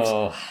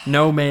topics.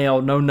 No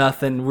mail, no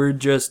nothing. We're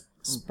just...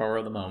 Spur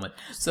of the moment.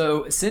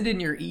 So send in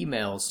your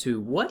emails to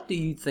what do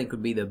you think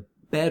would be the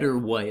better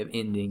way of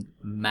ending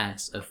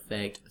Mass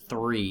Effect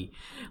 3.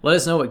 Let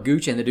us know at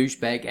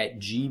goochandthedouchebag at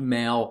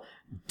gmail.com,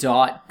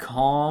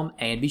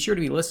 and be sure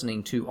to be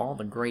listening to all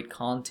the great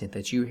content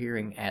that you're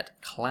hearing at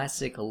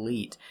Classic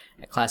Elite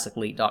at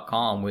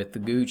classicelite.com with the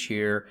Gooch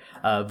here,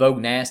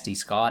 Vogue Nasty,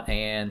 Scott,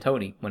 and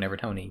Tony whenever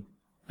Tony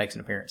makes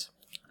an appearance.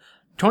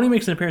 Tony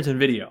makes an appearance in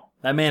video.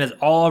 That man is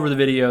all over the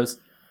videos.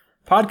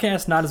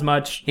 Podcast, not as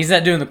much. He's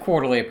not doing the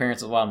quarterly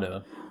appearances while I'm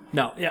doing.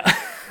 No, yeah.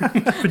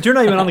 But you're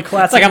not even on the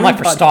Classic It's like I'm like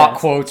Elite for stock podcast.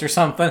 quotes or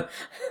something.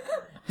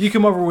 You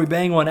come over, we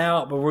bang one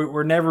out, but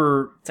we're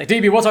never... It's like,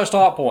 DB, what's our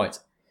stock points?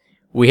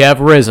 We have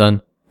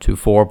risen to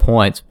 4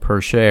 points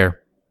per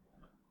share.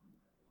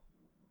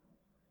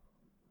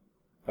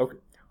 Okay.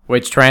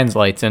 Which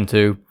translates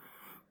into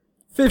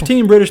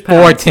 15 British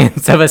pounds.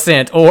 4/10 of a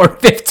cent or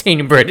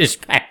 15 British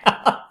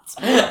pounds.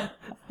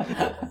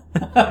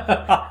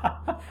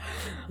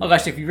 Well,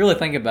 actually, if you really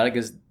think about it,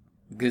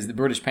 because the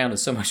British pound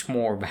is so much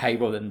more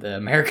valuable than the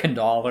American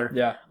dollar.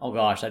 Yeah. Oh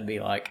gosh, that'd be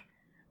like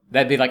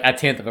a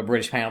tenth of a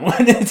British pound,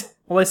 wouldn't it?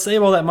 Well, they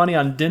save all that money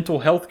on dental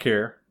health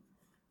care.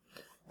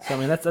 So, I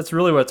mean, that's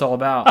really what it's all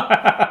about.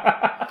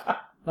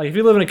 Like, if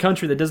you live in a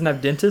country that doesn't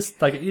have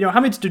dentists, like, how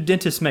much do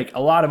dentists make?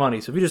 A lot of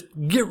money. So if you just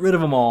get rid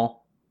of them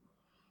all,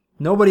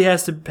 nobody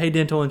has to pay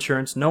dental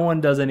insurance. No one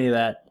does any of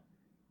that.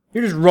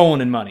 You're just rolling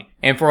in money.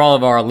 And for all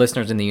of our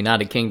listeners in the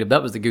United Kingdom,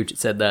 that was the Gooch that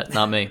said that,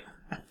 not me.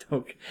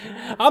 Okay.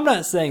 I'm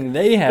not saying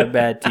they have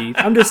bad teeth.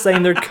 I'm just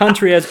saying their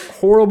country has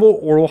horrible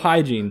oral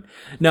hygiene.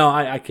 No,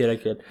 I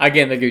kid.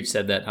 Again, the Gooch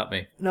said that, not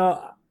me.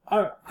 No,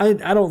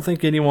 I don't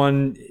think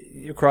anyone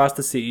across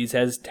the seas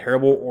has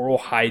terrible oral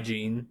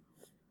hygiene.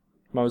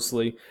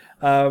 Mostly.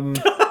 No,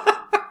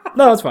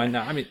 it's fine.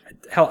 No, I mean,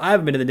 hell, I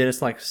haven't been to the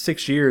dentist in like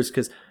 6 years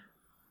because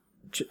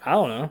I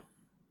don't know.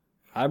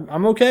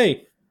 I'm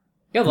okay.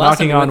 Yeah, the last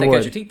time Knocking you went, on they cut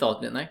wood. your teeth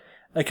off, didn't they?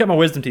 They cut my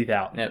wisdom teeth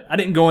out. Yep. I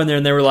didn't go in there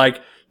and they were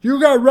like, "You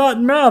got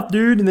rotten mouth,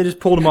 dude," and they just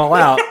pulled them all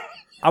out.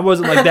 I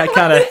wasn't like that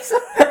kind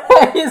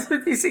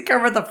of. You see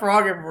Kermit the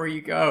Frog everywhere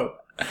you go.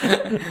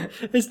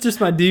 It's just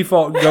my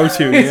default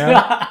go-to.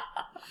 Yeah.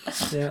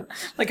 Yeah.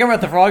 Like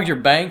Kermit the Frog's your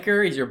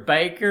banker, he's your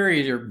baker,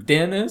 he's your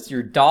dentist,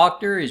 your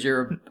doctor, he's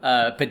your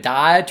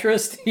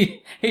podiatrist,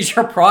 he's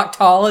your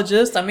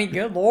proctologist. I mean,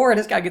 good lord,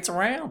 this guy gets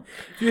around.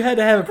 If you had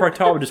to have a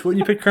proctologist, wouldn't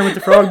you pick Kermit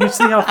the Frog? Do you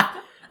see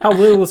how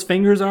little his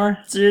fingers are?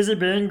 Susie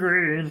Ben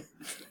Green.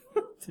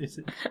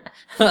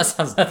 That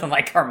sounds nothing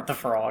like Kermit the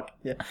Frog.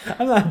 Yeah.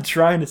 I'm not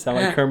trying to sound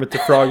like Kermit the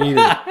Frog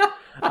either.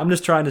 I'm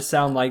just trying to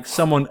sound like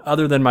someone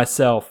other than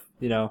myself,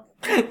 you know.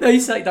 No, you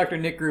sound like Dr.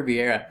 Nick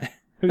Rubiera.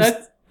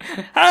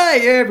 Hi,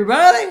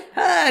 everybody.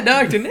 Hi,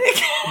 Dr. Nick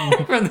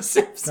from The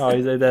Simpsons. Oh,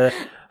 he's like that.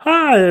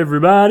 Hi,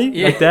 everybody.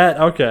 Yeah. Like that?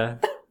 Okay.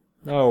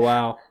 Oh,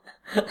 wow.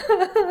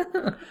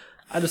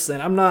 I just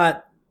saying, I'm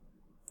not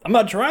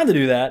trying to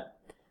do that.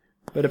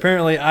 But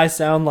apparently I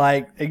sound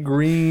like a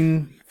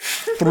green,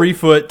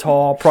 3-foot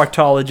tall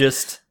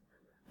proctologist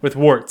with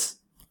warts.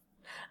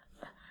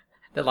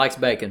 That likes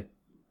bacon.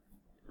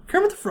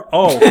 Kermit the Frog.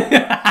 Oh.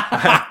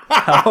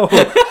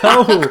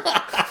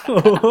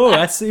 Oh,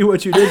 I see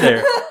what you did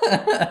there.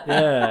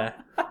 Yeah.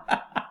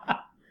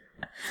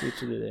 See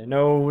what you did there.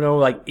 No,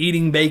 like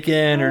eating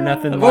bacon or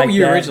nothing What like were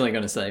you that. originally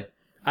going to say?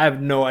 I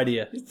have no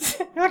idea.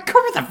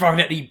 Kermit the Frog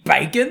doesn't eat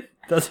bacon.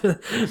 That's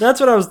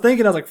what I was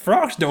thinking. I was like,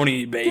 frogs don't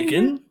eat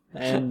bacon.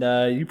 And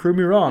you proved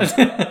me wrong.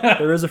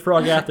 There is a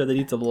frog out there that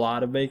eats a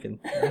lot of bacon.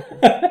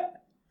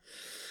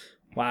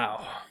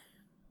 Wow.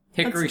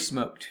 Hickory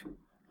smoked.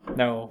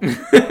 No.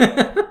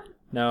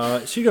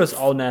 No, she goes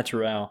all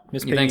natural.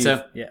 Miss You think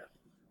so? Yeah.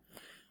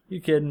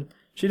 You kidding?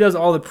 She does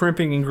all the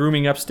primping and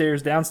grooming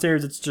upstairs.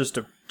 Downstairs, it's just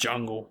a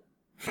jungle.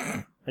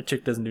 That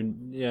chick doesn't do...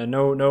 Yeah,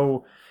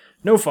 no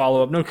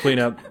follow-up, no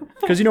cleanup.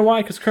 Because you know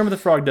why? Because Kermit the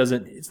Frog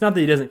doesn't... It's not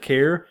that he doesn't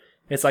care.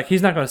 It's like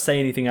he's not going to say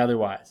anything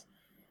otherwise.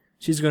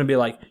 She's going to be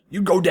like,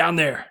 you go down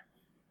there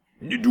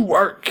and you do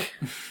work.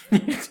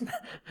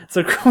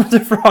 So Kermit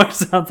the Frog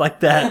sounds like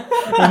that.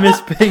 And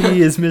Miss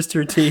Piggy is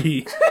Mr.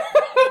 T.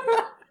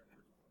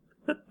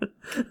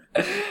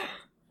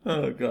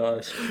 Oh,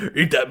 gosh.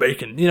 Eat that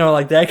bacon. You know,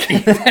 like that.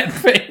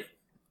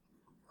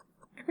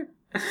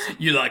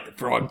 You like the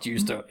frog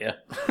juice, don't you?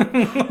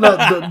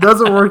 That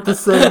doesn't work the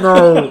same.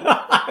 No.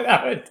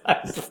 No, it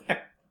does.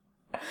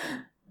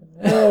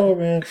 Oh,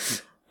 man.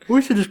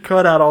 We should just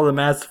cut out all the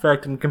Mass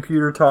Effect and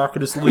computer talk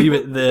and just leave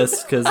it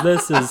this, because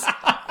this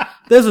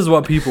is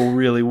what people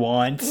really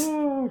want.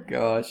 Oh,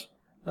 gosh.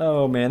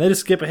 Oh, man. They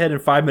just skip ahead in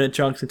 5-minute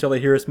chunks until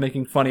they hear us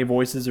making funny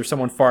voices or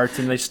someone farts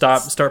and they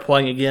stop and start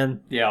playing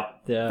again. Yeah,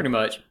 Yeah. pretty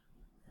much.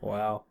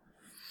 Wow.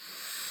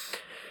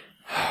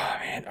 Oh,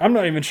 man. I'm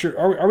not even sure.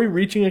 Are we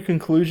reaching a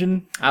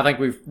conclusion? I think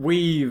we've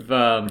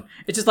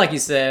it's just like you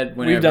said,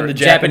 whenever We've done the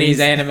Japanese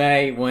Japanese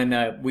anime,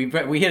 when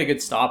we hit a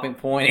good stopping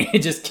point and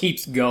it just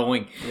keeps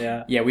going.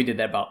 Yeah. Yeah, we did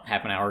that about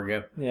half an hour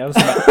ago. Yeah, it was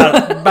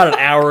about an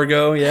hour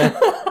ago, yeah.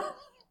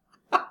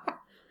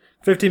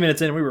 15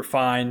 minutes in, we were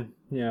fine.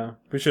 Yeah,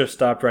 we should have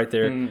stopped right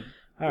there.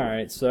 All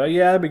right, so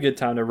yeah, that'd be a good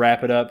time to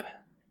wrap it up,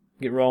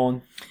 get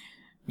rolling.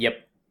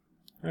 Yep.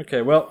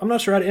 Okay, well, I'm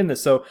not sure how to end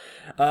this. So,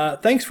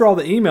 thanks for all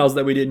the emails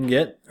that we didn't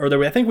get, or that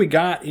I think we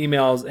got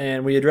emails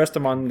and we addressed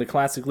them on the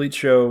Classic Leech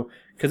Show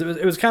because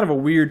it was kind of a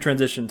weird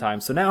transition time.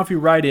 So now, if you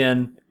write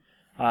in,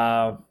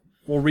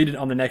 we'll read it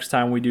on the next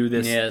time we do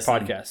this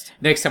podcast.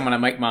 Next time when I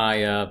make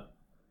my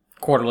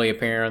quarterly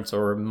appearance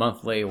or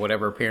monthly or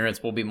whatever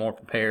appearance, we'll be more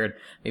prepared,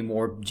 be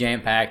more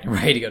jam-packed and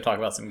ready to go talk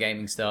about some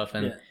gaming stuff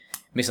and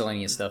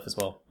miscellaneous stuff as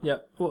well. Yeah,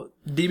 well,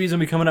 DB's going to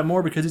be coming up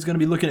more because he's going to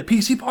be looking at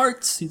PC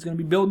parts. He's going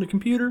to be building a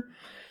computer.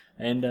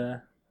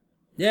 And,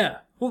 yeah,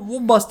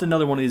 we'll bust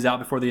another one of these out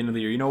before the end of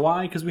the year. You know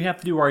why? Because we have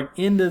to do our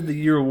end of the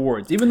year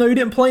awards. Even though you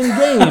didn't play any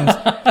games,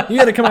 you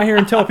got to come out here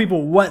and tell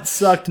people what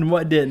sucked and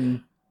what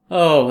didn't.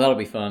 Oh, that'll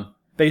be fun.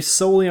 Based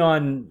solely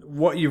on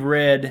what you've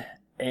read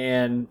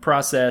and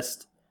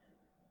processed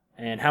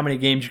and how many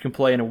games you can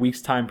play in a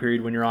week's time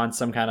period when you're on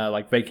some kind of,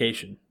 like,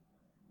 vacation.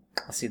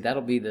 Let's see,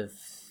 that'll be the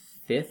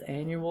 5th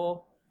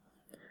annual?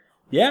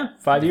 Yeah,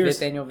 5 years.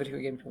 5th annual Video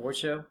Game Award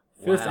Show?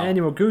 5th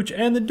annual Gooch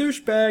and the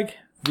Douchebag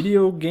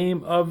Video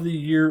Game of the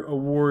Year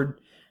Award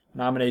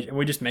nomination. And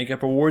we just make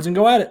up awards and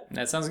go at it.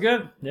 That sounds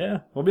good.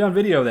 Yeah, we'll be on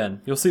video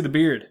then. You'll see the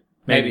beard.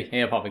 Maybe.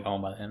 Yeah, probably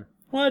gone by then.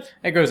 What?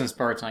 It goes in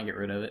spurts and I get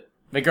rid of it.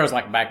 It goes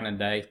like back in the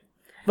day.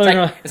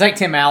 Look, It's like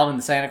Tim Allen in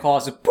the Santa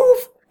Claus. Just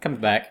poof, comes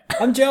back.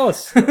 I'm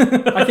jealous.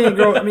 I can't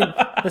grow. I mean,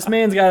 this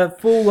man's got a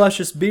full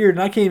luscious beard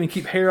and I can't even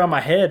keep hair on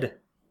my head.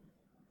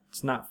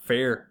 It's not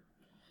fair.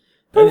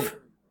 Poof.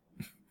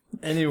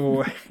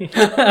 Anyway.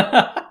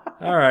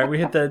 All right, we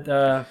hit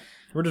that.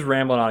 We're just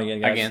rambling on again,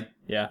 guys. Again.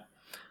 Yeah.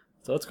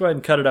 So let's go ahead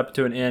and cut it up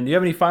to an end. Do you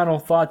have any final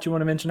thoughts you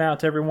want to mention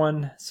out to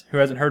everyone who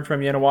hasn't heard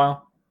from you in a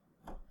while?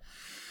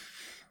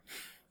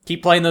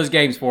 Keep playing those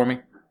games for me.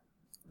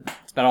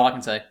 That's about all I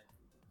can say.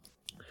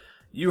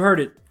 You heard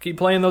it. Keep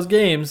playing those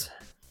games.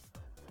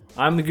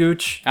 I'm the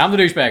Gooch. I'm the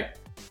douchebag.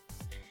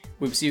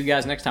 We will see you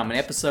guys next time on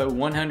episode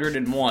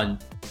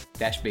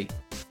 101-B.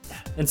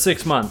 In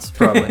 6 months,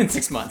 probably. In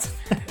 6 months.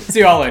 See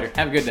you all later.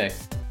 Have a good day.